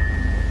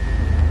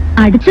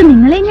 അടുത്ത്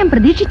നിങ്ങളെ ഞാൻ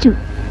പ്രതീക്ഷിച്ചു,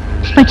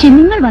 പക്ഷെ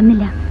നിങ്ങൾ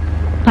വന്നില്ല.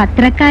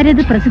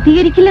 പത്രക്കാരത്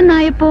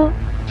പ്രസിദ്ധീകരിക്കില്ലെന്നായപ്പോ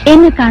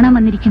എന്നെ കാണാൻ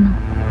വന്നിരിക്കുന്നു.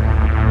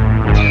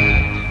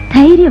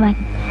 ധൈര്യവാൻ.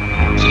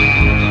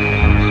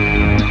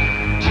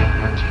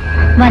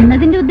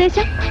 വന്നതിന്റെ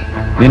ഉദ്ദേശം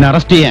നിന്നെ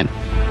അറസ്റ്റ് ചെയ്യാൻ.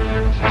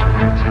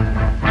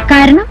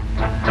 കാരണം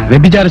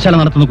വ്യഭിചാരശാല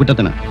നടത്തുന്ന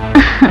കുറ്റത്തിന്.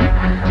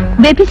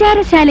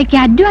 വ്യഭിചാരശാലയ്ക്ക്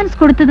അഡ്വാൻസ്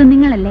കൊടുത്തത്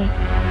നിങ്ങളല്ലേ?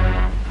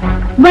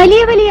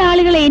 വലിയ വലിയ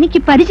ആളുകളെ എനിക്ക്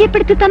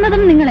പരിചയപ്പെടുത്തി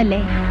തന്നതും നിങ്ങളല്ലേ?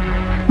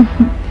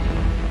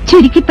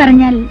 ചുരുക്കി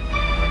പറഞ്ഞാൽ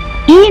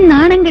ഈ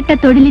നാണം കെട്ട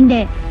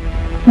തൊഴിലിന്റെ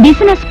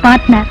ബിസിനസ്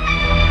പാർട്ട്ണർ.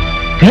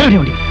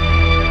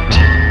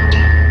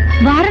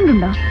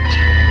 വാറണ്ടുണ്ടോ?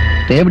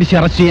 തേവിടിച്ച്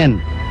അറസ്റ്റ് ചെയ്യാൻ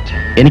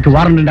എനിക്ക്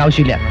വാറണ്ടിന്റെ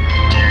ആവശ്യമില്ല.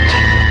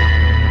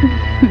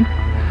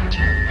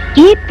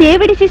 ഈ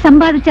തേവിടിച്ച്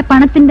സമ്പാദിച്ച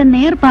പണത്തിന്റെ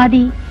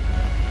നേർപാതി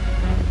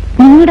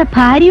നിങ്ങളുടെ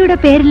ഭാര്യയുടെ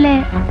പേരില്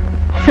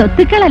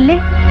സ്വത്തുക്കളല്ലേ?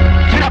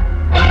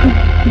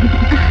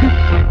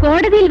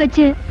 കോടതിയിൽ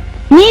വെച്ച്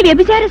നീ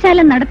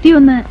വ്യഭിചാരശാല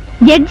നടത്തിയോന്ന്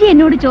ജഡ്ജി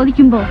എന്നോട്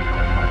ചോദിക്കുമ്പോ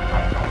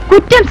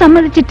കുറ്റം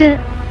സമ്മതിച്ചിട്ട്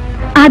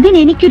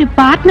അതിനെനിക്കൊരു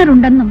പാർട്ട്ണർ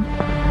ഉണ്ടെന്നും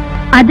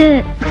അത്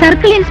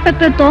സർക്കിൾ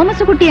ഇൻസ്പെക്ടർ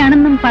തോമസ്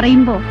കുട്ടിയാണെന്നും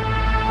പറയുമ്പോ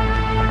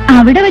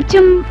അവിടെ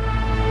വെച്ചും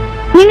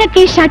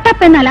നിങ്ങൾക്ക് ഈ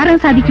ഷട്ടപ്പ് എന്ന് അലാറാൻ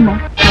സാധിക്കുമോ?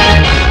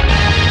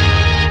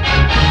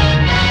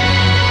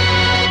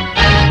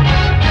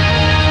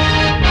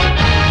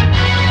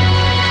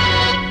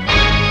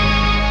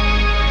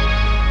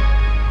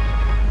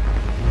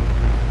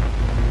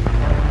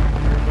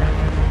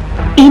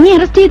 ഇനി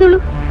അറസ്റ്റ് ചെയ്തോളൂ.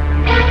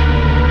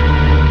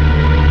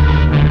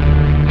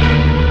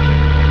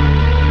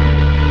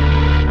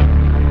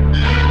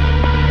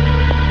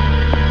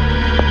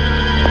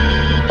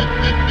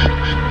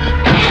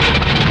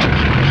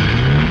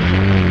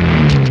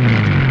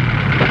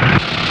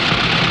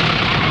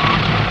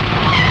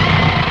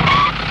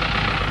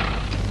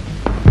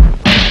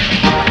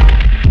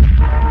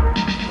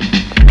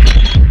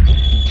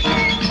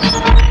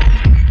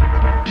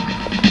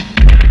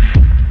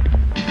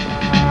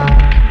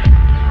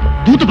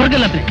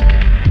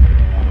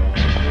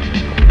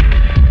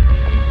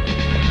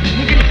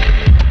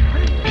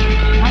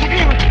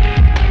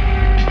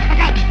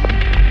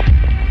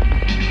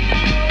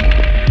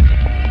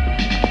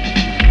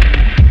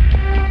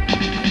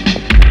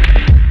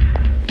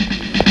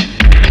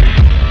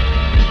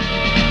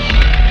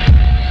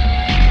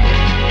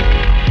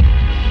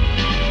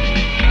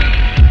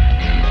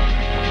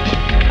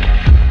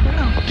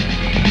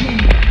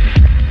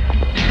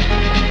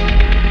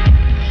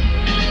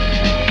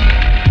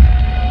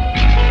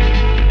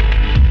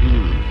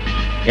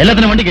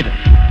 എല്ലാത്തിനും വണ്ടി കേട്ട്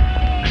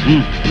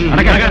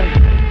നടക്കടാ.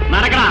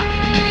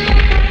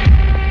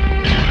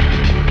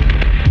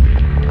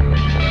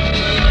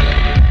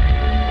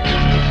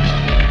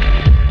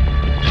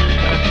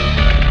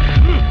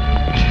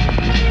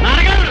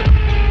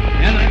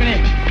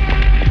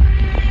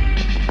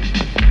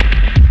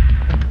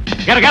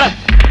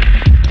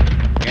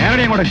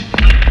 കേരള അങ്ങോട്ട്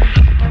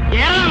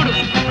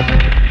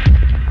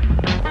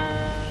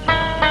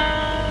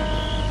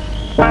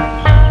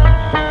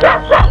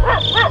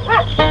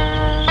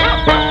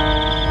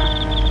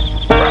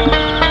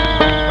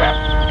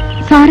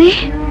സോറി.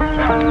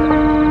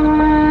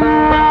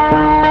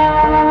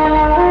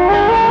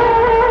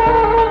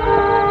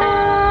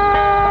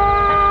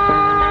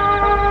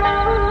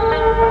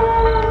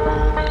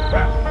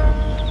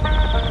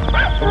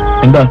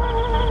 എന്താ?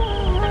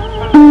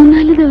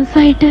 3-4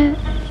 ദിവസമായിട്ട്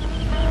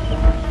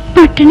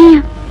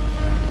പട്ടിണിയാ.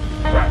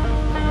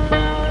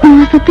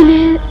 മാസത്തില്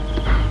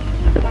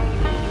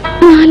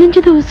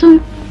 4-5 ദിവസം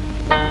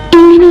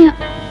ഇങ്ങനെയാ.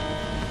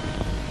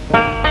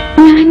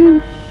 ഞാൻ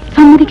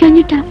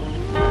സമ്മതിക്കാഞ്ഞിട്ടാ.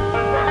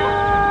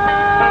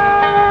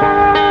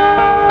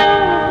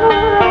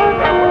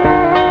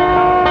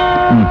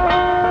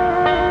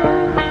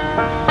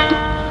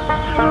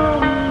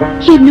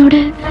 എന്നോട്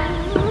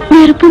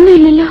വെറുപ്പൊന്നും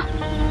ഇല്ലല്ലോ?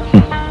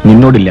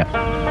 നിന്നോടില്ല,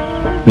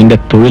 നിന്റെ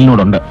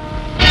തൊഴിലിനോടുണ്ട്.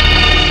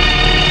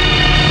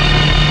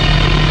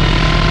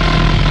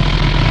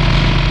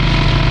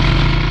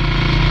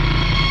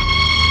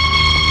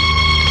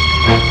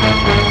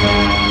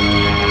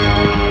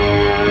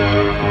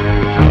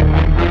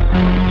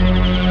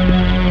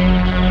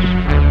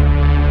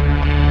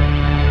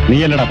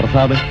 നീയല്ലടാ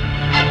പ്രസാദ്?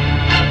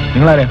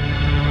 നിങ്ങളാരാ?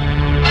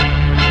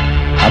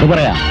 അത്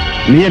പറയാ.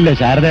 നീയല്ലേ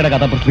ശാരദയുടെ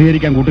കഥ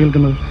പ്രസിദ്ധീകരിക്കാൻ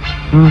കൂട്ടുനിൽക്കുന്നത്?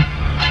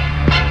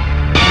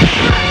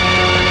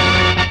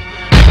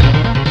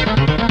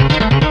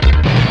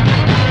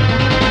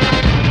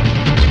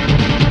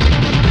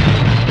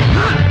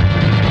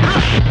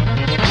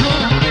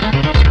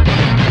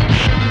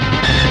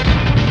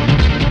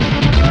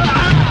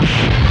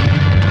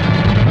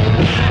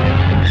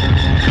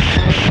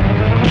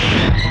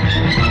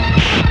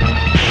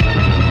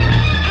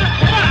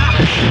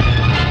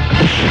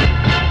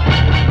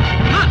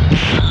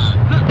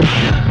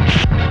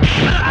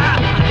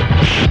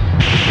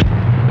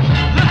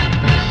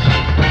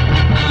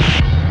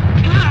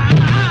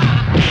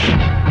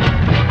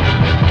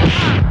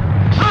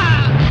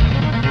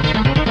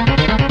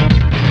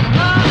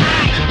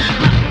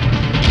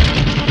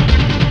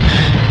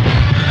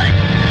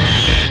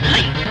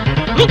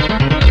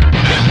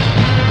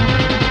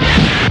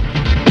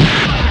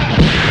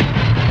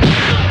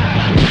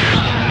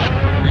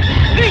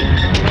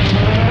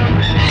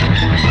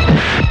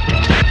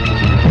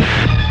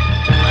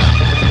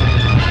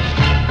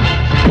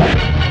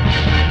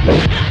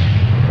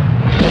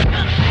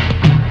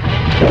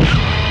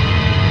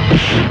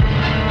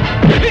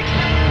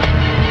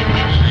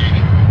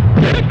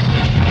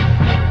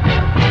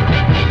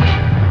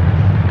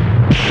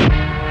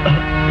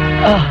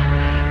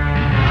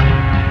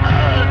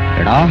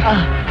 എടാ,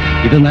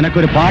 ഇത്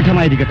നിനക്കൊരു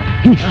പാഠമായിരിക്കട്ടെ.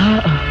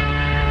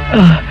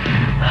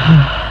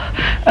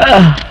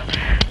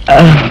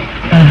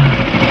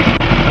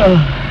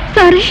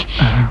 സാറേ,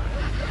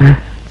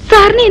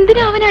 സാറിനെ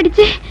എന്തിനാ അവൻ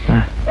അടിച്ചേ?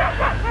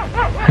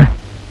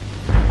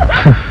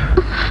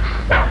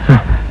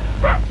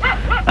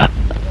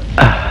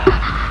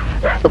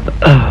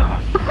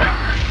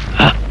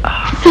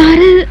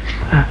 സാറ്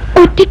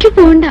ഒറ്റയ്ക്ക്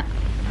പോണ്ട,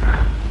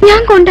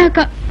 ഞാൻ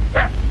കൊണ്ടാക്കാം.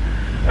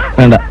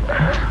 വേണ്ട.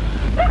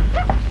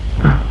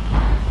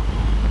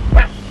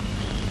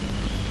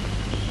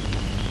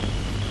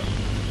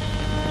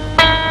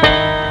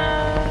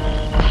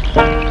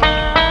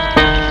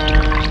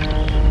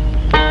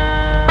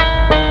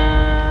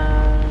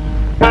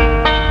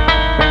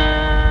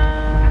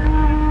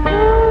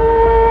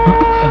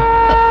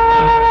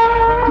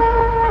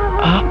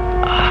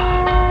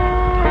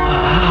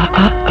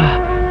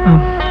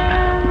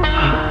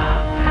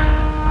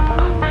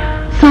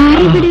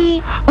 സാറിവിടെ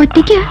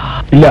ഒറ്റയ്ക്കാ?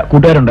 ഇല്ല,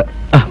 കൂട്ടുകാരുണ്ട്.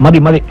 മതി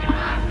മതി.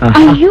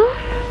 അയ്യോ,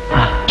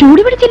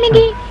 ചൂട്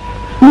പിടിച്ചില്ലെങ്കിൽ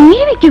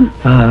നീര് വെക്കും.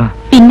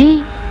 പിന്നെ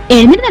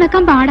എഴുന്നേറ്റ്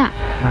നടക്കാൻ പാടാ.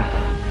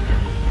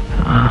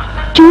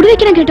 ചൂട്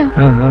വെക്കണം കേട്ടോ.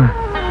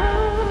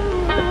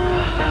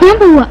 ഞാൻ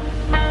പോവാ.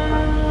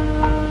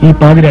 ഈ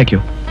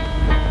പാതിരാക്കിയോ?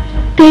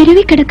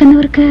 തെരുവിൽ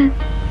കിടക്കുന്നവർക്ക്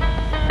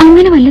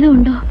അങ്ങനെ വല്ലതും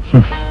ഉണ്ടോ?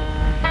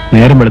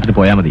 നേരം വെളുത്തിട്ട്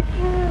പോയാ മതി.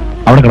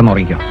 അവിടെ കിടന്ന്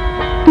ഉറങ്ങിക്കോ.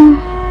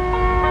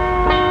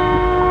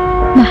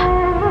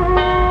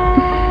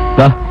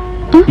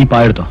 ഈ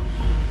പായെടുത്തോ.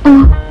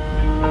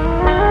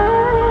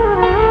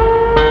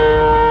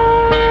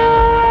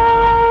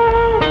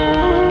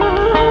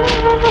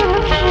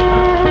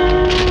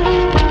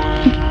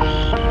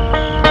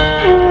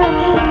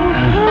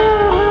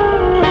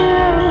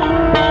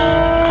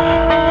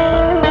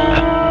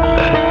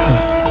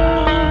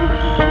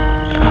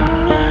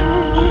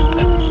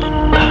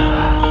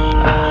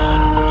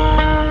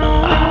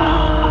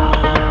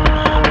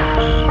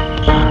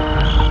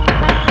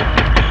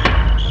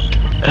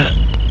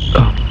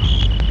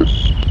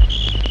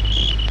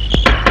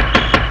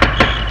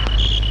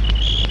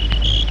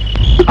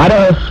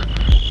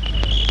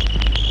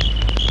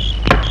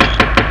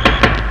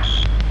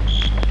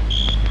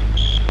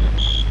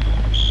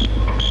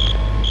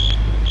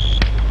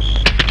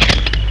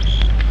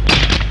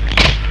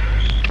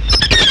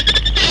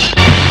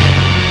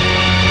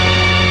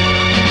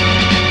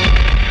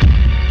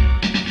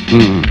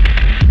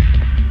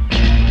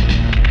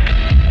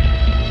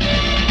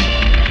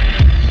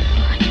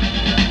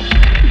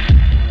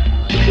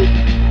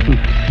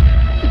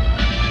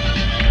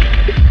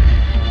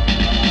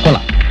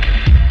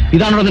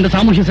 ഇതാണോ നിന്റെ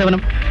സാമൂഹ്യ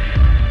സേവനം?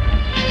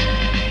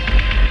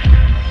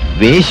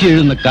 വേശ്യ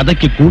എഴുതുന്ന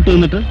കഥയ്ക്ക്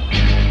കൂട്ടുനിന്നിട്ട്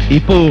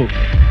ഇപ്പോ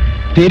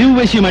തെരുവ്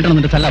വേശ്യയുമായിട്ടാണ്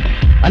നിന്റെ സല്ലാപം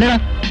അല്ലേടാ?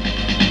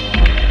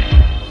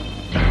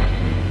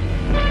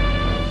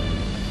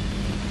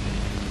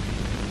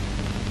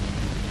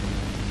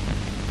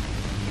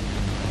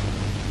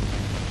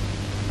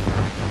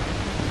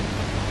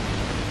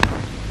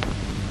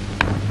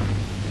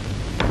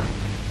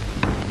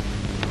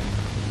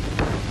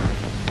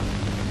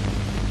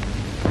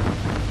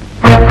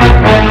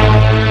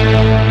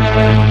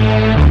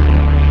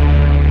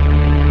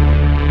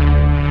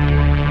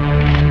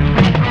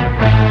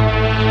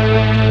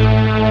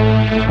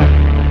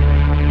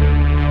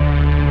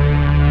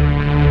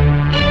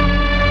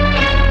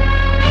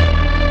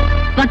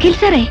 വക്കീൽ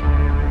സാറേ,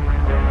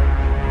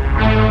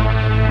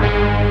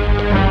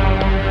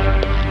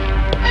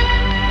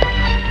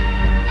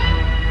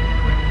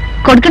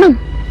 കൊടുക്കണം.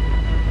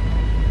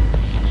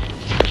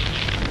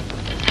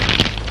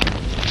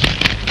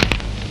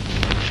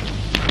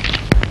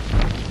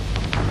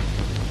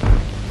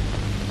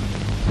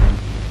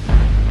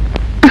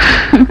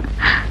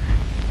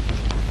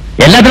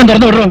 എല്ലാത്തിനും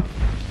തുറന്നു വിടറോ.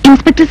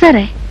 ഇൻസ്പെക്ടർ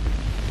സാറേ,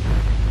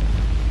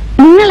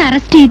 നിങ്ങൾ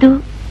അറസ്റ്റ് ചെയ്തു,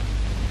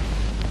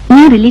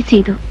 ഞാൻ റിലീസ്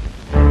ചെയ്തു.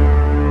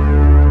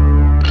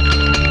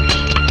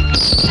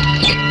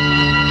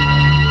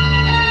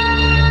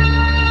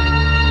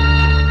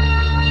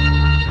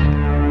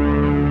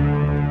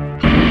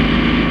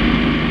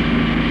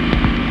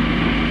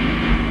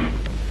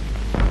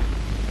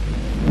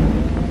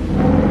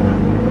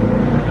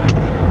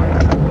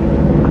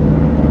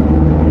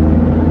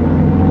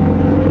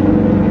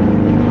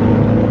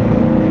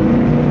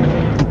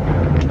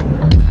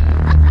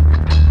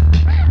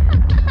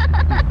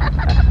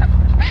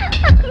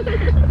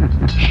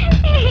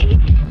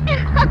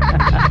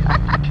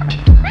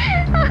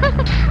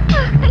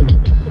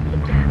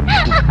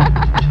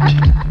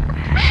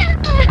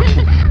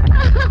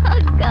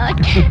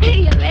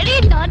 You're very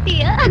naughty,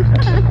 huh?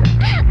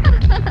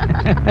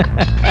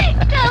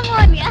 Come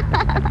on, yeah.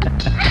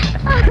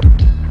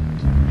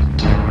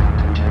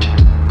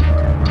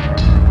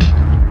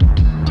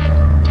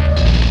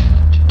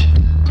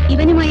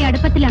 ഇവനുമായി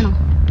അടുപ്പത്തിലാണോ?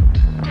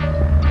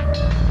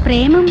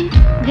 പ്രേമം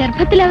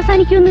ഗർഭത്തിൽ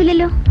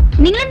അവസാനിക്കൊന്നുമില്ലല്ലോ.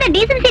 നിങ്ങളെന്താ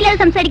ഡീസൻസി ഇല്ലാതെ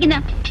സംസാരിക്കുന്ന?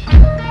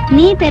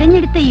 നീ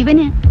തെരഞ്ഞെടുത്ത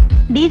ഇവന്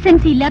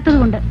ഡീസൻസി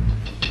ഇല്ലാത്തതുകൊണ്ട്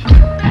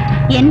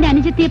എന്റെ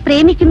അനുജത്തിയെ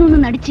പ്രേമിക്കുന്നു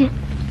എന്ന് നടിച്ച്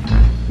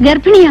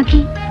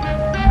ഗർഭിണിയാക്കി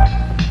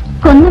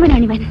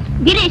കൊന്നവനാണിവൻ.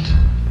 ഗിരീഷ്,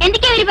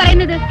 എന്തൊക്കെയാ അവര്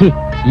പറയുന്നത്?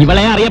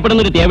 ഇവളെ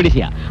അറിയപ്പെടുന്ന ഒരു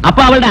തേവിടിശിയാ.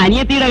 അപ്പൊ അവളുടെ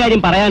അനിയത്തിയുടെ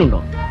കാര്യം പറയാനുണ്ടോ?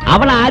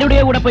 അവൾ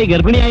ആരുടെയോ കൂടെ പോയി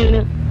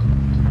ഗർഭിണിയായതിന്?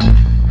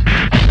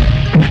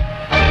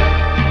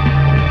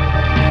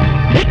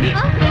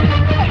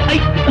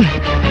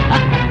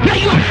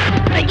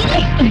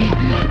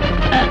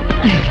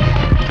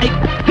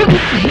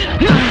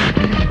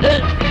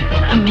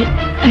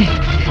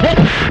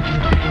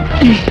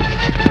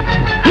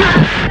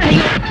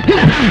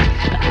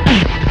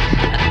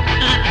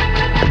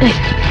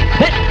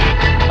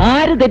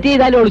 ആര് തെറ്റ്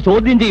ചെയ്താലും അവള്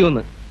ചോദ്യം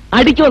ചെയ്യുമെന്ന്,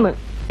 അടിക്കുമെന്ന്.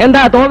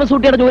 എന്താ തോമസ്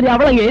കുട്ടിയുടെ ജോലി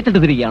അവളങ്ങ്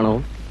ഏറ്റെടുത്തിരിക്കുകയാണോ?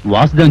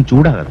 വാസുദേവൻ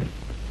ചൂടാകാതെ,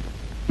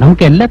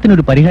 നമുക്ക് എല്ലാത്തിനും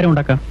ഒരു പരിഹാരം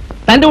ഉണ്ടാക്കാം.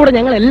 തന്റെ കൂടെ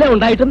ഞങ്ങൾ എല്ലാം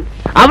ഉണ്ടായിട്ടും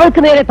അവൾക്ക്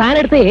നേരെ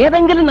താനെടുത്ത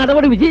ഏതെങ്കിലും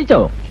നടപടി വിജയിച്ചോ?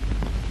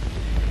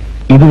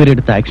 ഇതുവരെ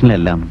എടുത്ത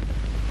ആക്ഷനിലെല്ലാം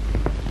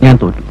ഞാൻ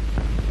തോറ്റു,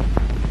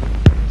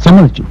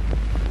 സമ്മതിച്ചു.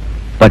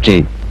 പക്ഷേ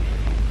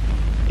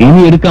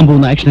ഇനി എടുക്കാൻ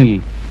പോകുന്ന ആക്ഷനിൽ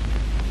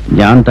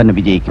ഞാൻ തന്നെ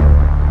വിജയിക്കും.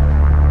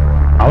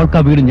 അവൾക്ക്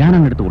ആ വീട്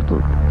ഞാനാണ് എടുത്തു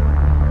കൊടുത്തത്.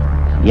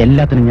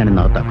 എല്ലാത്തിനും ഞാൻ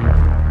ഇന്നകത്താക്കും.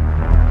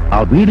 ആ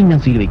വീടും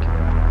ഞാൻ സീൽ വയ്ക്കും.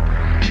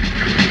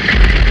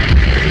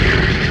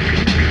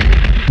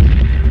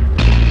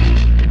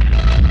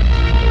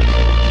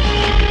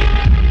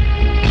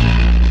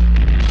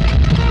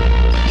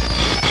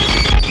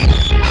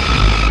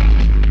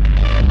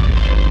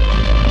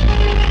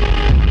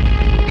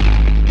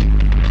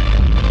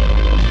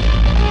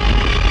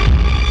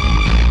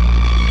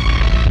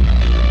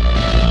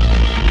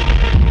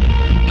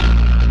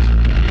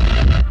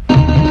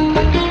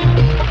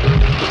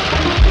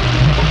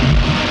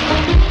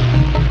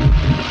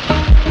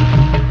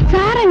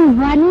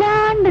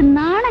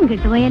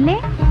 കിട്ടുപോയല്ലേ?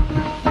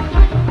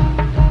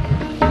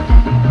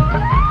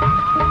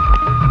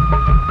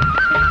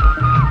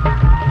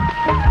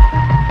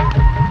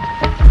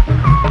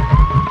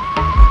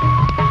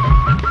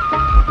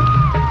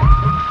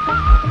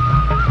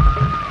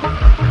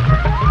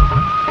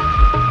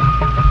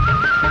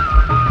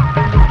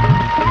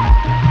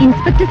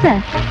 ഇൻസ്പെക്ടർ സർ,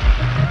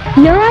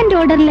 ലോ ആൻഡ്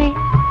ഓർഡറിലെ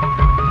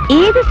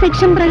ഏത്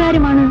സെക്ഷൻ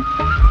പ്രകാരമാണ്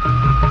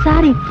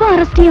സാർ ഇപ്പൊ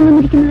അറസ്റ്റ് ചെയ്യാൻ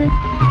വന്നിരിക്കുന്നത്?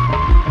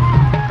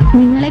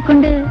 നിങ്ങളെ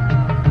കൊണ്ട്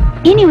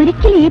ഇനി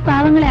ഒരിക്കലും ഈ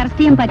പാവങ്ങളെ അറസ്റ്റ്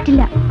ചെയ്യാൻ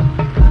പറ്റില്ല.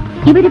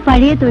 ഇവര്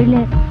പഴയ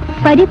തൊഴില്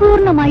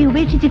പരിപൂർണമായി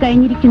ഉപേക്ഷിച്ചു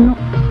കഴിഞ്ഞിരിക്കുന്നു.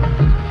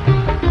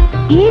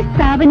 ഈ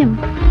സ്ഥാപനം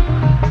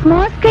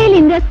സ്മോൾ സ്കെയിൽ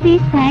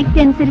ഇൻഡസ്ട്രീസ്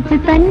ആക്ട് അനുസരിച്ച്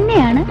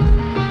തന്നെയാണ്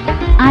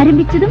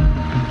ആരംഭിച്ചതും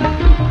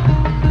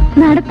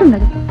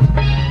നടത്തുന്നതും.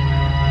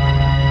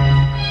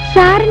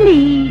 സാറിന്റെ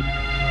ഈ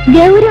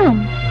ഗൗരവം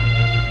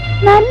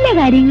നല്ല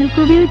കാര്യങ്ങൾക്ക്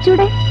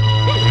ഉപയോഗിച്ചൂടെ?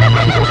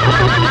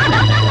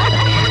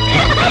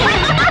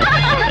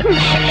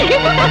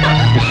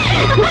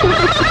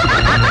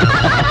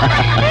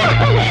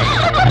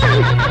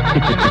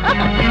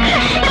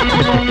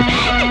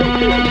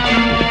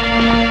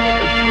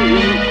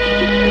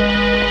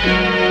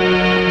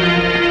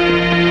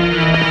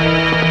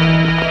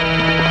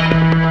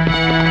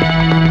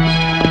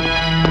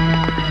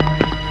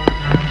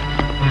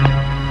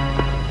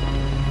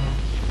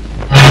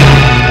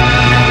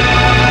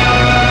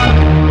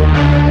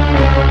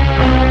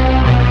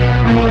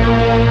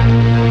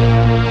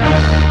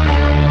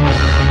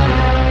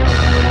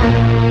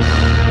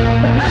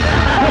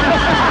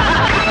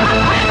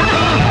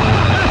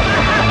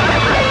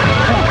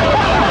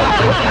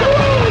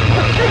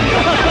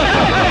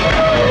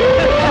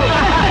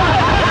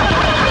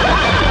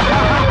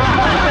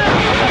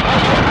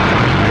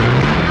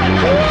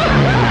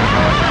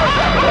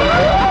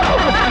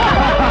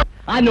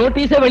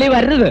 നോട്ടീസ് വെളി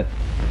വരരുത്.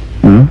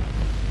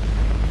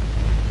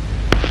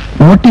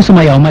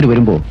 നോട്ടീസുമായി അവന്മാർ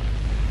വരുമ്പോ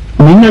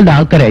നിങ്ങളുടെ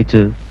ആൾക്കാരെ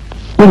അയച്ച്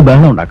ഒരു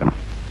ബഹളം ഉണ്ടാക്കണം.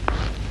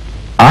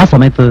 ആ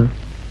സമയത്ത്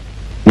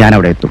ഞാൻ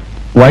അവിടെ എത്തും.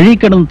 വഴി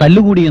കിടന്ന്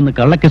തല്ലുകൂടി എന്ന്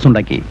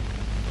കള്ളക്കേസുണ്ടാക്കി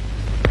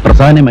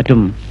പ്രസാദിനെ മറ്റും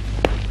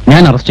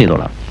ഞാൻ അറസ്റ്റ്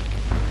ചെയ്തോളാം.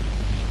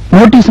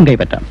 നോട്ടീസും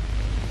കൈപ്പറ്റാം.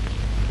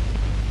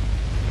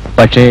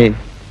 പക്ഷേ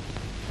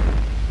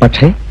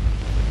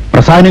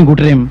പ്രസാദിനെയും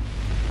കൂട്ടരെയും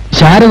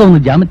ശാരദ ഒന്ന്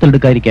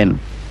ജാമ്യത്തിലെടുക്കാതിരിക്കാൻ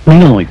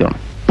നിങ്ങൾ നോക്കണം.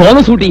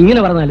 തോമസ് കുട്ടി ഇങ്ങനെ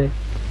പറഞ്ഞാല്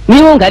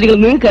നിയമവും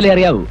കാര്യങ്ങളും നിങ്ങൾക്കല്ലേ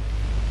അറിയാവൂ.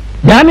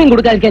 ജാമ്യം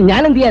കൊടുക്കാതിരിക്കാൻ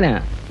ഞാൻ എന്ത് ചെയ്യാനാ?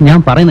 ഞാൻ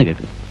പറയുന്ന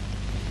കേട്ട്.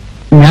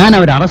 ഞാൻ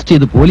അവരെ അറസ്റ്റ്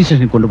ചെയ്ത് പോലീസ്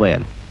സ്റ്റേഷനിൽ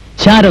കൊണ്ടുപോയാൽ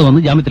ശാരദ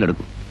ഒന്ന്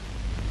ജാമ്യത്തിലെടുക്കും.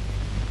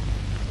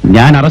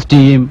 ഞാൻ അറസ്റ്റ്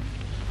ചെയ്യുകയും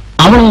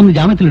അവളെ ഒന്ന്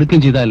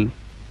ജാമ്യത്തിലെടുക്കുകയും ചെയ്താൽ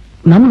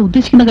നമ്മൾ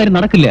ഉദ്ദേശിക്കുന്ന കാര്യം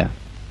നടക്കില്ല.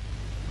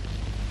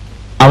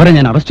 അവരെ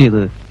ഞാൻ അറസ്റ്റ്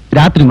ചെയ്ത്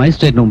രാത്രി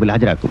മജിസ്ട്രേറ്റിന് മുമ്പിൽ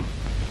ഹാജരാക്കും.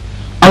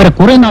 അവരെ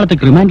കുറെ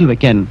നാളത്തേക്ക് റിമാൻഡിൽ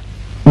വെക്കാൻ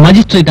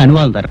മജിസ്ട്രേറ്റ്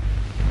അനുവാദം തരാം.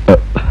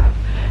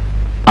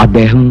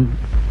 അദ്ദേഹം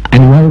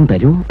അനുവാദം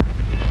തരൂ?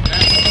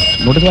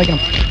 നോട്ടീസ് വായിക്കണം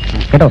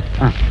കേട്ടോ.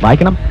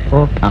 വായിക്കണം.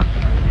 ഓ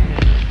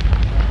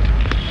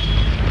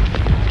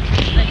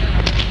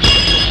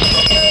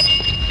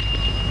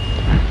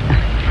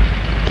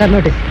sir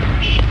notice.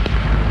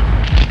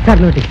 Sir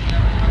notice.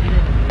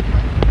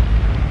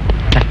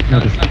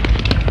 Notice.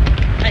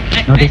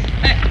 Notice.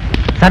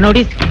 Sir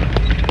notice.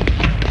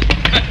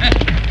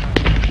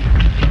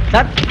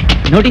 Sir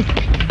notice.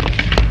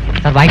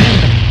 Sir വായിക്കണം.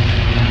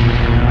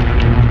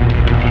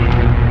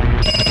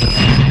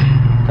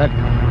 Sir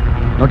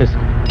notice.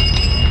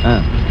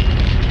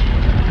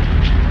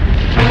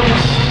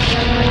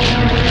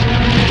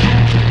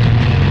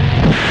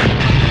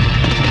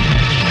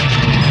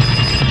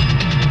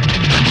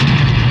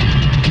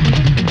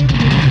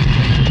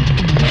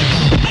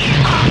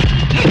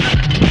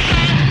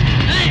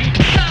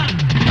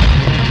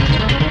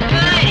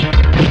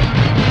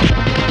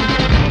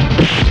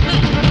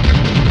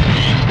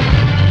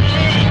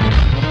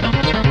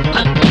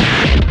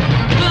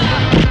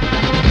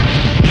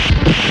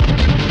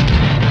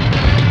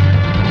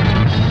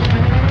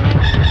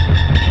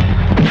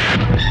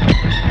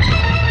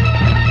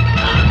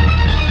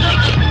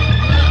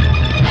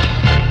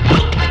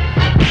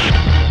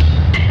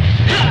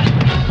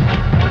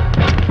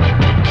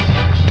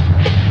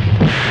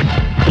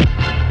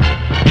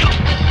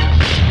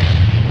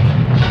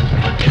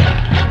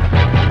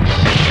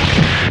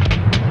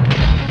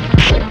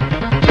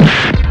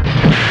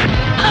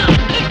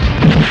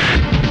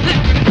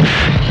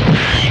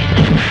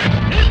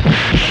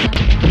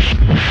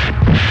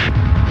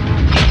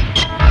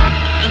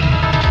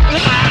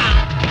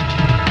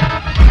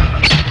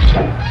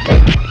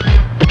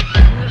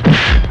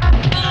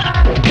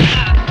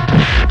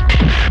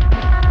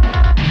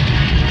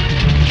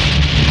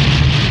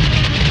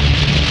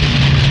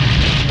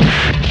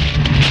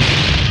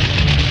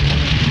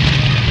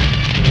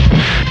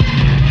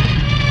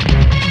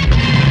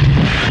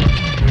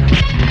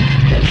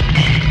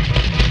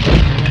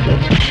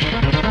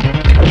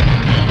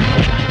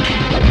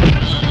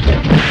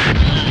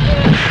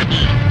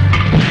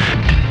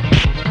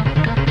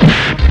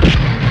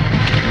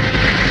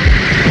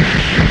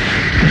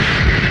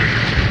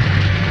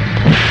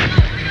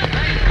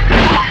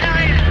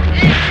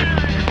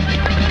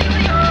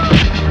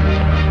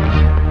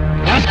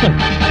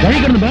 വഴി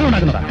കിടന്ന് ബഹളം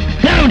ഉണ്ടാക്കുന്നതാ.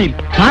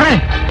 സാറേ,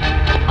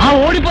 ആ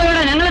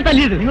ഓടിപ്പോയോടെ ഞങ്ങളെ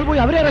തല്ലിയത്. നിങ്ങൾ പോയി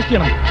അവരെ അറസ്റ്റ്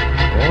ചെയ്യണം.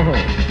 ഓഹോ,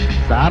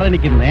 സാർ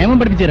എനിക്ക് നിയമം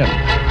പഠിപ്പിച്ചു തരാണ്.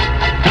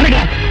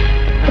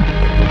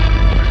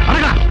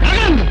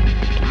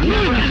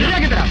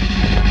 ശരിയാക്കി തരാം.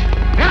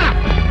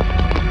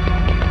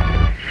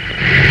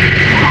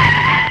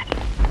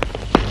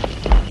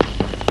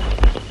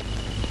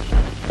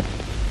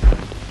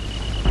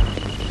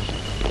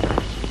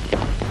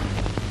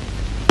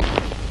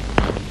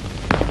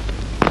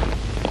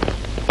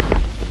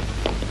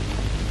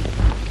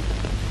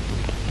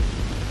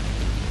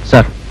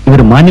 സാർ,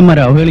 ഇവർ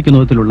മാന്യന്മാരെ അവഹേളിക്കുന്ന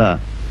വിധത്തിലുള്ള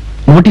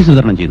നോട്ടീസ്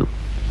വിതരണം ചെയ്തു.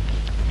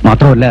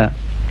 മാത്രമല്ല,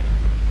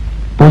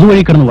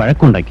 പൊതുവഴി കിടന്ന്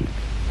വഴക്കുണ്ടാക്കി.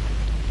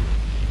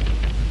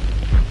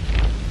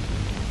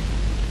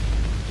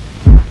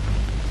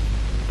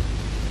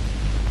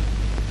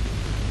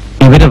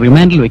 ഇവരെ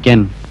റിമാൻഡിൽ വെക്കാൻ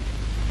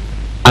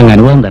അങ്ങ്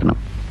അനുവാദം തരണം.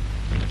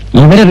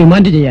 ഇവരെ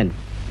റിമാൻഡ് ചെയ്യാൻ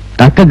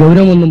തക്ക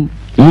ഗൗരവമൊന്നും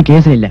ഈ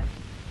കേസിലില്ല.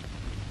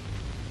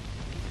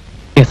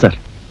 Yes sir.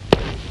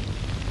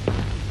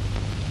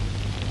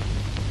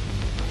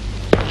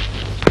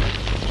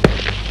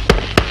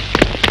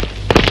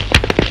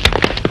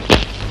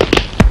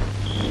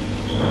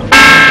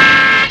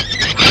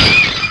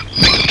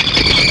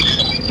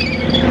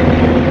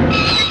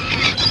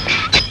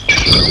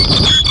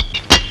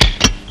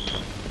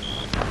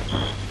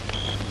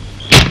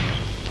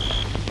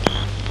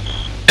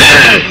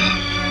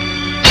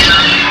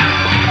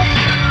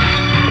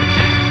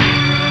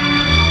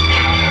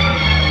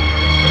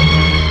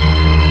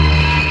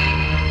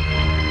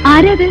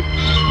 ആരത്?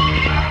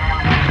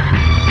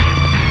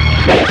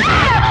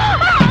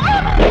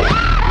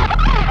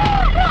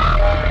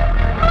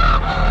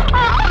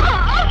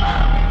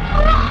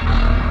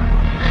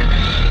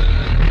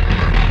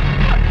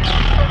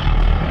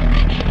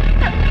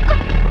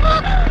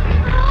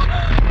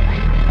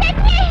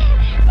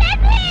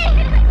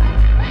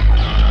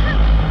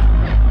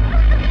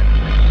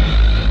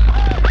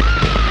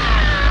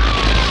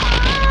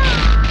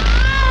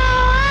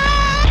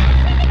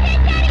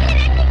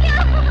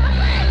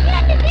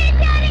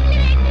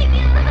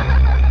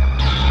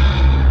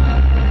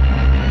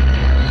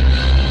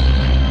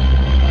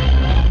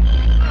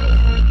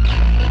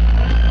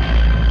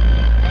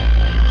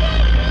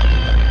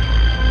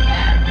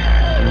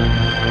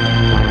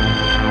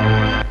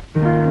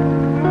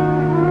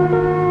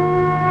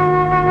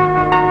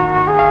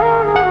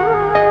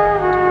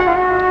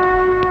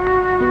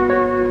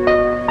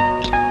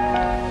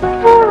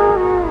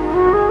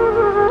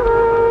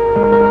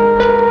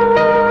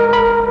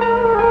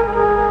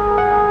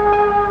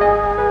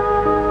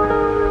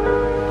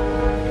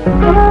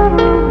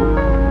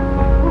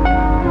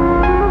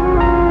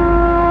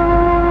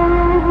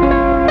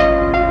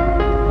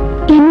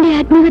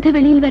 ആത്മകഥ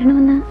വെളിയിൽ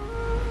വരണമെന്ന്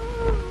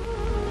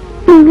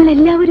നിങ്ങൾ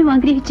എല്ലാവരും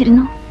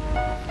ആഗ്രഹിച്ചിരുന്നു.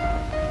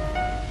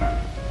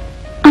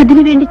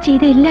 അതിനുവേണ്ടി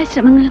ചെയ്ത എല്ലാ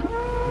ശ്രമങ്ങളും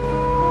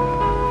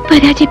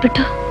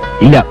പരാജയപ്പെട്ടു.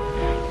 ഇല്ല,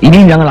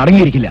 ഇനിയും ഞങ്ങൾ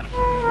അടങ്ങിയിരിക്കില്ല.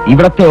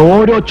 ഇവിടത്തെ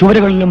ഓരോ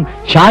ചുവരുകളിലും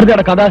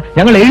ശാരദയുടെ കഥ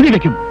ഞങ്ങൾ എഴുതി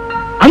വെക്കും.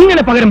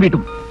 അങ്ങനെ പകരം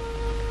വീട്ടും.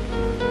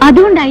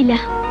 അതുകൊണ്ടായില്ല.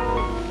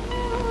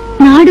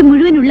 നാട്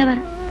മുഴുവനുള്ളവർ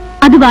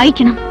അത്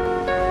വായിക്കണം.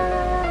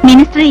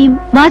 മിനിസ്റ്ററെയും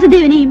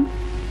വാസുദേവനെയും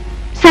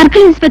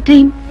സർക്കിൾ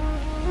ഇൻസ്പെക്ടറെയും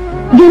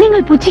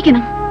ജനങ്ങൾ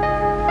പുച്ഛിക്കണം.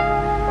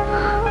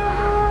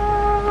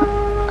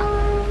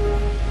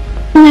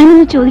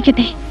 ഞാനൊന്ന്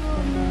ചോദിക്കട്ടെ,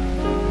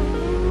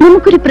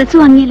 നമുക്കൊരു പ്രസ്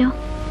വാങ്ങിയാലോ?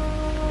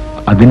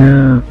 അതിന്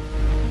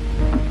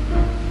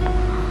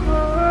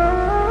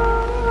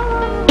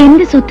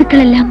എന്റെ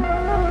സ്വത്തുക്കളെല്ലാം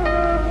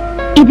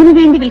ഇതിനു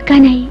വേണ്ടി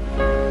വിൽക്കാനായി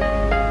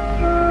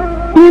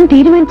ഞാൻ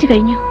തീരുമാനിച്ചു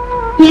കഴിഞ്ഞു.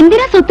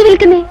 എന്തിനാ സ്വത്ത്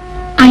വിൽക്കുന്നേ?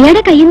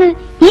 അയാളുടെ കയ്യിൽ നിന്ന്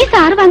ഈ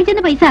സാറ്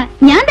വാങ്ങിച്ചെന്ന പൈസ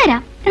ഞാൻ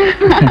തരാം.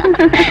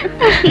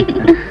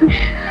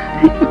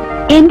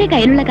 എന്റെ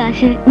കയ്യിലുള്ള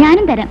കാശ്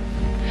ഞാനും തരാം.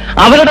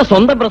 അവരുടെ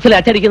സ്വന്തം പ്രസ്സിൽ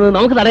അച്ചടിക്കുന്നത്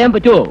നമുക്ക് തടയാൻ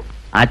പറ്റുമോ?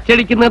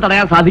 അച്ചടിക്കുന്നത്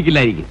തടയാൻ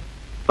സാധിക്കില്ലായിരിക്കും.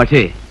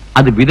 പക്ഷേ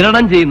അത്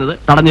വിതരണം ചെയ്യുന്നത്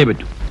തടഞ്ഞേ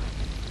പറ്റൂ.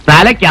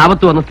 തലയ്ക്ക്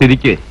ആപത്ത് വന്ന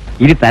സ്ഥിതിക്ക്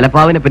ഇനി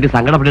തലപ്പാവിനെ പറ്റി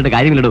സങ്കടപ്പെട്ടിട്ട്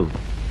കാര്യമില്ലടോ.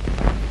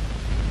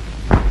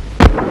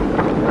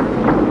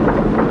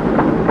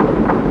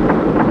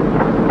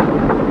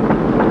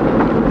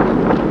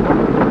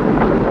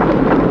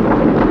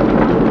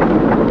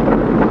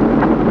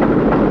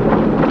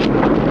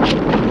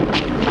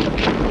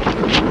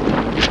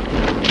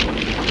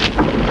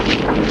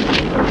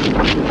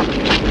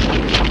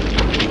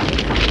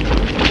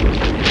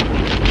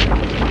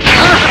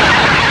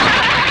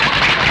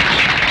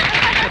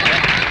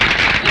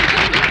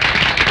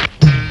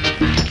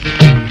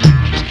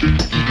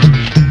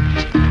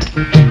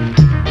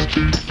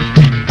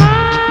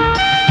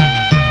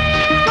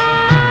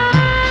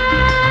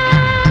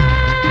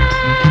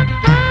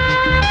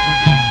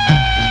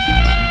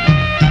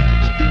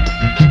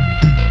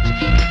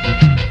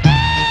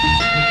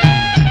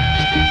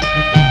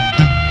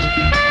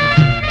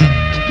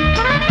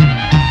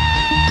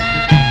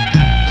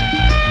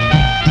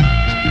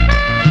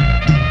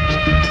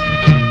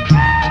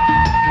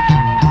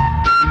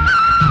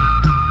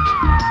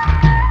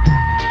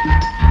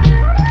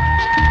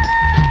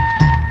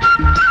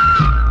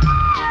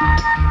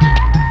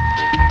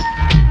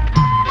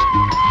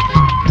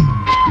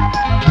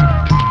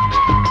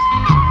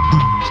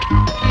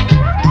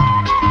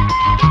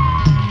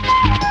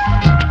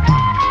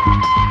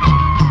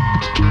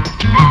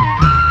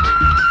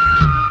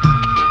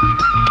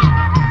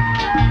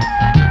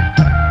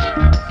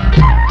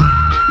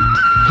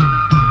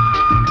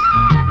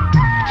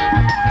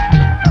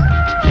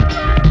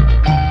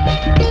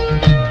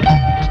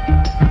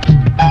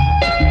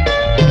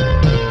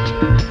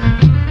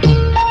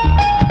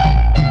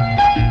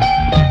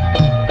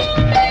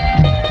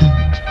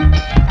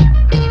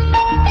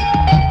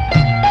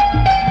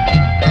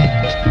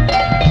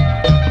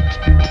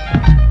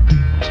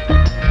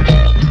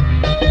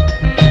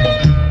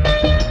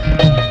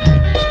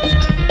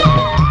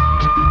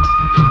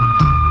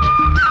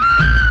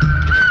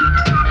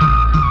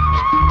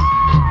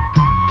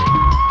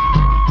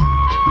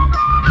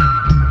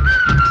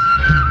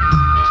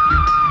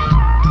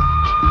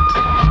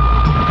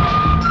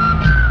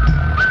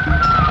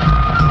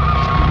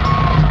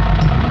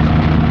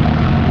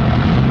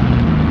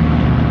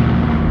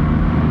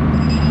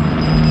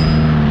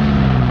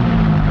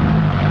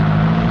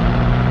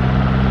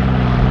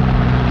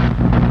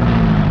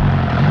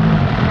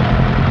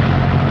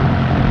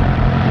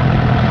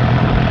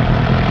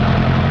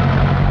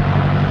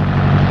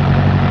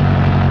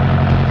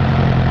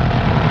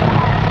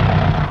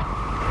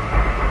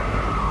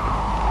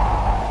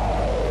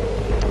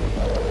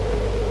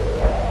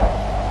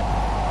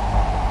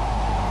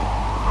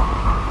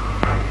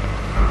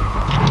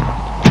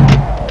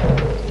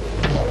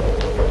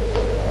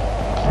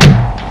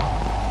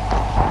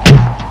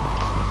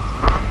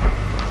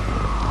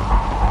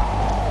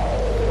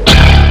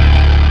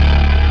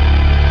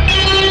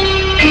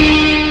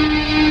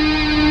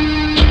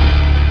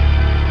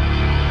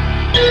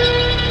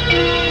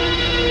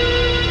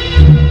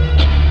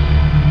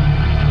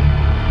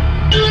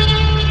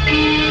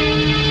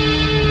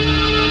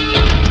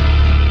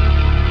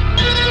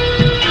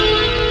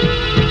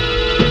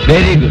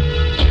 Very good.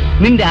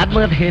 നിന്റെ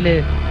ആത്മകഥയില്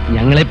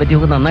ഞങ്ങളെ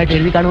പറ്റിയൊക്കെ നന്നായിട്ട്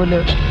എഴുതി കാണുമല്ലോ.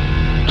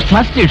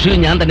 ഫസ്റ്റ് ഇഷ്യൂ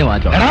ഞാൻ തന്നെ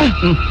വായിച്ചോ.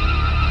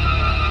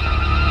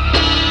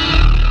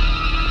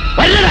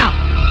 വല്ലടാ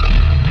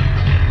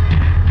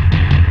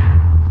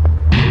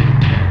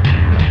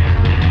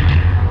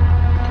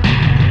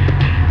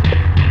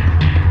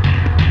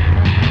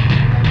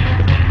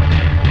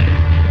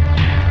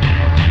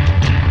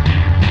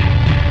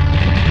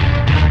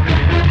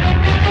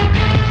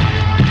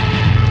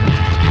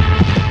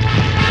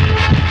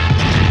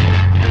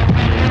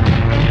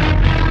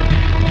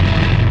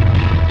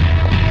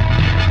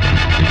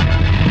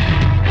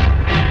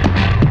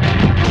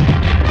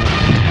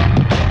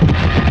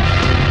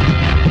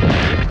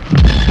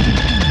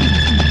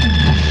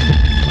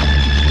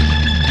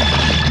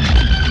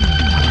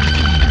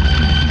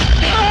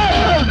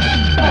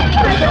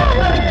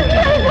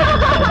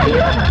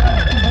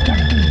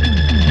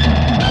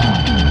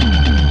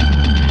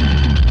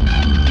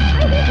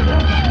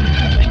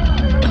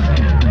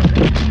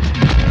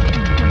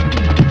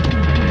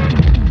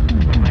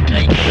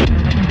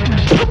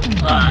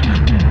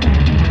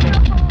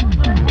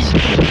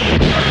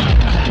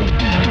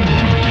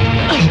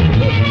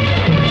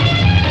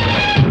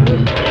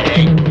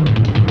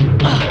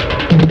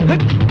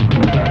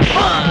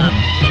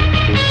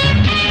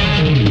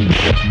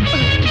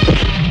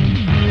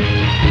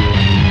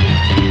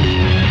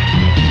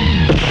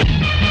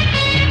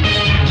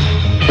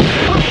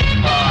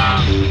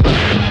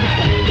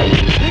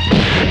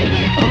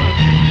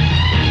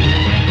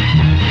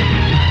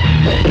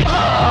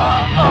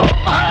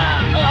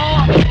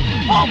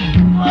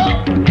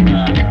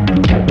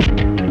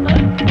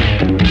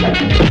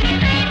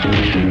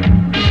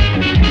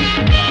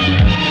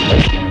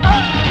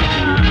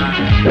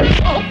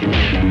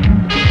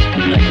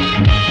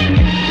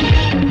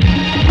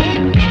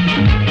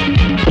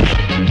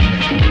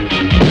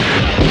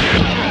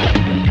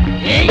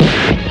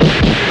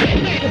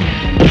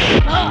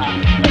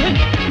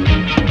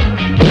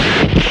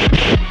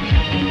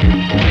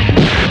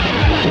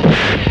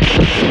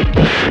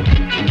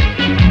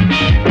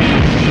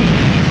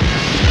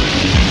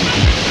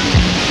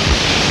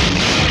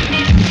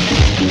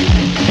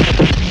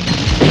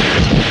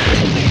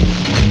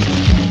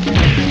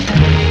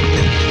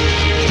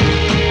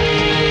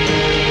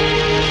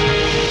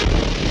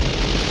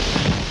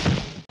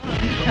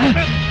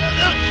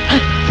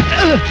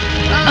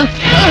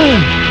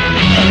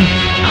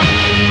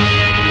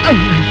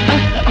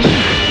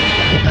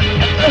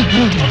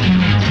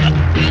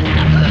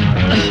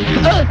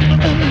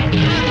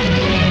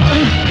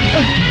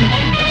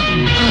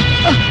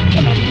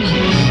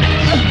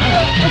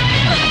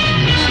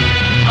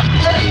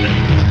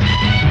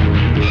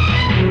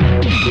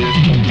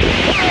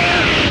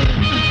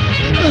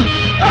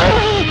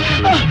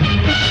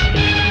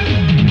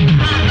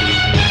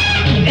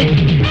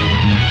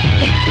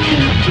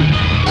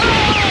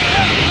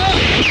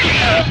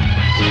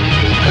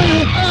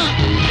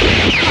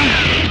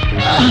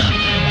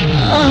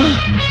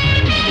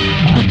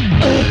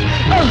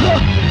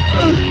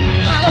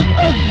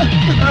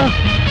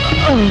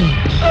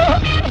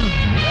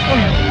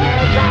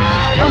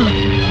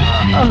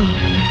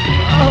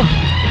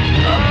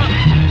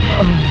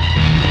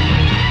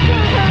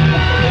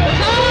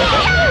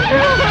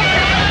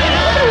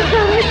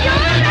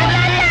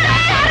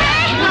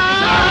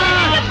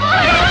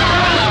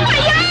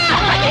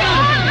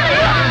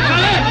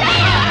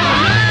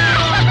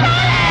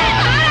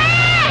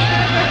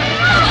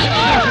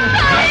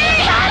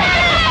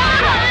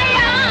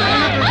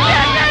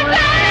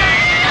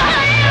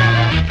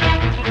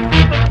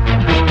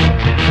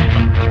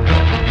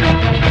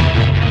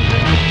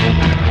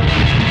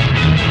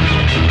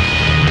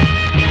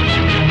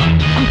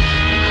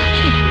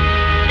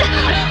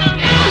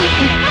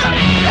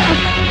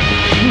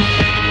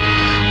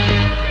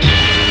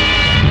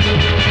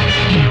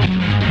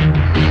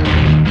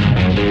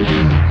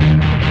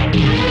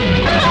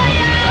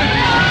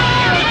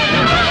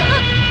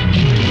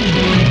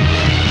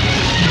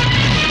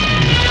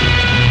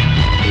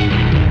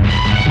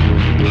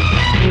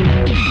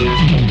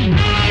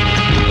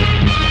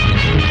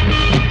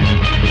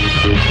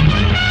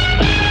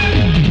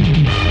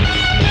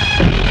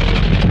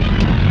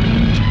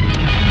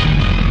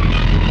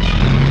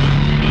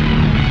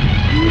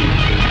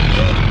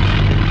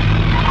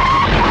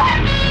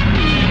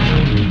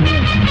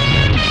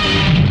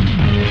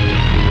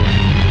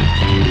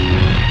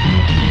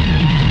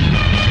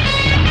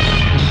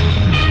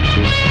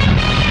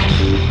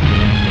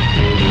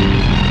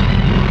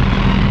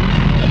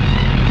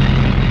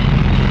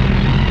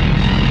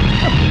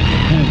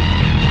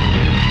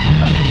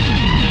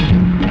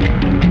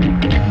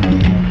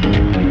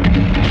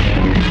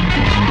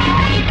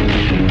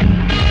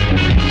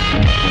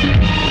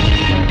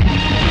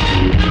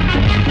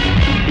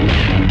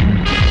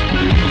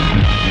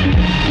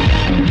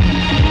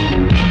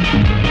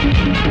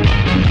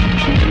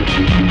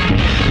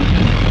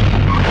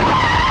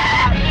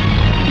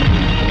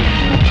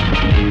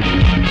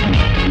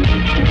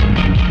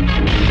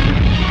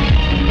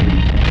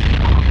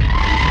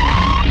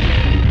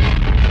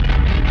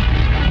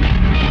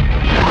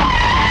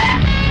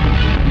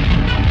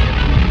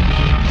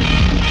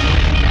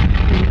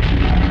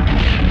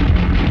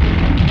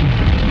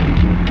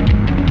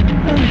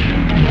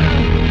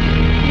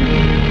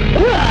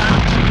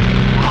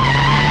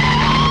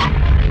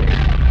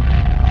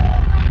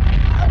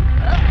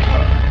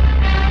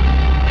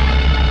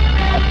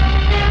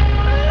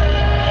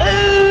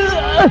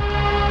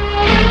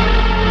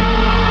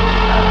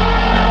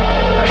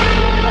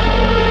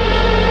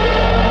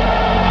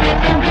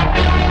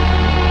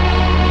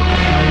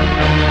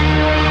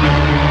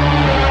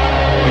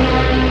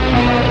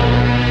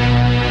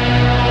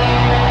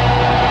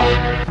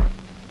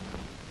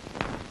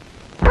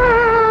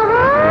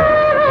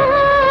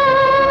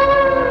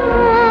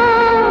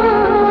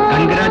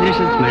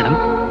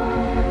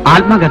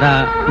ആത്മകഥ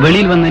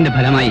വെളിയിൽ വന്നതിന്റെ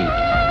ഫലമായി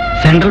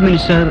സെൻട്രൽ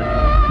മിനിസ്റ്റർ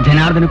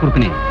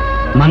ജനാർദ്ദനക്കുറുപ്പിനെ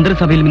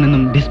മന്ത്രിസഭയിൽ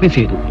നിന്നും ഡിസ്മിസ്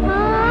ചെയ്തു.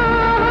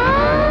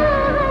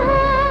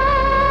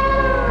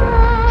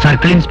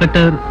 സർക്കിൾ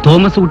ഇൻസ്പെക്ടർ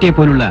തോമസ് ഊട്ടിയെ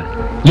പോലുള്ള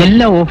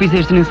എല്ലാ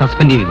ഓഫീസേഴ്സിനെയും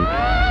സസ്പെൻഡ് ചെയ്തു.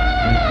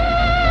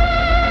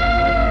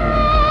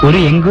 ഒരു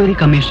എൻക്വയറി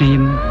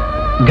കമ്മീഷനെയും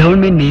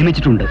ഗവൺമെന്റ്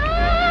നിയമിച്ചിട്ടുണ്ട്.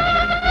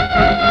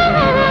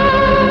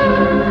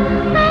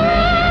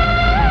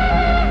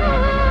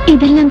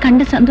 ഇതെല്ലാം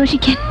കണ്ട്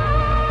സന്തോഷിക്കാൻ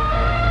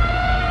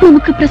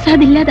നമുക്ക്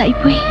പ്രസാദ്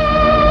ഇല്ലാതായിപ്പോയി.